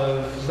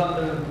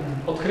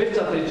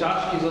 Odkrywca tej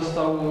czaszki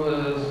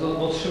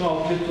otrzymał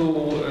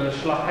tytuł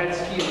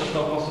szlachecki,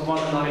 został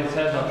postawowany na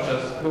rycerza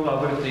przez króla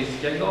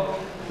brytyjskiego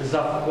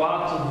za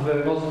wkład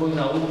w rozwój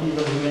nauki i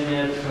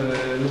rozumienie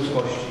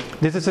ludzkości.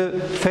 This is a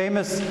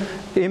famous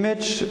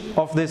image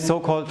of this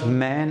so-called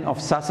man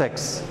of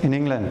Sussex in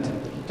England.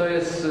 To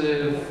jest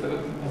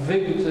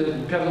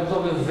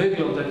prawdopodobny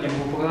wygląd, jaki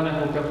był pokazany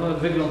jako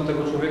prawdopodobny wygląd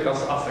tego człowieka z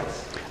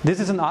Sussex. This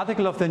is an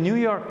article of the New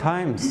York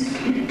Times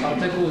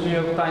Artykuł z New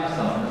York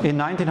Timesa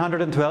in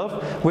 1912,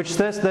 which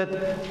says that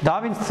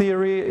Darwin's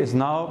theory is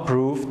now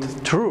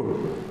proved true.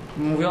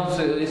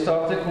 jest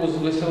to artykuł z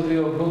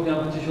 22 grudnia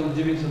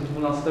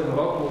 1912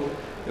 roku,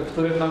 w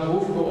którym na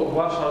główku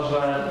ogłasza,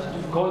 że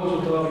w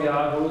końcu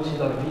teoria ewolucji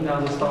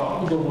Darwina została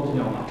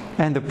udowodniona.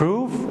 And the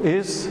proof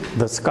is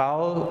the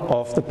skull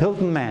of the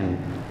Pilton man.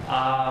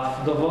 A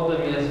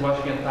dowodem jest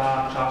właśnie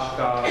ta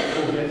czaszka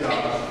człowieka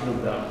z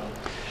Piltona.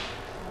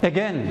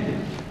 Again,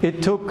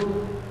 it took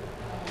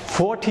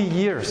 40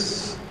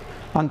 years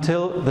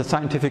until the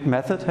scientific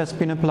method has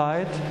been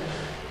applied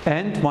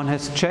and one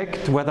has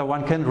checked whether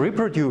one can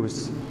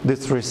reproduce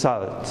this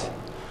result.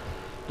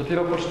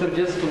 Dopiero po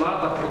 40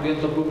 latach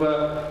podjęto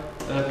próbę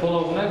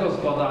ponownego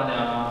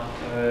zbadania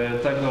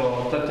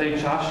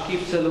tej czaszki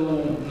w celu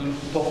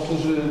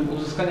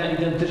uzyskania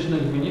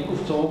identycznych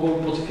wyników, co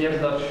mogłoby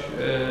potwierdzać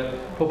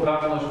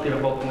poprawność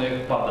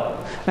pierwotnych badań.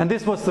 And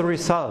this was the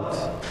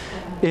result.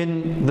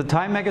 In the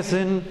Time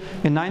magazine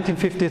in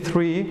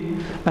 1953,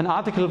 an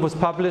article was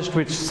published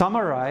which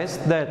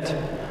summarized that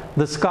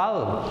the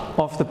skull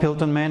of the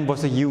Pilton man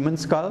was a human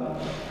skull,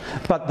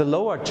 but the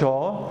lower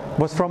jaw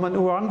was from an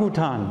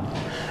orangutan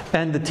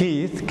and the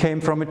teeth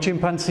came from a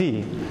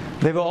chimpanzee.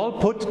 They were all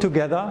put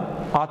together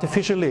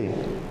artificially.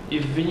 I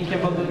wynikiem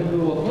badań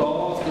było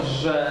to,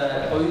 że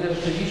o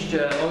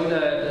ile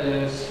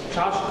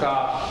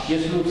czaszka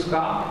jest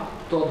ludzka,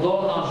 to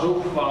dolna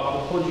żuchwa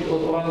pochodzi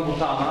od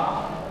orangutana,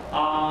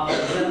 a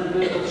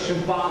zęby od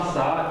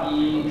szympansa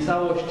i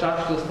całość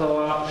czaszki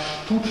została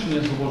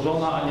sztucznie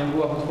złożona, a nie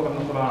była w utworach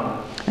naturalnych.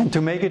 And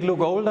to make it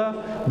look older,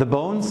 the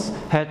bones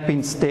had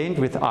been stained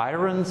with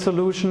iron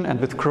solution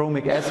and with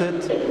chromic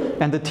acid,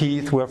 and the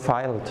teeth were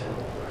filed.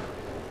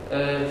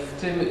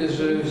 W tym,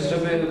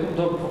 żeby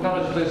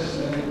pokazać, że to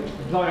jest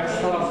jak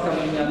stara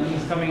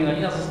z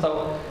kamienionina,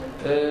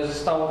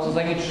 zostało to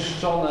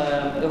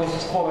zanieczyszczone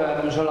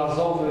roztworem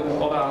żelazowym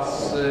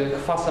oraz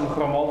kwasem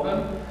chromowym,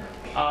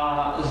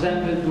 a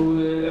zęby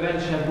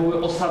ręcznie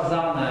były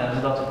osadzane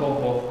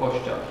dodatkowo w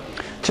kościach.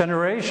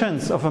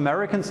 Generations of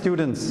American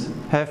students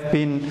have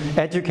been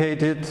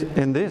educated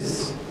in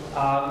this.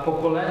 A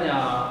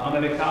pokolenia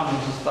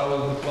Amerykanów zostały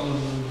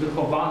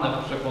wychowane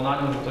w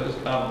przekonaniu, że to jest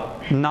prawda.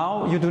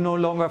 Now you do no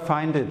longer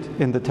find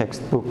it in the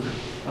textbook.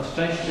 Na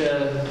szczęście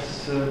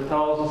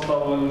to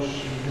zostało już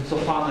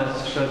wycofane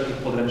z wszelkich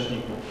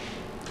podręczników.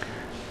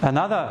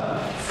 Another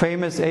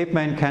famous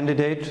ape-man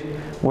candidate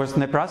was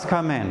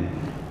Nebraska man.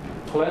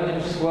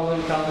 Kolejnym sławnym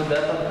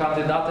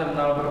kandydatem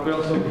na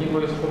brakujące ogniwo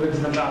jest człowiek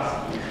z Nebraski.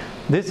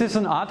 This is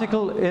an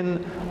article in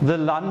the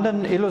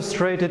London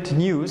Illustrated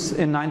News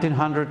in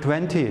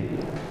 1920.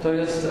 To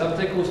jest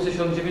artykuł z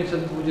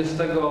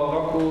 1920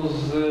 roku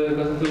z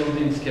Gazety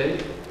Londyńskiej.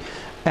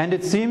 And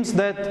it seems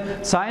that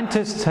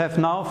scientists have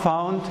now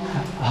found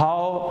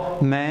how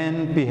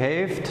man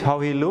behaved, how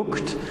he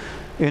looked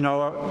in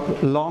our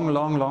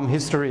long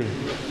history.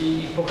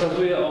 I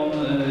pokazuje on,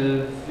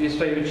 jest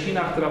tutaj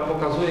wycina, która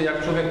pokazuje,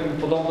 jak człowiek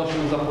podobno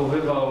się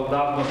zachowywał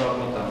dawno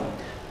temu.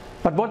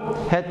 But what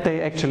had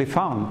they actually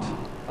found?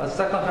 Ale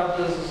tak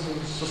naprawdę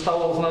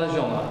zostało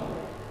znalezione.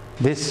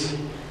 This.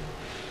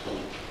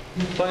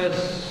 To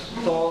jest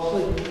to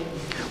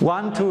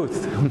one tooth.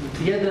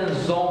 Jeden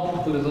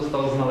ząb, który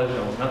został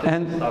znaleziony na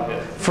tej podstawie.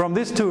 From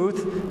this tooth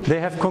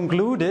they have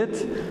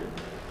concluded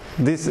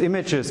these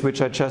images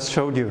which I just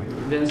showed you.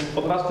 Więc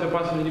obraz, który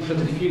Państwo widzieli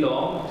przed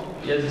chwilą,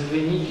 jest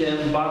wynikiem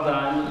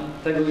badań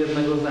tego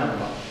jednego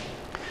zęba.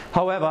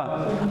 However,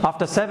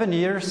 after 7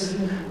 years,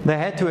 they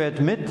had to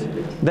admit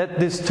that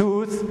this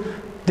tooth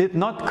did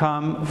not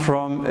come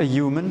from a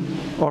human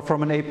or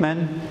from an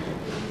ape-man,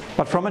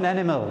 but from an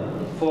animal.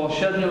 Po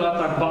 7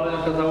 latach badań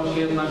okazało się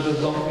jednak, że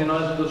ząb nie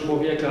należy do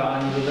człowieka,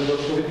 ani do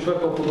tego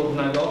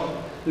człowiekopodobnego,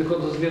 tylko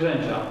do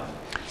zwierzęcia.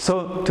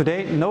 So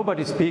today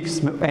nobody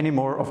speaks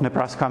anymore of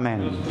Nebraska man.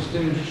 W związku z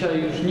tym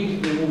dzisiaj już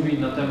nikt nie mówi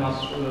na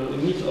temat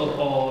nic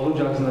o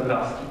ludziach z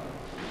Nebraski.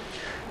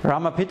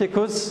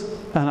 Ramapithecus,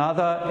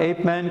 another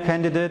ape-man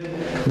candidate,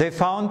 they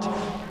found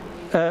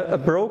a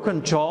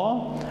broken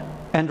jaw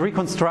and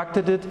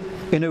reconstructed it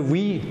in a V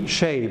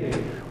shape,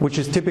 which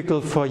is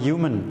typical for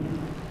human.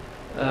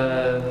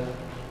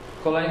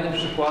 Kolejnym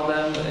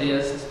przykładem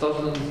jest to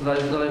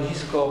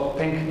znalezisko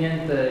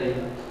pękniętej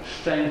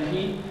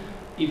szczęki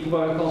i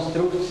próba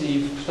rekonstrukcji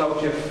w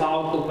kształcie V,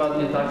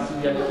 dokładnie taki,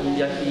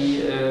 jaki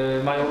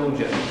mają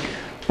ludzie.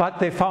 but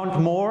they found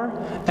more,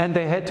 and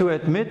they had to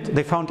admit,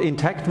 they found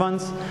intact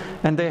ones,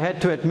 and they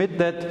had to admit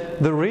that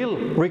the real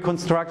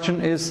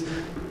reconstruction is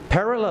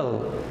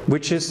parallel,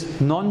 which is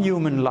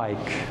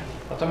non-human-like.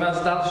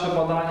 Natomiast dalsze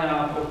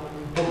badania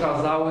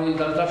pokazały,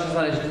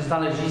 dalsze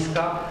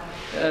znaleziska,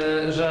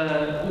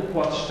 że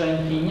układ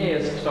szczęki nie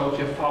jest w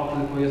kształcie V,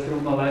 tylko jest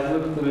równoległy,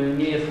 który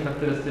nie jest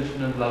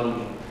charakterystyczny dla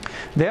ludzi.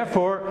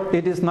 Therefore,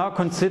 it is now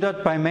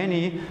considered by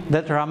many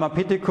that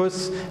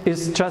Ramapithecus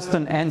is just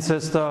an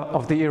ancestor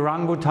of the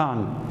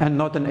orangutan and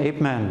not an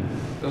ape man.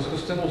 W związku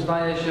z tym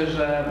uznaje się,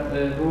 że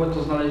było to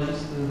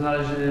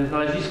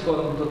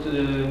znalezisko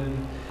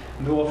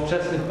dotyczyło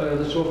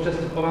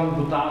wczesnych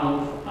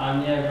orangutanów, a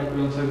nie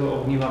brakującego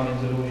ogniwa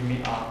między ludźmi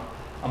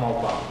a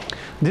małpami.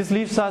 This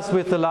leaves us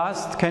with the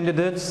last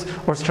candidates,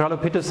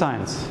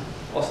 Australopithecines.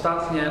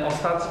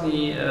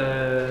 Ostatni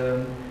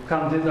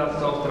kandydat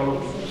to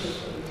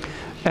Australopithecus.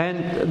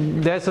 And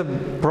there's a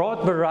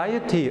broad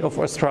variety of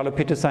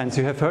Australopithecines.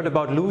 You have heard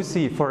about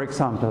Lucy, for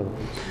example.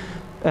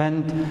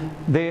 And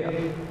they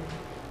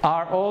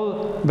are all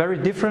very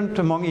different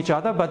among each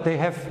other, but they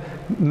have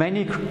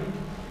many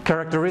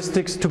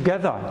characteristics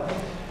together.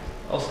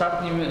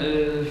 Ostatnim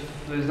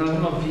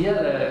znaleziono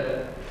wiele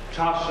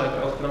czaszek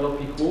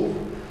australopików,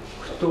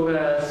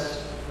 które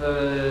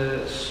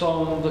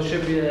są do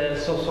siebie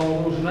są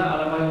różne,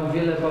 ale mają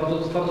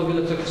bardzo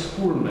wiele cech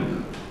wspólnych.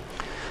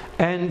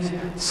 And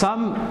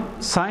some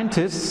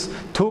scientists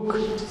took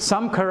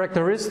some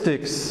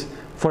characteristics,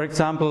 for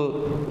example,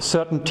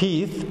 certain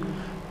teeth,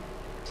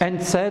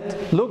 and said,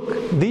 look,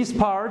 these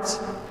parts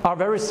are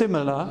very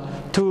similar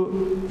to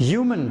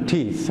human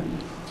teeth.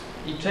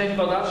 I część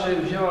badaczy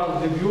wzięła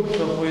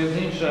wybiórczo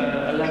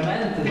pojedyncze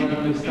elementy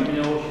znajomych z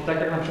kamieniołości, tak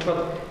jak na przykład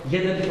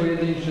jeden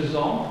pojedynczy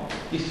ząb,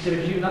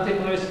 i na tej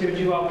podstawie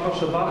stwierdziła,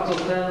 proszę bardzo,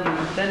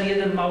 ten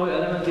jeden mały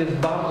element jest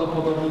bardzo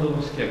podobny do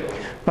ludzkiego.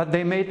 But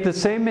they made the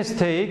same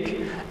mistake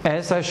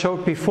as I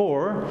showed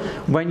before,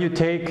 when you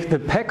take the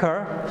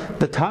pecker,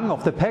 the tongue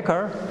of the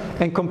pecker,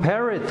 and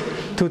compare it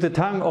to the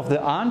tongue of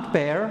the ant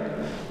bear,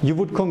 you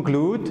would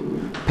conclude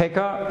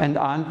pecker and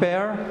ant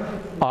bear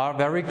are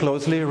very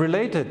closely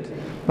related.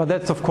 But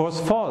that's of course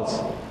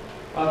false.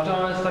 A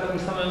to jest takim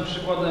samym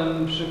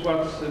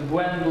przykład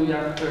błędu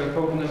jak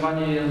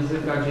porównywanie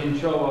języka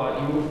dzięcioła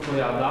i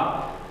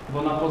mrówkojada,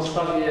 bo na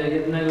podstawie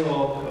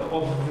jednego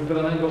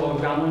wybranego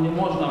organu nie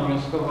można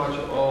wnioskować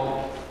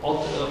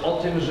o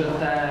tym, że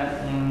te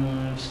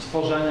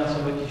stworzenia są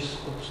w jakiś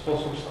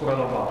sposób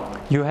skorelowane.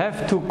 You have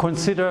to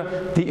consider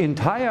the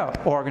entire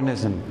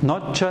organism,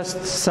 not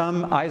just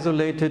some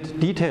isolated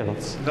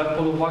details. Brać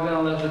pod uwagę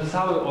należy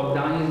cały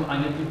organizm, a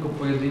nie tylko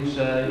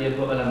pojedyncze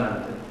jego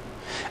elementy.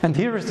 And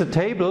here is the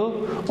table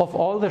of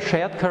all the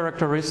shared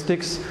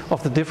characteristics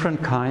of the different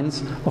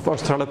kinds of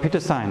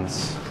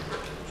Australopithecines.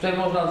 Tutaj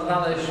można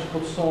znaleźć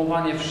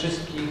podsumowanie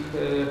wszystkich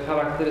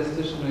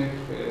charakterystycznych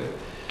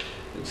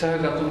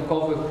cech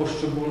gatunkowych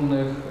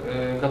poszczególnych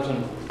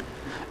gatunków.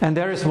 And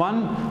there is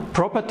one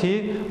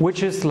property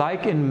which is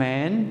like in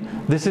man.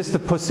 This is the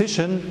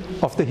position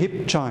of the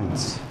hip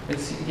joints.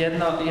 Więc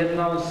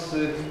jedna z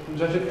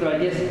rzeczy, która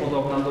jest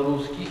podobna do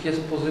ludzkich,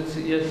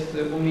 jest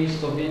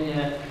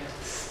umiejscowienie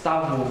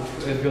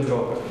stawów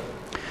biodrowych.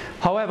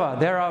 However,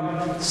 there are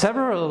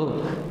several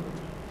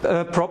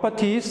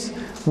properties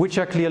which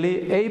are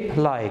clearly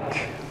ape-like.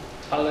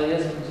 Ale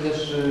jest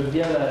też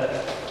wiele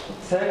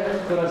cech,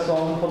 które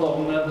są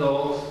podobne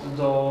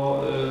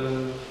do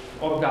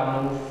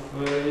organów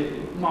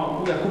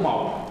jak u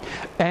małp.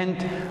 And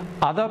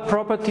other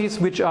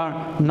properties which are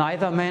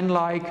neither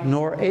man-like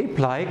nor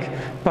ape-like,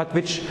 but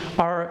which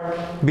are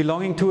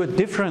belonging to a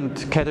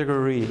different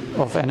category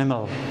of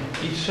animal.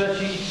 I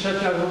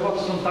trzecia grupa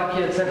to są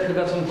takie cechy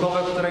gatunkowe,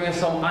 które nie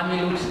są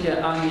ani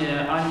ludzkie,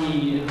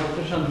 ani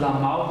charakterystyczne dla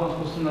małp, w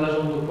związku z tym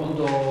należą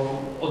do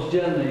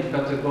oddzielnej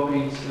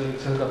kategorii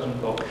cech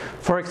gatunkowych.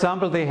 For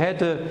example, they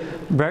had a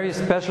very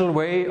special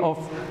way of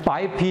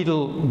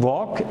bipedal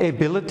walk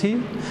ability,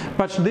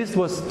 but this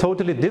was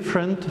totally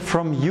different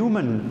from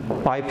human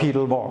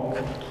bipedal walk.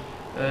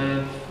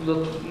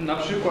 Na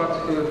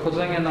przykład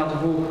chodzenie na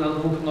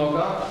dwóch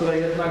nogach, które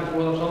jednak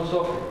było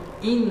znacząco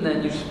inne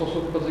niż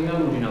sposób chodzenia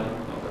ludzi na dwóch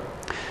nogach.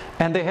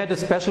 And they had a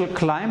special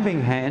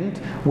climbing hand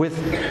with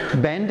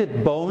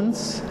bended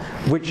bones,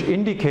 which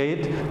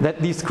indicate that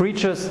these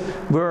creatures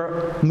were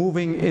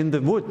moving in the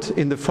wood,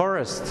 in the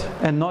forest,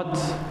 and not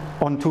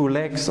on two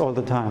legs all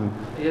the time.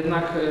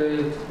 Jednak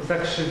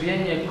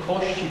zakrzywienie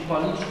kości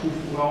paliczków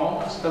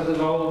rąk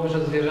wskazywałoby,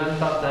 że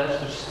zwierzęta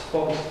też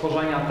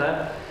stworzenia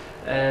te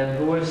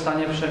były w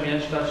stanie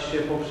przemieszczać się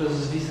poprzez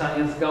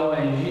zwisanie z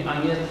gałęzi,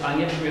 a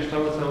nie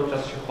przemieszczały cały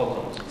czas się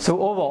chodząc. So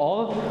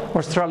overall,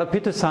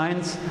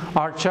 Australopithecines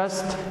are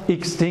just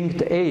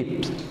extinct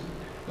apes.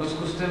 W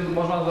związku z tym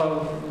można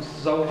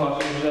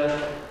zauważyć, że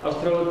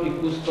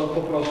Australopithecus to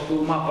po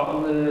prostu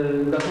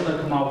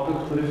gatunek małpy,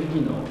 który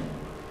wyginął.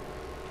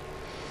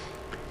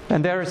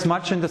 And there is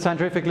much in the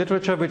scientific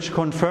literature which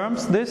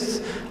confirms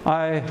this.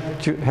 I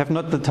have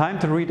not the time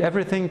to read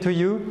everything to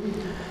you.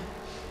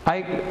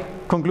 I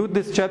conclude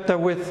this chapter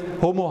with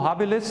Homo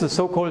habilis, the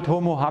so-called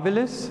Homo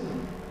habilis.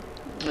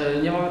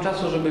 Nie mamy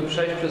czasu, żeby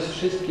przejść przez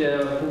wszystkie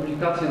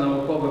publikacje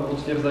naukowe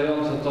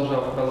potwierdzające to, że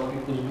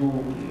Australopithecus był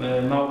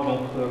małpą,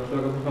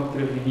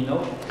 który wyginął.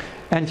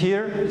 And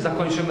here,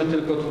 zakończymy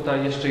tylko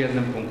tutaj jeszcze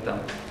jednym punktem.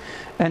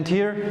 And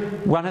here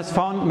one has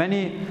found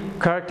many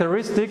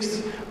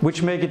characteristics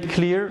which make it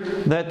clear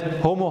that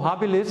Homo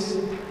habilis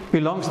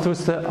belongs to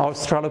the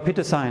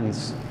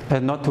Australopithecines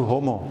and not to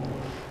Homo.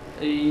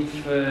 I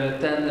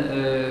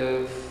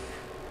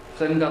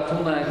ten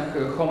gatunek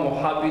Homo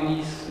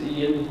habilis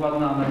i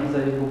dokładna analiza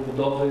jego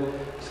budowy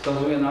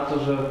wskazuje na to,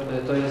 że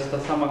to jest ta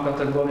sama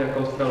kategoria jak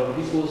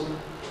Australopithecus,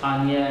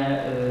 a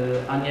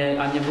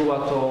nie była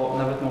to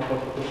nawet małpa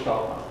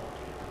kształtna.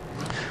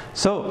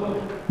 So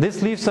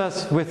this leaves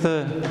us with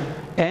the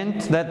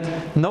end that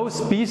no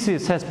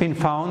species has been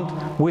found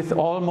with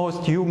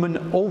almost human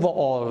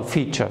overall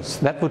features.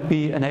 That would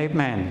be an ape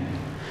man.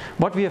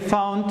 What we have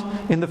found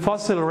in the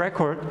fossil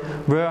record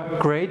were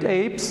great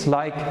apes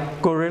like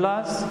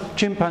gorillas,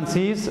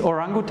 chimpanzees,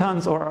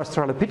 orangutans or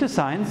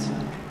Australopithecines.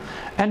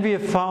 And we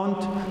have found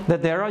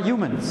that there are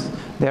humans.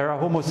 There are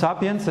Homo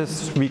sapiens,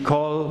 as we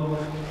call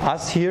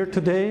us here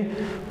today,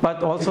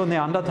 but also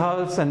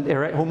Neanderthals and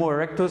Homo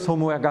erectus,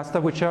 Homo ergaster,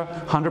 which are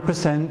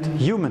 100%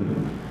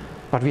 human.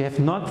 But we have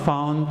not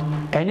found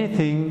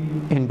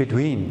anything in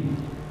between.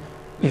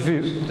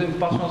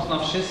 Patrząc na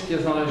wszystkie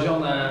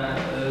znalezione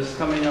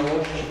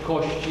skamieniałości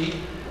kości,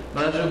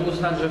 należy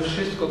uznać, że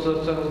wszystko, co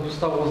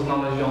zostało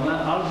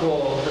znalezione,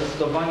 albo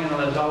zdecydowanie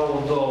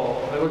należało do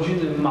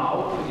rodziny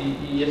małp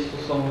i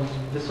są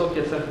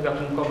wysokie cechy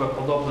gatunkowe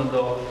podobne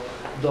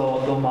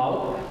do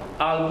małp,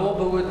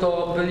 albo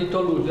byli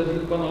to ludzie,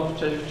 tylko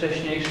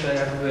wcześniejsze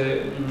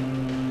jakby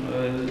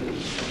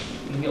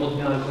nie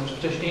odmiany, to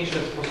wcześniejsze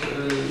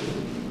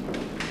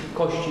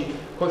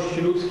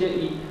kości ludzkie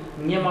i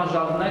nie ma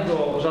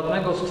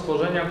żadnego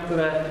stworzenia,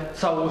 które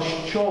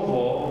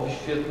całościowo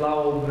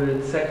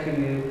wyświetlałoby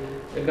cechy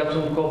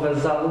gatunkowe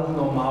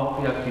zarówno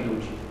małp, jak i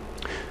ludzi.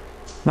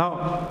 Now,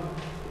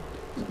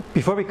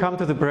 before we come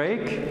to the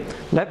break,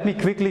 let me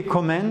quickly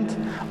comment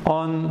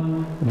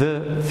on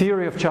the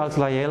theory of Charles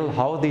Lyell,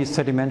 how these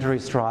sedimentary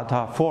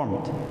strata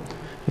formed,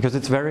 because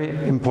it's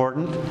very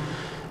important.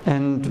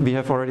 And we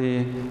have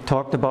already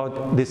talked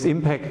about this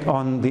impact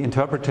on the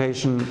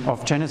interpretation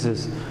of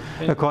Genesis.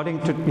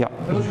 According to,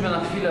 Wróćmy na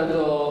chwilę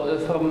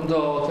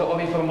do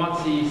teorii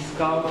formacji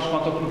skał, gdyż ma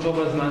to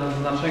kluczowe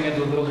znaczenie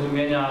do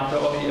zrozumienia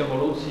teorii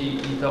ewolucji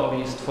i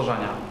teorii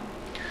stworzenia.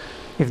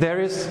 If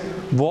there is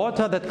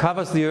water that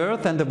covers the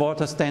earth and the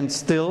water stands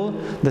still,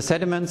 the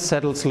sediments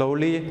settle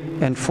slowly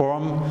and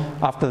form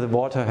after the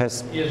water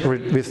has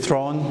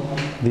withdrawn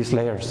these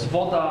layers.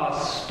 Woda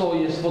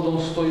jest wodą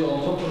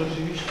stojącą, to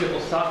rzeczywiście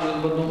osady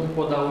będą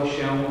układały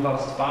się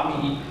warstwami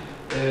i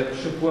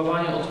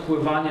przypływanie,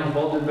 odpływanie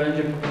wody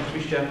będzie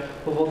oczywiście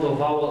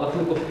powodowało, a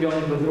tylko w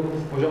pionie bez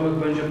ruchów poziomych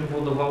będzie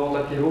powodowało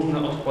takie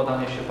równe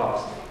odkładanie się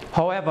warstw.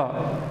 However,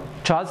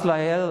 Charles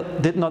Lyell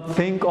did not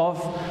think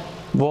of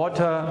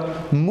water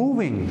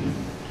moving.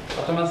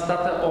 Natomiast ta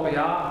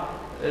teoria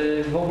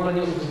w ogóle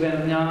nie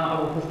uwzględnia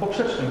ruchów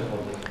poprzecznych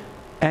wody.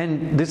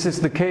 And this is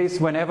the case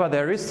whenever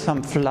there is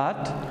some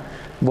flood,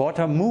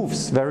 water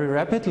moves very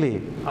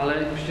rapidly. Ale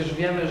przecież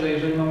wiemy, że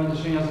jeżeli mamy do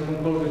czynienia z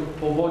jakimkolwiek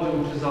powodzią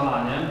czy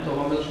zalaniem,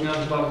 to mamy do czynienia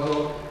z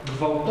bardzo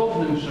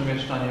gwałtownym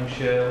przemieszczaniem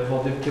się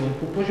wody w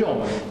kierunku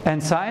poziomym.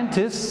 And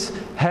scientists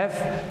have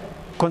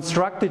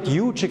constructed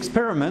huge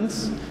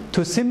experiments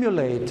to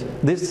simulate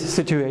this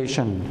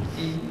situation.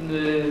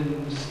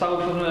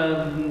 Zostały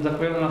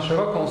zakrojone na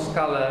szeroką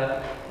skalę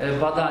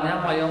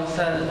badania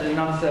mające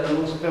na celu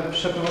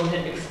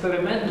przeprowadzenie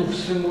eksperymentów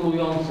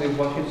symulujących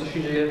właśnie co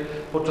się dzieje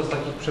podczas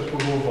takich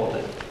przepływów wody.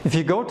 If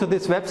you go to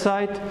this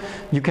website,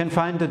 you can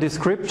find a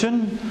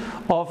description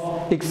of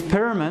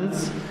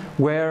experiments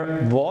where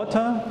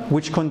water,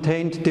 which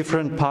contained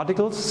different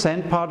particles,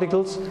 sand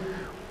particles,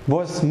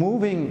 was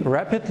moving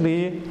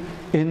rapidly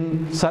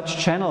in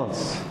such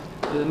channels.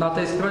 Na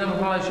tej stronie można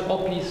znaleźć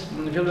opis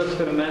wielu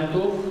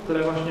eksperymentów,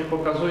 które właśnie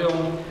pokazują,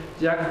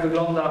 jak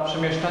wygląda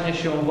przemieszczanie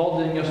się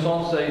wody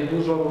niosącej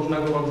dużo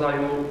różnego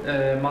rodzaju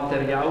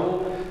materiału,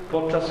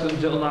 podczas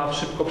gdy ona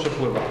szybko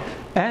przepływa.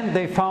 And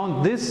they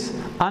found this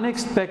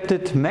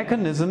unexpected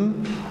mechanism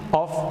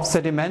of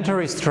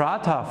sedimentary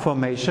strata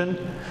formation,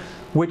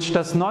 which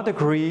does not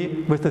agree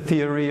with the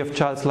theory of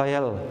Charles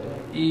Lyell.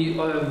 I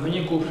w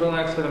wyniku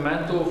przeprowadzonych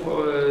eksperymentów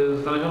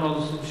znaleziono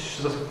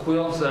dosyć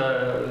zaskakujące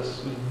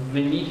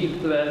wyniki,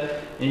 które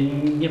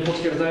nie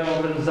potwierdzają,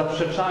 wręcz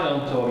zaprzeczają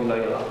teorii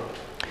Lyella.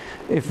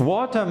 If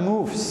water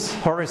moves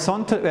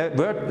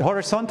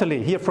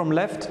horizontally, here from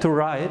left to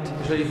right,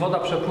 jeżeli woda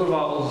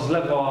przepływa z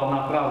lewa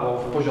na prawo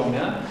w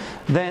poziomie,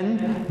 then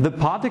the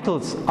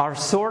particles are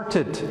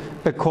sorted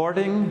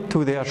according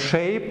to their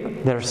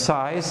shape, their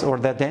size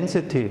or their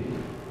density.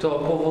 To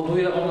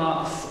powoduje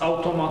ona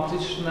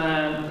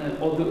automatyczne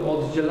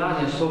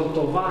oddzielanie,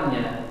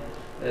 sortowanie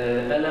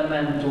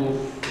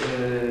elementów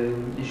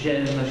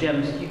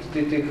ziemskich,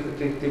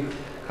 tych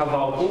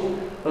kawałków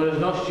w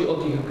zależności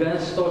od ich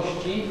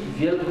gęstości,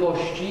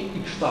 wielkości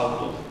i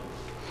kształtów.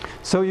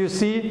 So you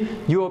see,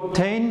 you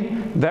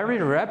obtain very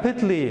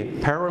rapidly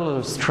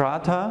parallel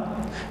strata,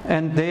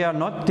 and they are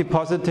not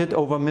deposited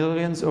over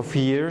millions of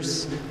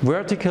years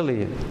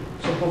vertically.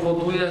 Co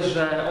powoduje,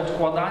 że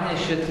odkładanie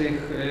się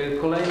tych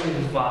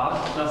kolejnych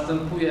warstw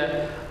następuje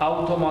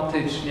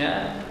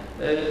automatycznie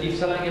i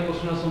wcale nie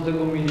potrzebne są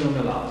tego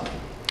miliony lat.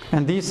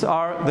 And these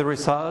are the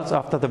results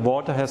after the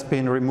water has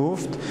been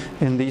removed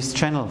in these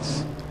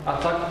channels. A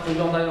tak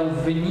wyglądają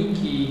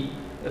wyniki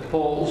po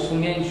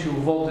usunięciu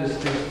wody z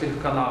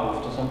tych kanałów.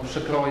 To są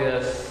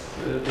przekroje z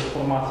tych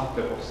formacji,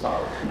 które powstały.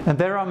 And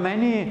there are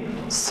many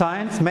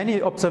signs,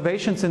 many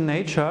observations in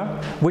nature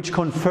which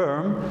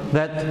confirm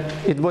that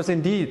it was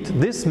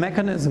indeed this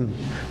mechanism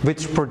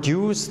which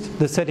produced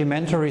the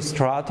sedimentary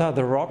strata,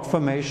 the rock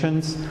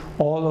formations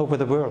all over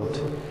the world.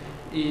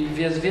 I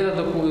jest wiele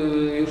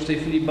już w tej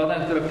chwili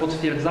badań, które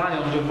potwierdzają,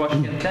 że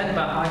właśnie ten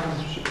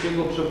mechanizm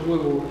szybkiego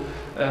przepływu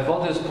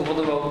wody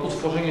spowodował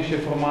utworzenie się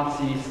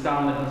formacji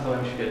skalnych na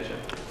całym świecie.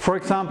 For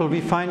example,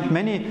 we find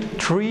many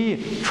tree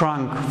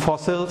trunk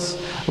fossils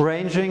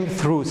ranging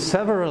through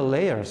several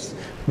layers.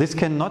 This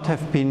cannot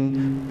have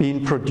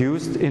been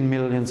produced in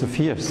millions of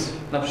years.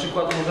 Na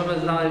przykład możemy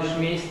znaleźć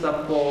miejsca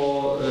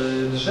po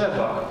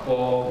drzewach,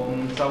 po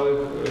całych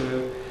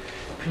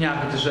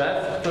pniach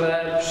drzew,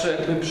 które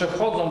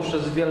przechodzą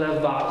przez wiele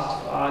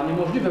warstw, a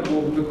niemożliwe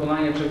byłoby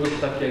wykonanie czegoś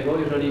takiego,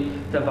 jeżeli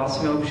te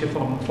warstwy miałyby się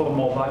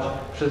formować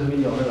przez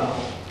miliony lat.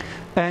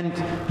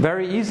 And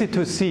very easy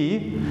to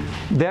see,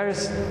 there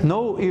is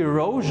no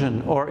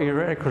erosion or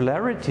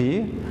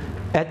irregularity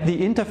at the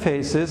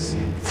interfaces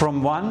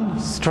from one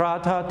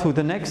strata to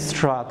the next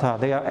strata.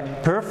 They are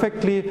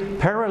perfectly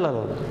parallel.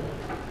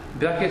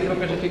 Brak jest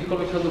również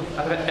jakichkolwiek śladów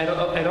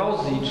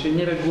erozji czy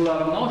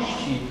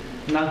nieregularności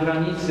na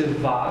granicy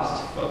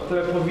warstw,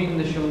 które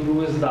powinny się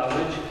były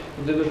zdarzyć,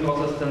 gdyby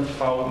proces ten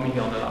trwał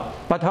miliony lat.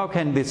 But how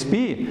can this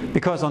be?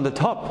 Because on the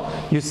top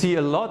you see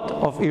a lot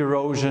of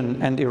erosion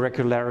and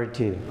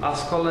irregularity. A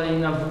z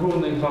kolei w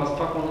górnych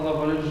warstwach można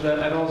zauważyć,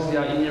 że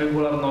erozja i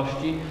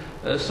nieregularności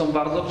są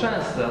bardzo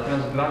częste,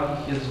 natomiast brak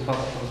ich jest w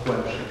warstwach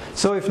głębszych.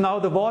 So if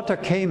now the water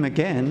came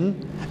again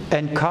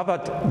and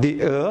covered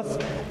the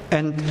earth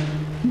and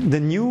the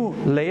new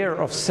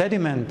layer of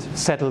sediment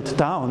settled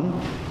down,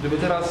 gdyby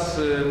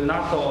teraz na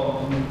to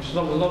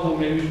znowu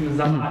mielibyśmy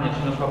zalanie,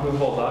 czy na przykład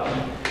woda,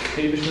 i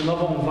mielibyśmy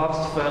nową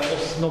warstwę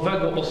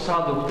nowego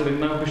osadu, który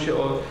miałby się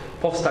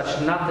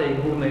powstać na tej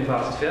górnej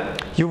warstwie,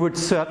 you would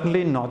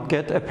certainly not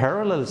get a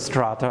parallel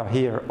strata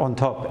here on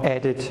top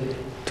added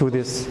to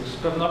this. Z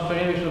pewnością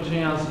nie mielibyśmy do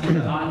czynienia z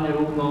idealnie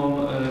równą,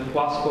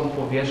 płaską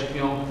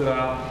powierzchnią,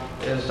 która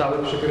została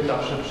przykryta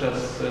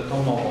przez tą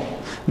nową.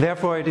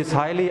 Therefore it is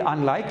highly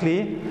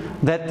unlikely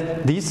that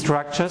these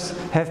structures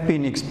have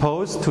been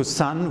exposed to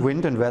sun,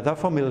 wind and weather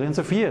for millions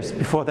of years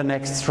before the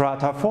next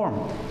strata formed.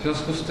 W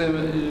związku z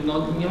tym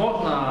nie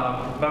można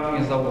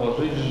pewnie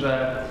założyć,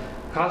 że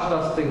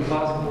każda z tych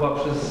warstw była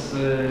przez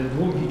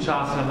długi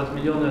czas, nawet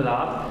miliony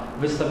lat,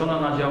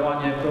 wystawiona na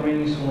działanie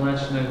promieni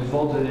słonecznych,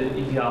 wody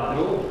i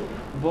wiatru,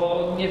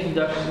 bo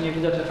nie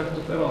widać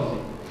efektów erozji.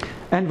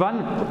 And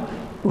one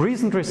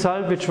recent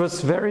result which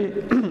was very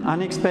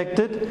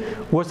unexpected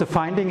was a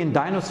finding in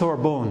dinosaur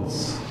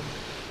bones.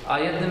 A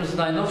jednym z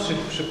najnowszych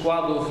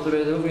przykładów,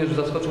 który również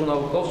zaskoczył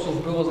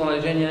naukowców, było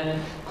znalezienie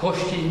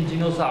kości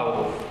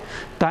dinozaurów.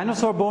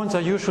 Dinosaur bones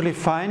are usually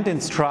found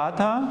in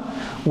strata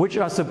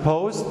which are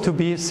supposed to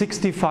be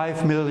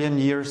 65 million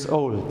years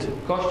old.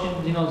 Kości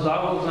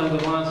dinozaurów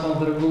znajdowane są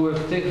z reguły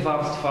w tych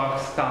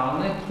warstwach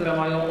skalnych, które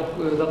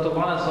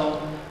datowane są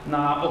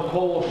na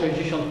około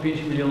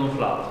 65 milionów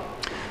lat.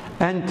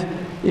 And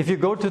if you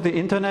go to the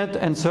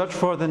internet and search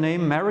for the name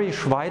Mary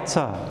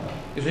Schweitzer,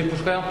 jeżeli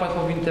poszukają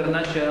Państwo w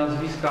internecie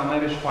nazwiska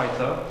Mary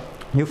Schweitzer,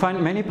 you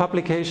find many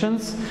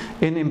publications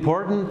in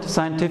important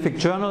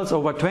scientific journals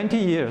over 20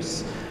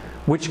 years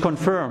which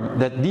confirm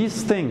that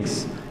these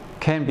things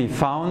can be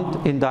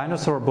found in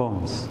dinosaur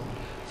bones.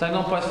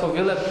 Znajdą Państwo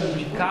wiele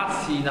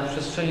publikacji na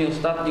przestrzeni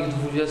ostatnich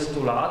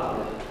 20 lat,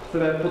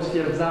 które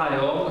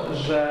potwierdzają,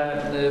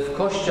 że w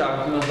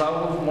kościach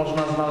dinozaurów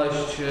można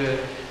znaleźć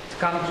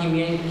tkanki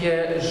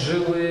miękkie,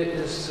 żyły,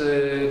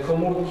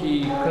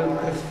 komórki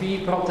krwi,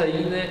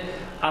 proteiny,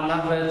 a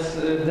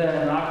nawet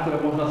DNA,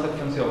 które można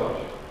sekwencjować.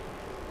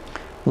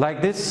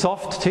 Like this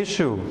soft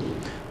tissue,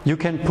 you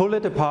can pull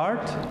it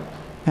apart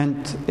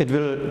and it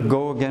will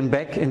go again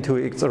back into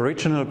its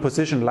original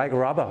position like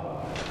rubber.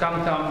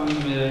 Tkanka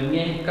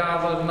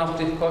miękka założona w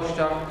tych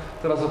kościach,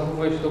 która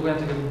zachowuje się dokładnie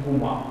tak jak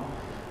guma.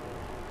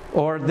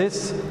 Or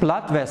this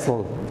blood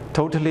vessel,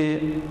 totally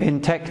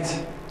intact.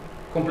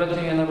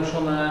 Kompletnie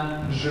nienaruszone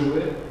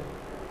żyły.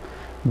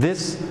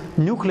 This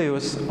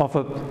nucleus of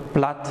a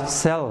blood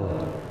cell.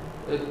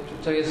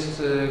 To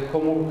jest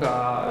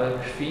komórka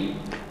krwi.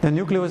 The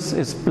nucleus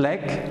is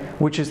black,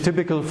 which is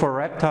typical for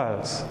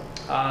reptiles.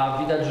 A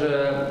widać,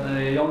 że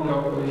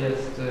jądro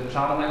jest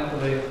czarne,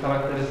 które jest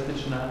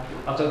charakterystyczne,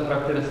 a to jest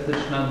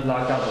charakterystyczne dla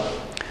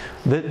gadów.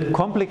 The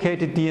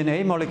complicated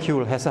DNA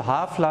molecule has a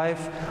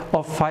half-life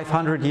of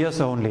 500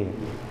 years only.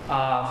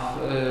 A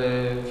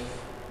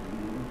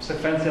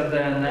sekwencja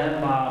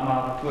DNA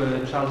ma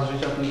czas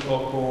życia tylko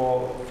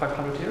około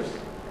 500 years?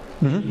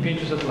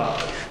 500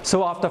 lat.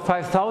 So after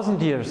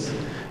 5,000 years,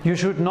 you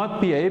should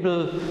not be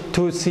able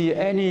to see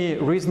any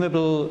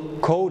reasonable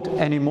code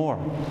anymore.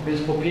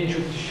 Więc po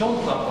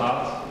 5000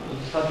 lat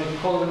w zasadzie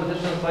kod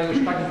genetyczny zostaje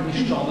już tak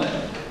zniszczony,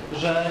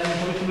 że nie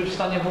powinniśmy być w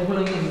stanie w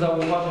ogóle nic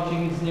zauważyć i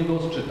nic z niego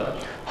odczytać.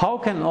 How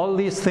can all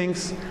these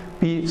things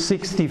be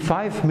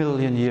 65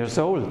 million years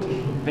old?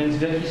 Więc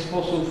w jaki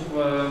sposób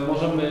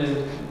możemy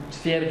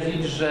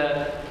twierdzić,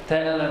 że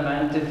te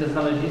elementy, te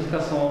znaleziska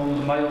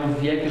mają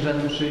wiek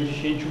rzędu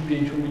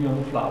 65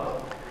 milionów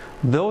lat?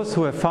 Those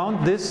who have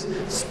found this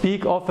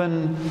speak of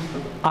an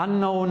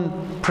unknown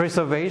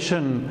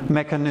preservation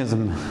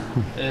mechanism.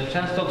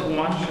 Często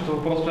tłumaczy się to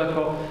po prostu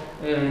jako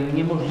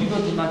niemożliwe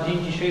na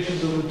dzień dzisiejszy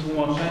do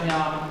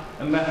wytłumaczenia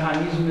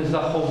mechanizmy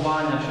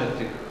zachowania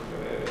się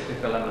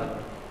tych elementów.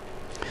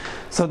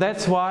 So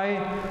that's why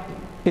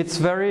it's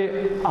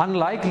very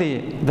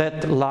unlikely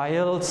that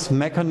Lyell's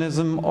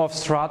mechanism of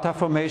strata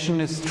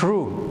formation is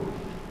true.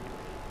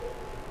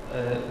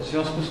 W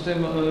związku z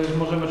tym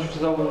możemy oczywiście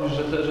założyć,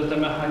 że te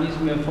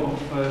mechanizmy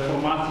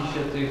formacji się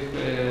tych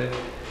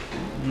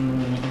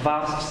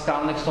warstw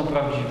skalnych są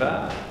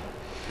prawdziwe.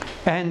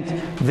 And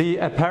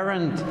the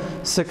apparent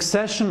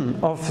succession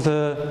of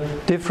the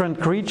different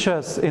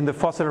creatures in the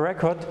fossil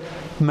record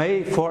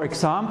may, for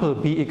example,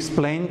 be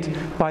explained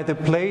by the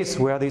place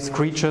where these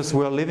creatures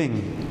were living.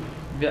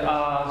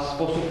 A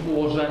sposób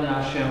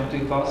ułożenia się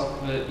tych warstw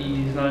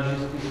i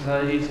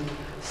znalezisk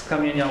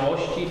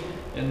skamieniałości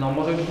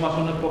może być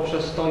tłumaczony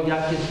poprzez to,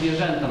 jakie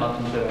zwierzęta na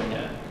tym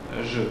terenie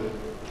żyły.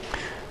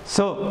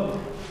 So,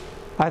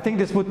 I think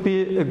this would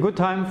be a good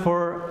time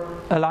for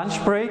a lunch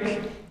break.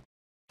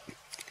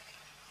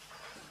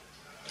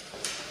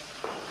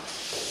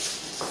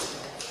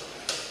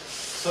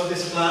 So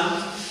this plant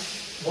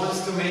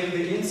wants to make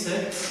the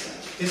insects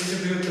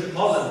distribute the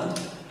pollen,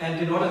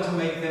 and in order to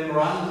make them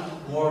run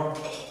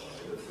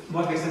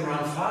makes them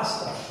run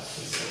faster.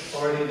 It's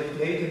already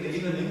late in the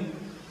evening.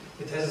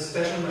 It has a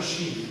special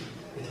machine.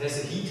 It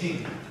has a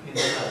heating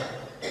inside.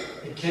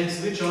 It can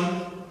switch on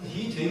the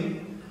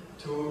heating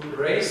to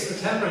raise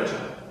the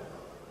temperature.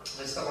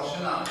 Więc ta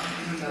maszyna,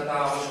 ta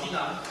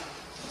roślina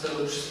w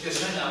celu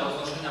przyspieszenia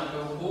roznoszenia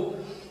pyłku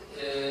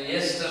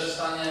jest też w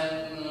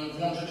stanie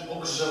włączyć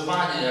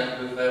ogrzewanie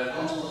jakby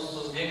wewnątrz,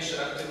 co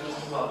zwiększy aktywność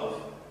owadów.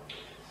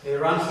 They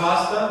run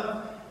faster,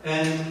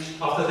 and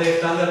after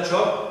they've done their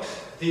job,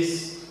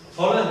 these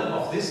pollen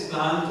of this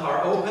plant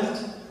are opened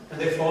and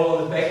they fall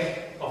on the back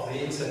of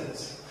the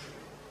insects.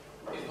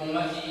 I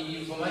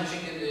w momencie,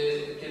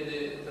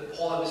 kiedy the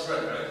pollen is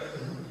ready, right?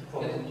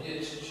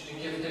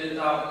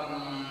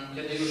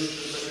 Kiedy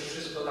już to się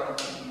wszystko tam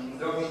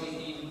robi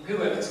i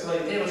pyłek z kolei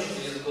tej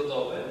rośliny jest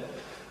gotowy,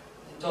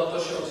 to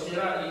się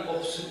otwiera i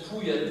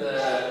obsypuje te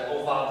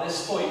owady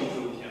swoim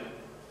pyłkiem.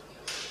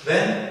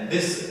 Then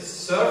this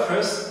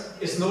surface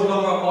is no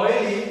longer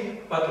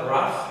oily but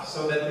rough,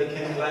 so that they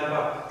can climb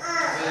up.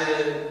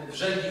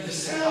 Brzegi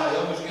wysychają,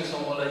 już nie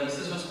są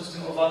oleiste, w związku z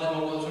tym owady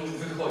mogą zacząć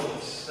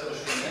wychodzić z tej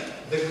rośliny.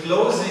 The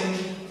closing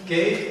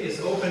gate is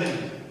opening.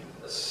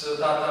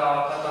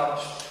 Ta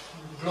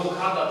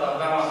blokada, ta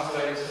brama,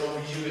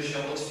 którą widzimy, się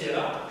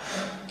otwiera.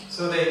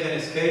 So they can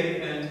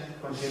escape and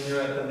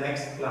continue at the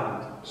next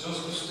plant. W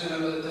związku z tym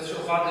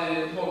te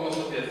owady mogą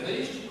sobie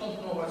wyjść i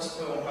kontynuować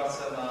swoją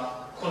pracę na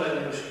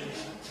kolejnej roślinie.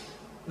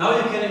 Now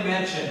you can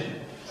imagine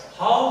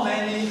how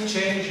many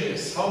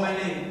changes, how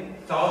many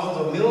thousands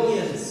or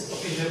millions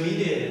of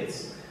intermediates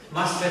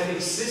must have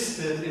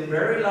existed in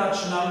very large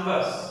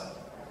numbers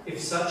if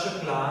such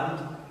a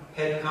plant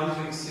had come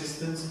to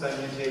existence by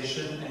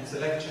mutation and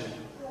selection.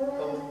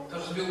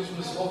 Proszę sobie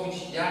uzmysłowić,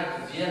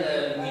 jak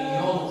wiele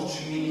milionów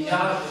czy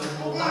miliardów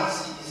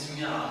mutacji i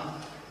zmian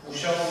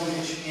musiałoby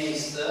mieć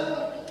miejsce,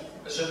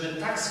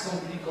 żeby tak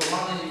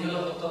skomplikowany i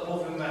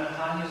wieloetapowy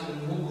mechanizm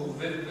mógł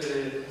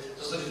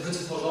zostać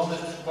wytworzony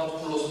w przypadku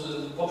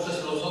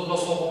poprzez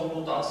losową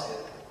mutację.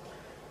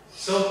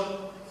 So,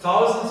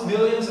 thousands,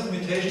 millions of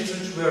mutations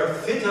which were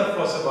fitter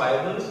for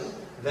survival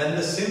than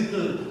the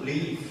simple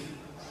leaf.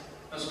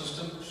 W związku z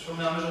tym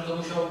przypominamy, że to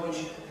musiało być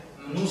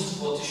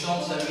mnóstwo,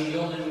 tysiące,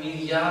 miliony,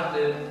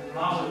 miliardy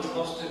małych,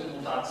 prostych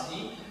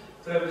mutacji,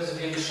 które by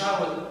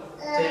zwiększały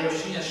tej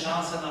roślinie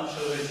szanse na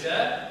przeżycie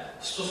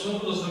w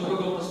stosunku do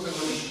zwykłego, prostego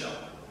liścia.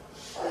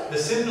 The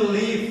simple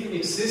leaf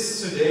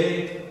exists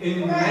today in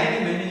many,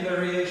 many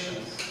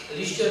variations.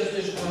 Liście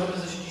przecież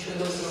możemy dzisiaj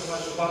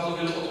zaobserwować w bardzo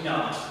wielu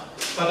odmianach.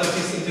 But of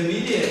these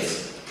intermediates,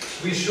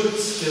 we should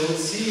still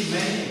see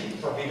many,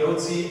 but we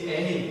don't see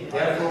any.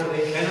 Therefore,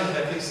 they cannot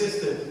have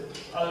existed.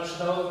 Ale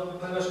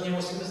ponieważ nie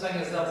jesteśmy w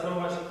stanie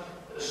zaobserwować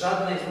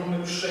żadnej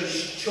formy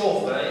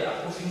przejściowej, a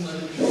powinno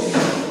być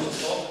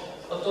mnóstwo,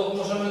 no to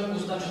możemy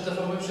uznać, że te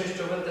formy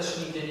przejściowe też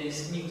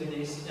nigdy nie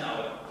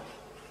istniały.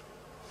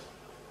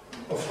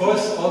 Of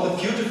course, all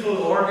the beautiful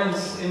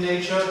organs in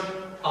nature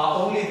are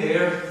only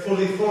there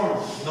fully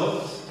formed, not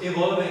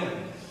evolving.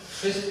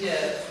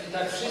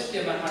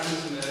 Wszystkie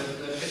mechanizmy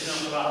w świecie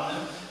naturalnym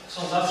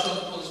są zawsze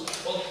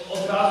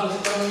od razu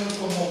w pełni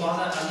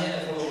uformowane, a nie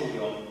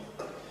ewoluują.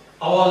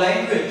 Our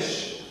language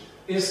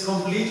is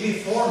completely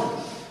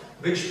formed,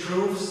 which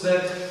proves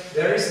that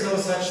there is no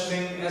such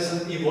thing as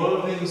an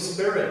evolving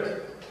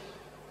spirit.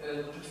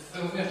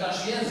 Również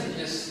nasz język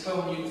jest w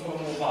pełni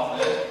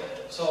uformowany,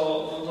 co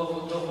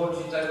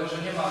dowodzi tego, że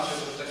nie ma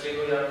czegoś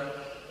takiego jak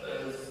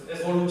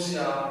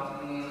ewolucja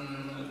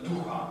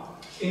ducha.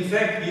 In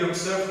fact, we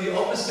observe the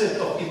opposite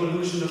of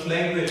evolution of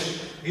language.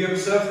 We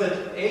observe that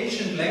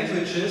ancient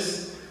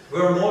languages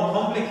were more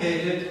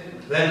complicated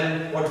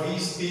than what we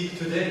speak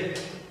today.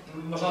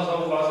 Można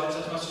zauważyć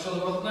natomiast coś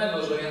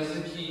odwrotnego, że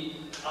języki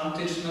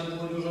antyczne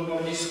były dużo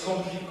bardziej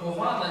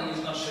skomplikowane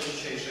niż nasze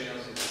dzisiejsze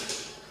języki.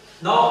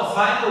 Now, a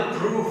final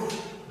proof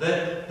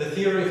that the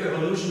theory of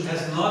evolution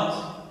has not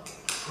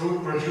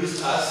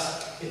produced us,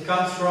 it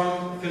comes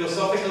from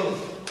philosophical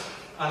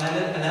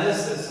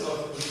analysis of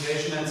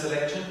mutation and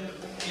selection.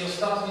 I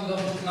ostatni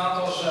dowód na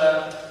to,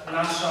 że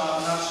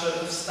nasze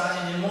powstanie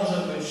nie może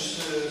być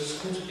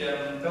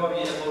skutkiem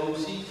teorii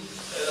ewolucji,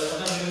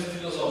 rozmawiamy w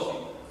filozofii.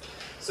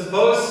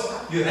 Suppose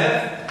you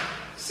have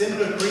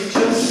simple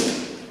creatures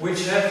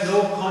which have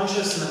no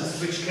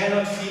consciousness, which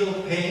cannot feel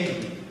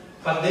pain,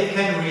 but they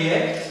can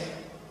react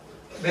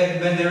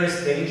when there is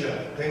danger.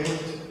 They would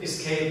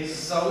escape.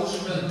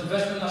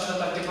 Weźmy nasze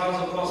takie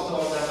bardzo proste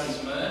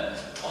organizmy.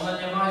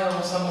 One nie mają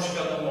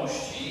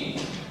samoświadomości,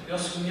 w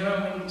związku z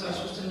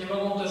tym nie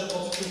mogą też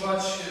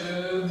odczuwać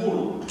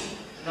bólu.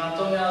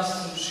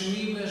 Natomiast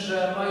przyjmijmy,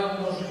 że mają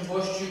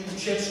możliwości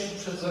ucieczki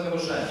przed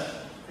zagrożeniem.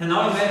 And now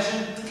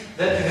imagine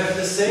that you have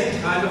the same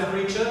kind of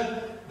creature,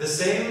 the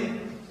same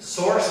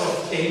source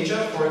of danger,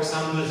 for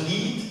example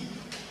heat,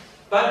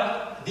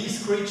 but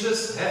these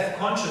creatures have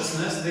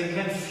consciousness, they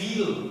can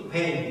feel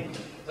pain.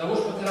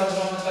 Załóżmy teraz, że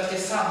mamy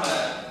takie same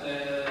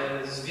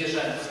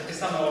zwierzęta, takie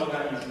same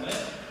organizmy,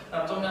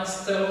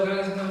 natomiast te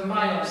organizmy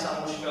mają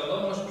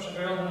samoświadomość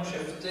przejawiającą się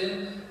w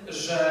tym,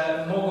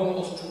 że mogą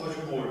odczuwać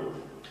ból.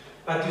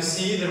 But you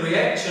see, the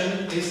reaction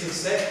is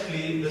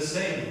exactly the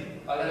same.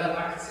 Ale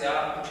reakcja,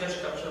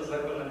 ucieczka przed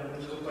zagrożeniem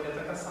jest zupełnie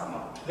taka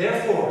sama.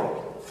 Therefore,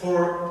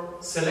 for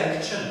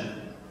selection,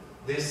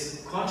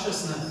 this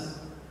consciousness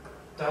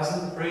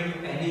doesn't bring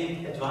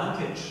any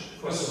advantage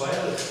for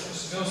survival. W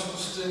związku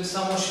z tym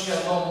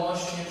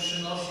samoświadomość nie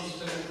przynosi z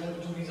tego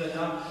punktu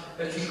widzenia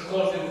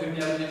jakichkolwiek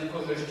wymiernych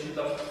korzyści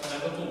dla przetrwania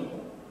gatunku.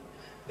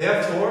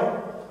 Therefore,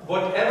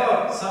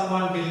 whatever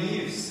someone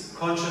believes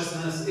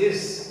consciousness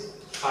is,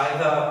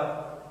 either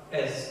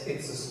as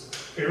it's a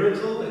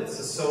spiritual, it's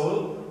a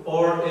soul,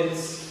 or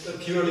it's a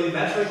purely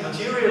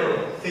material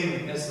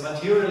thing, as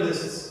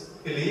materialists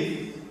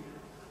believe,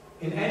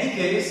 in any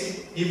case,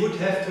 he would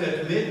have to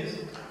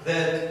admit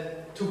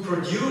that to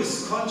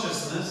produce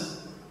consciousness,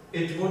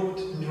 it would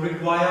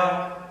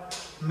require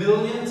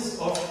millions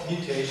of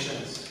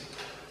mutations.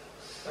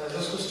 W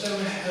związku z tym,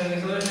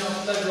 niezależnie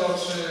od tego,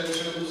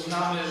 czy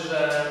uznamy,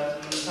 że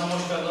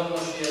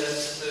samoświadomość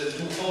jest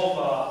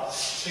duchowa,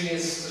 czy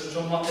jest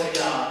rzeczą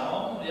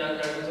materialną,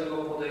 jak do tego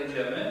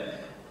podejdziemy,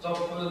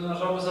 to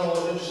należałoby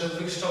założyć, że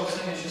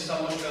wykształcenie się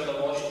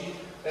samoświadomości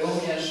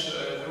również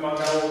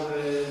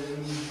wymagałoby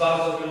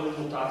bardzo wielu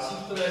mutacji,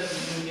 które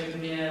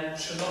nie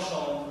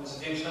przynoszą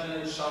zwiększonej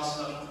szansy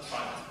na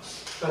przetrwanie.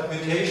 But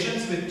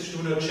mutations which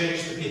do not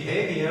change the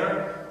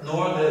behavior,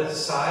 nor the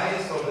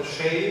size or the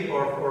shape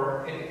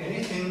or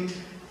anything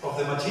of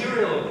the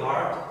material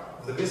part,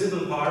 of the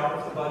visible part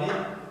of the body,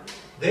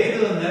 they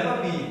will never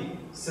be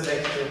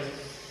selected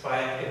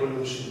by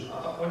evolution.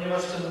 A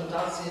ponieważ te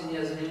mutacje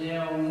nie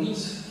zmieniają nic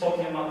w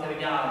formie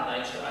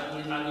materialnej, czy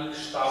ani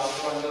kształtu,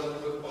 ani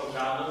rozwoju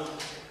organów,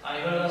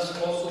 ani w żaden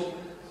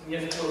sposób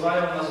nie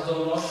wpływają na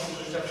zdolności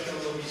życia w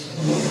środowisku,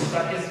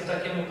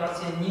 takie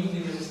mutacje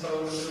nigdy nie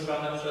zostały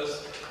wykrywane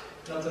przez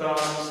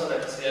naturalną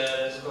selekcję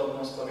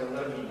zgodną z teorią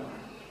Darwina.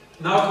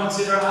 Now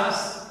consider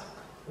us.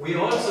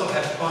 We also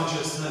have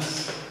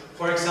consciousness.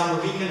 For example,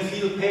 we can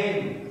feel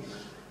pain.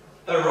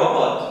 A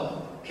robot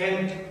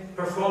can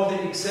perform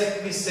the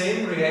exactly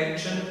same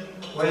reaction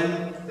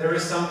when there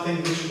is something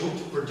which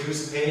would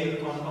produce pain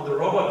on the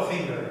robot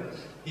finger.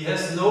 He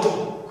has no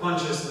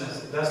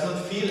consciousness, he does not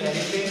feel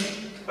anything,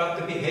 but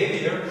the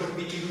behavior could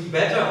be even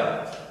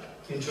better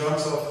in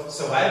terms of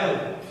survival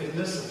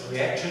fitness, of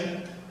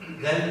reaction,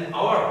 than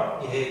our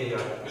behavior.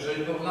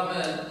 Jeżeli porównamy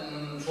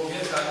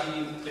człowieka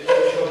i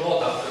jakiegoś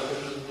robota,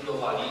 którego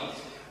zbudowali,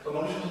 to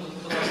mogliśmy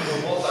zbudować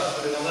robota,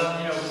 który nadal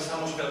nie miałby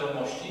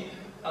samoświadomości,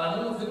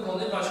 ale mógł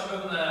wykonywać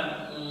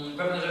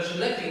pewne rzeczy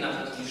lepiej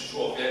nawet niż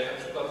człowiek,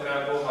 na przykład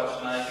reagować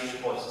na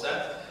jakieś bodźce.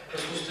 W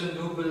związku z tym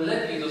byłby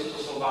lepiej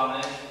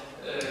dostosowany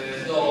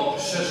do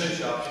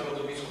przeżycia w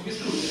środowisku niż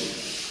ludzie.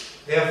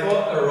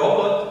 Therefore, a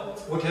robot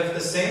would have the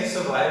same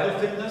survival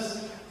fitness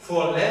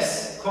for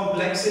less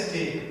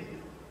complexity.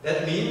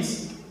 That means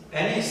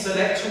any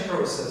selection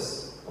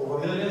process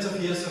over millions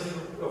of years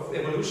of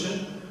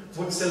evolution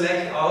would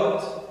select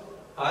out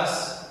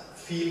us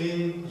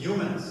feeling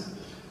humans.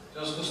 W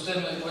związku z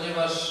tym,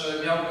 ponieważ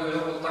miałby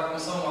robot taką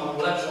samą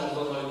albo lepszą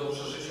zdolność do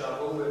przeżycia życia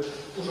byłby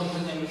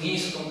urządzeniem mniej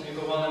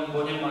skomplikowanym,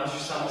 bo nie ma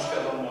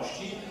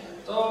samoświadomości,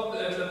 to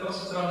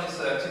proces naturalnej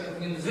selekcji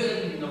powinien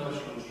wyeliminować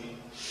ludzi.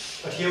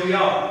 But here we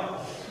are.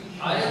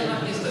 A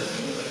jednak jesteśmy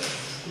tutaj.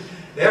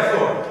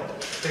 Therefore,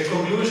 the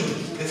conclusion,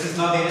 this is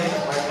not the end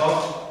of my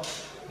talk.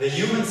 The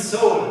human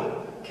soul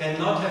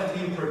cannot have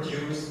been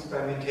produced by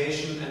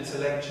mutation and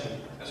selection.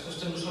 W związku z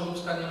tym dusza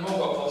ludzka nie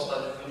mogła powstać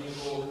w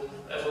wyniku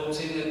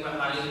ewolucyjnych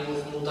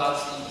mechanizmów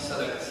mutacji i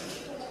selekcji.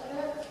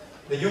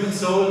 The human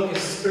soul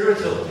is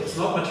spiritual, it's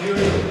not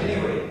material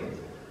anyway.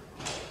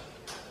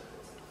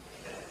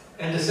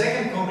 And the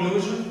second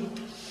conclusion,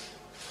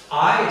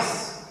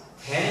 eyes,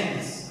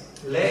 hands,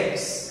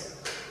 legs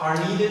are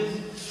needed,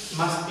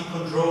 must be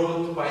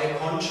controlled by a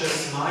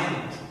conscious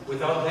mind.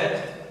 Without that,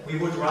 we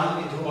would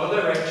run into all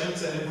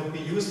directions and it would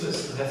be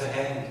useless to have a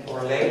hand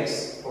or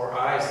legs or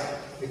eyes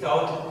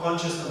without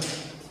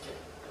consciousness.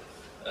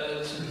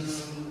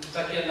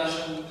 Takie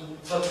nasze,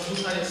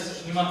 dusza jest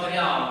też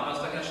niematerialna,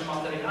 natomiast takie nasze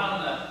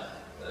materialne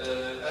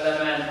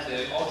elementy,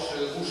 oczy,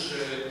 uszy,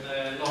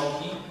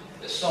 nogi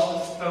są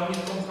w pełni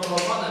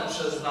kontrolowane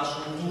przez naszą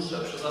duszę,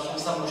 przez naszą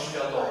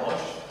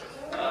samoświadomość,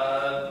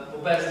 bo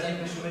bez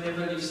nich myśmy nie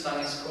byli w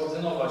stanie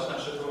skoordynować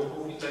naszych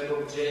ruchów i tego,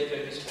 gdzie i w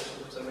jaki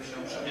sposób chcemy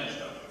się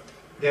przemieszczać.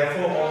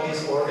 Therefore, all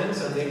these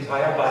organs and the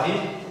entire body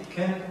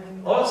can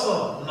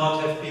also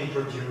not have been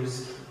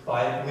produced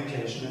by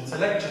mutation and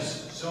selection.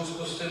 W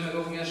związku z tym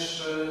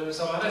również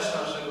cała reszta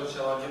naszego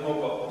ciała nie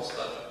mogła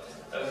powstać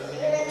w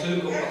wyniku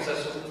tylko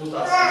procesów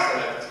mutacji i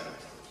selekcji.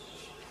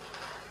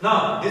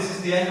 Now, this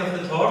is the end of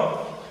the talk.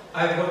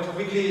 I want to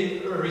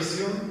quickly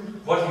resume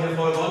what we have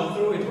all gone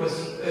through. It was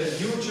a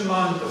huge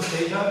amount of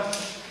data.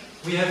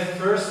 We have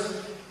first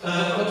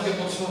Krótkie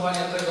podsumowanie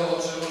tego,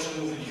 o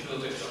czym mówiliśmy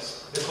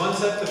dotychczas. the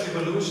concept of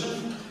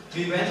evolution.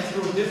 We went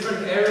through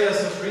different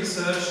areas of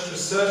research to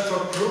search for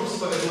proofs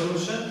for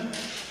evolution.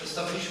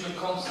 Przedstawiliśmy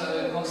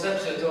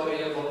koncepcję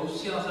teorii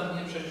ewolucji, a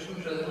następnie przeszliśmy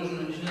przez różne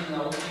dziedziny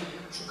nauki,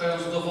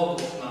 szukając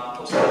dowodów na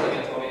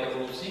podstawie teorii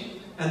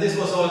ewolucji. And this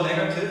was all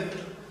negative.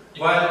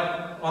 While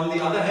on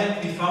the other hand,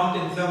 we found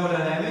in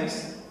thermodynamics,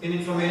 in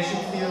information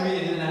theory,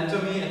 in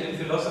anatomy and in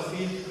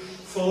philosophy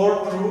 4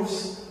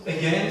 proofs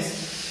against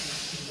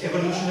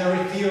evolutionary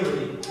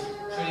theory.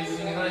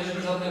 Czyli nie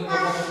znaleźliśmy żadnych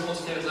dowodów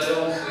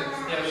potwierdzających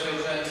w pierwszej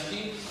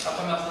części,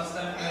 natomiast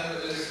następnie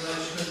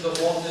znaleźliśmy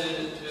dowody,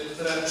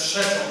 które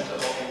przeczą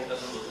teorii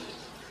ewolucji.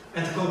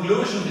 And the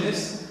conclusion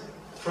is,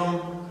 from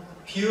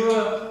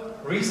pure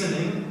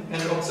reasoning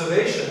and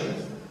observation,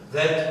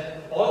 that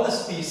all the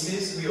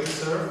species we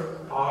observe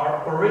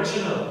are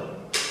original.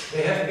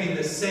 They have been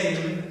the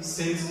same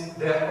since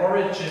their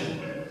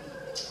origin.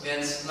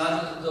 Więc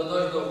należy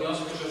dojść do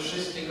wniosku, że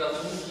wszystkie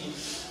gatunki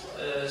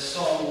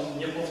są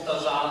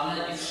niepowtarzalne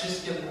i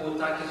wszystkie były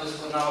takie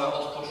doskonałe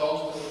od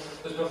początku.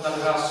 To jest pewna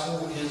gra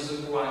słów w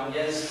języku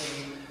angielskim,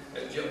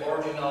 gdzie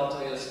original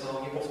to jest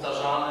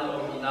niepowtarzalny,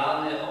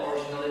 oryginalny, a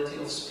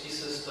originality of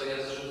species to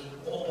jest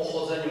o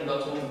pochodzeniu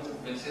gatunku,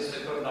 więc jest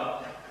tutaj pewna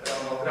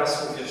gra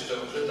słów jeszcze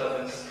użyta,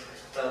 więc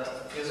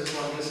w języku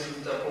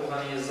angielskim to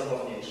porównanie jest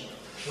zabawniejsze.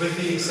 With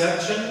the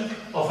exception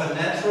of a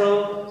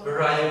natural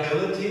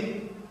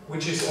variability,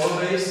 which is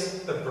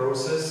always a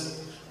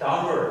process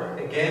downward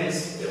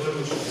against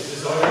evolution. It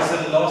is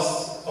always a loss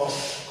of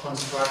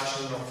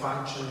construction or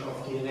function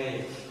of DNA.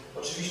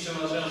 Oczywiście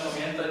należy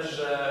pamiętać,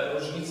 że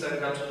różnice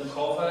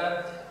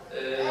gatunkowe,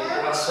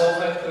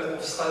 rasowe, które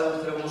powstają,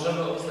 które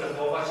możemy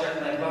obserwować,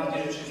 jak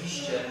najbardziej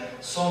rzeczywiście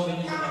są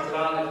wynikiem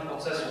naturalnych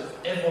procesów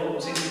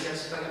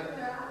ewolucyjnych,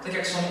 tak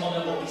jak są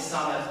one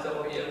opisane w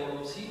teorii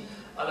ewolucji,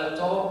 ale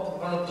to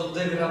prowadzi do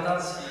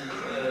degradacji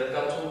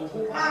gatunku,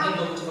 a nie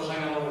do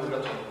wytwarzania nowych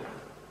gatunków.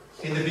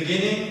 In the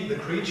beginning, the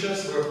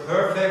creatures were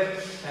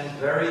perfect and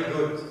very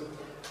good.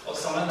 Na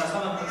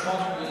samym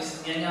początku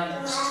istnienia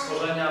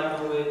stworzenia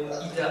były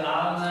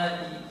idealne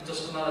i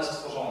doskonale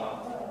stworzone.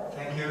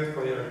 Thank you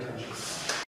for your attention.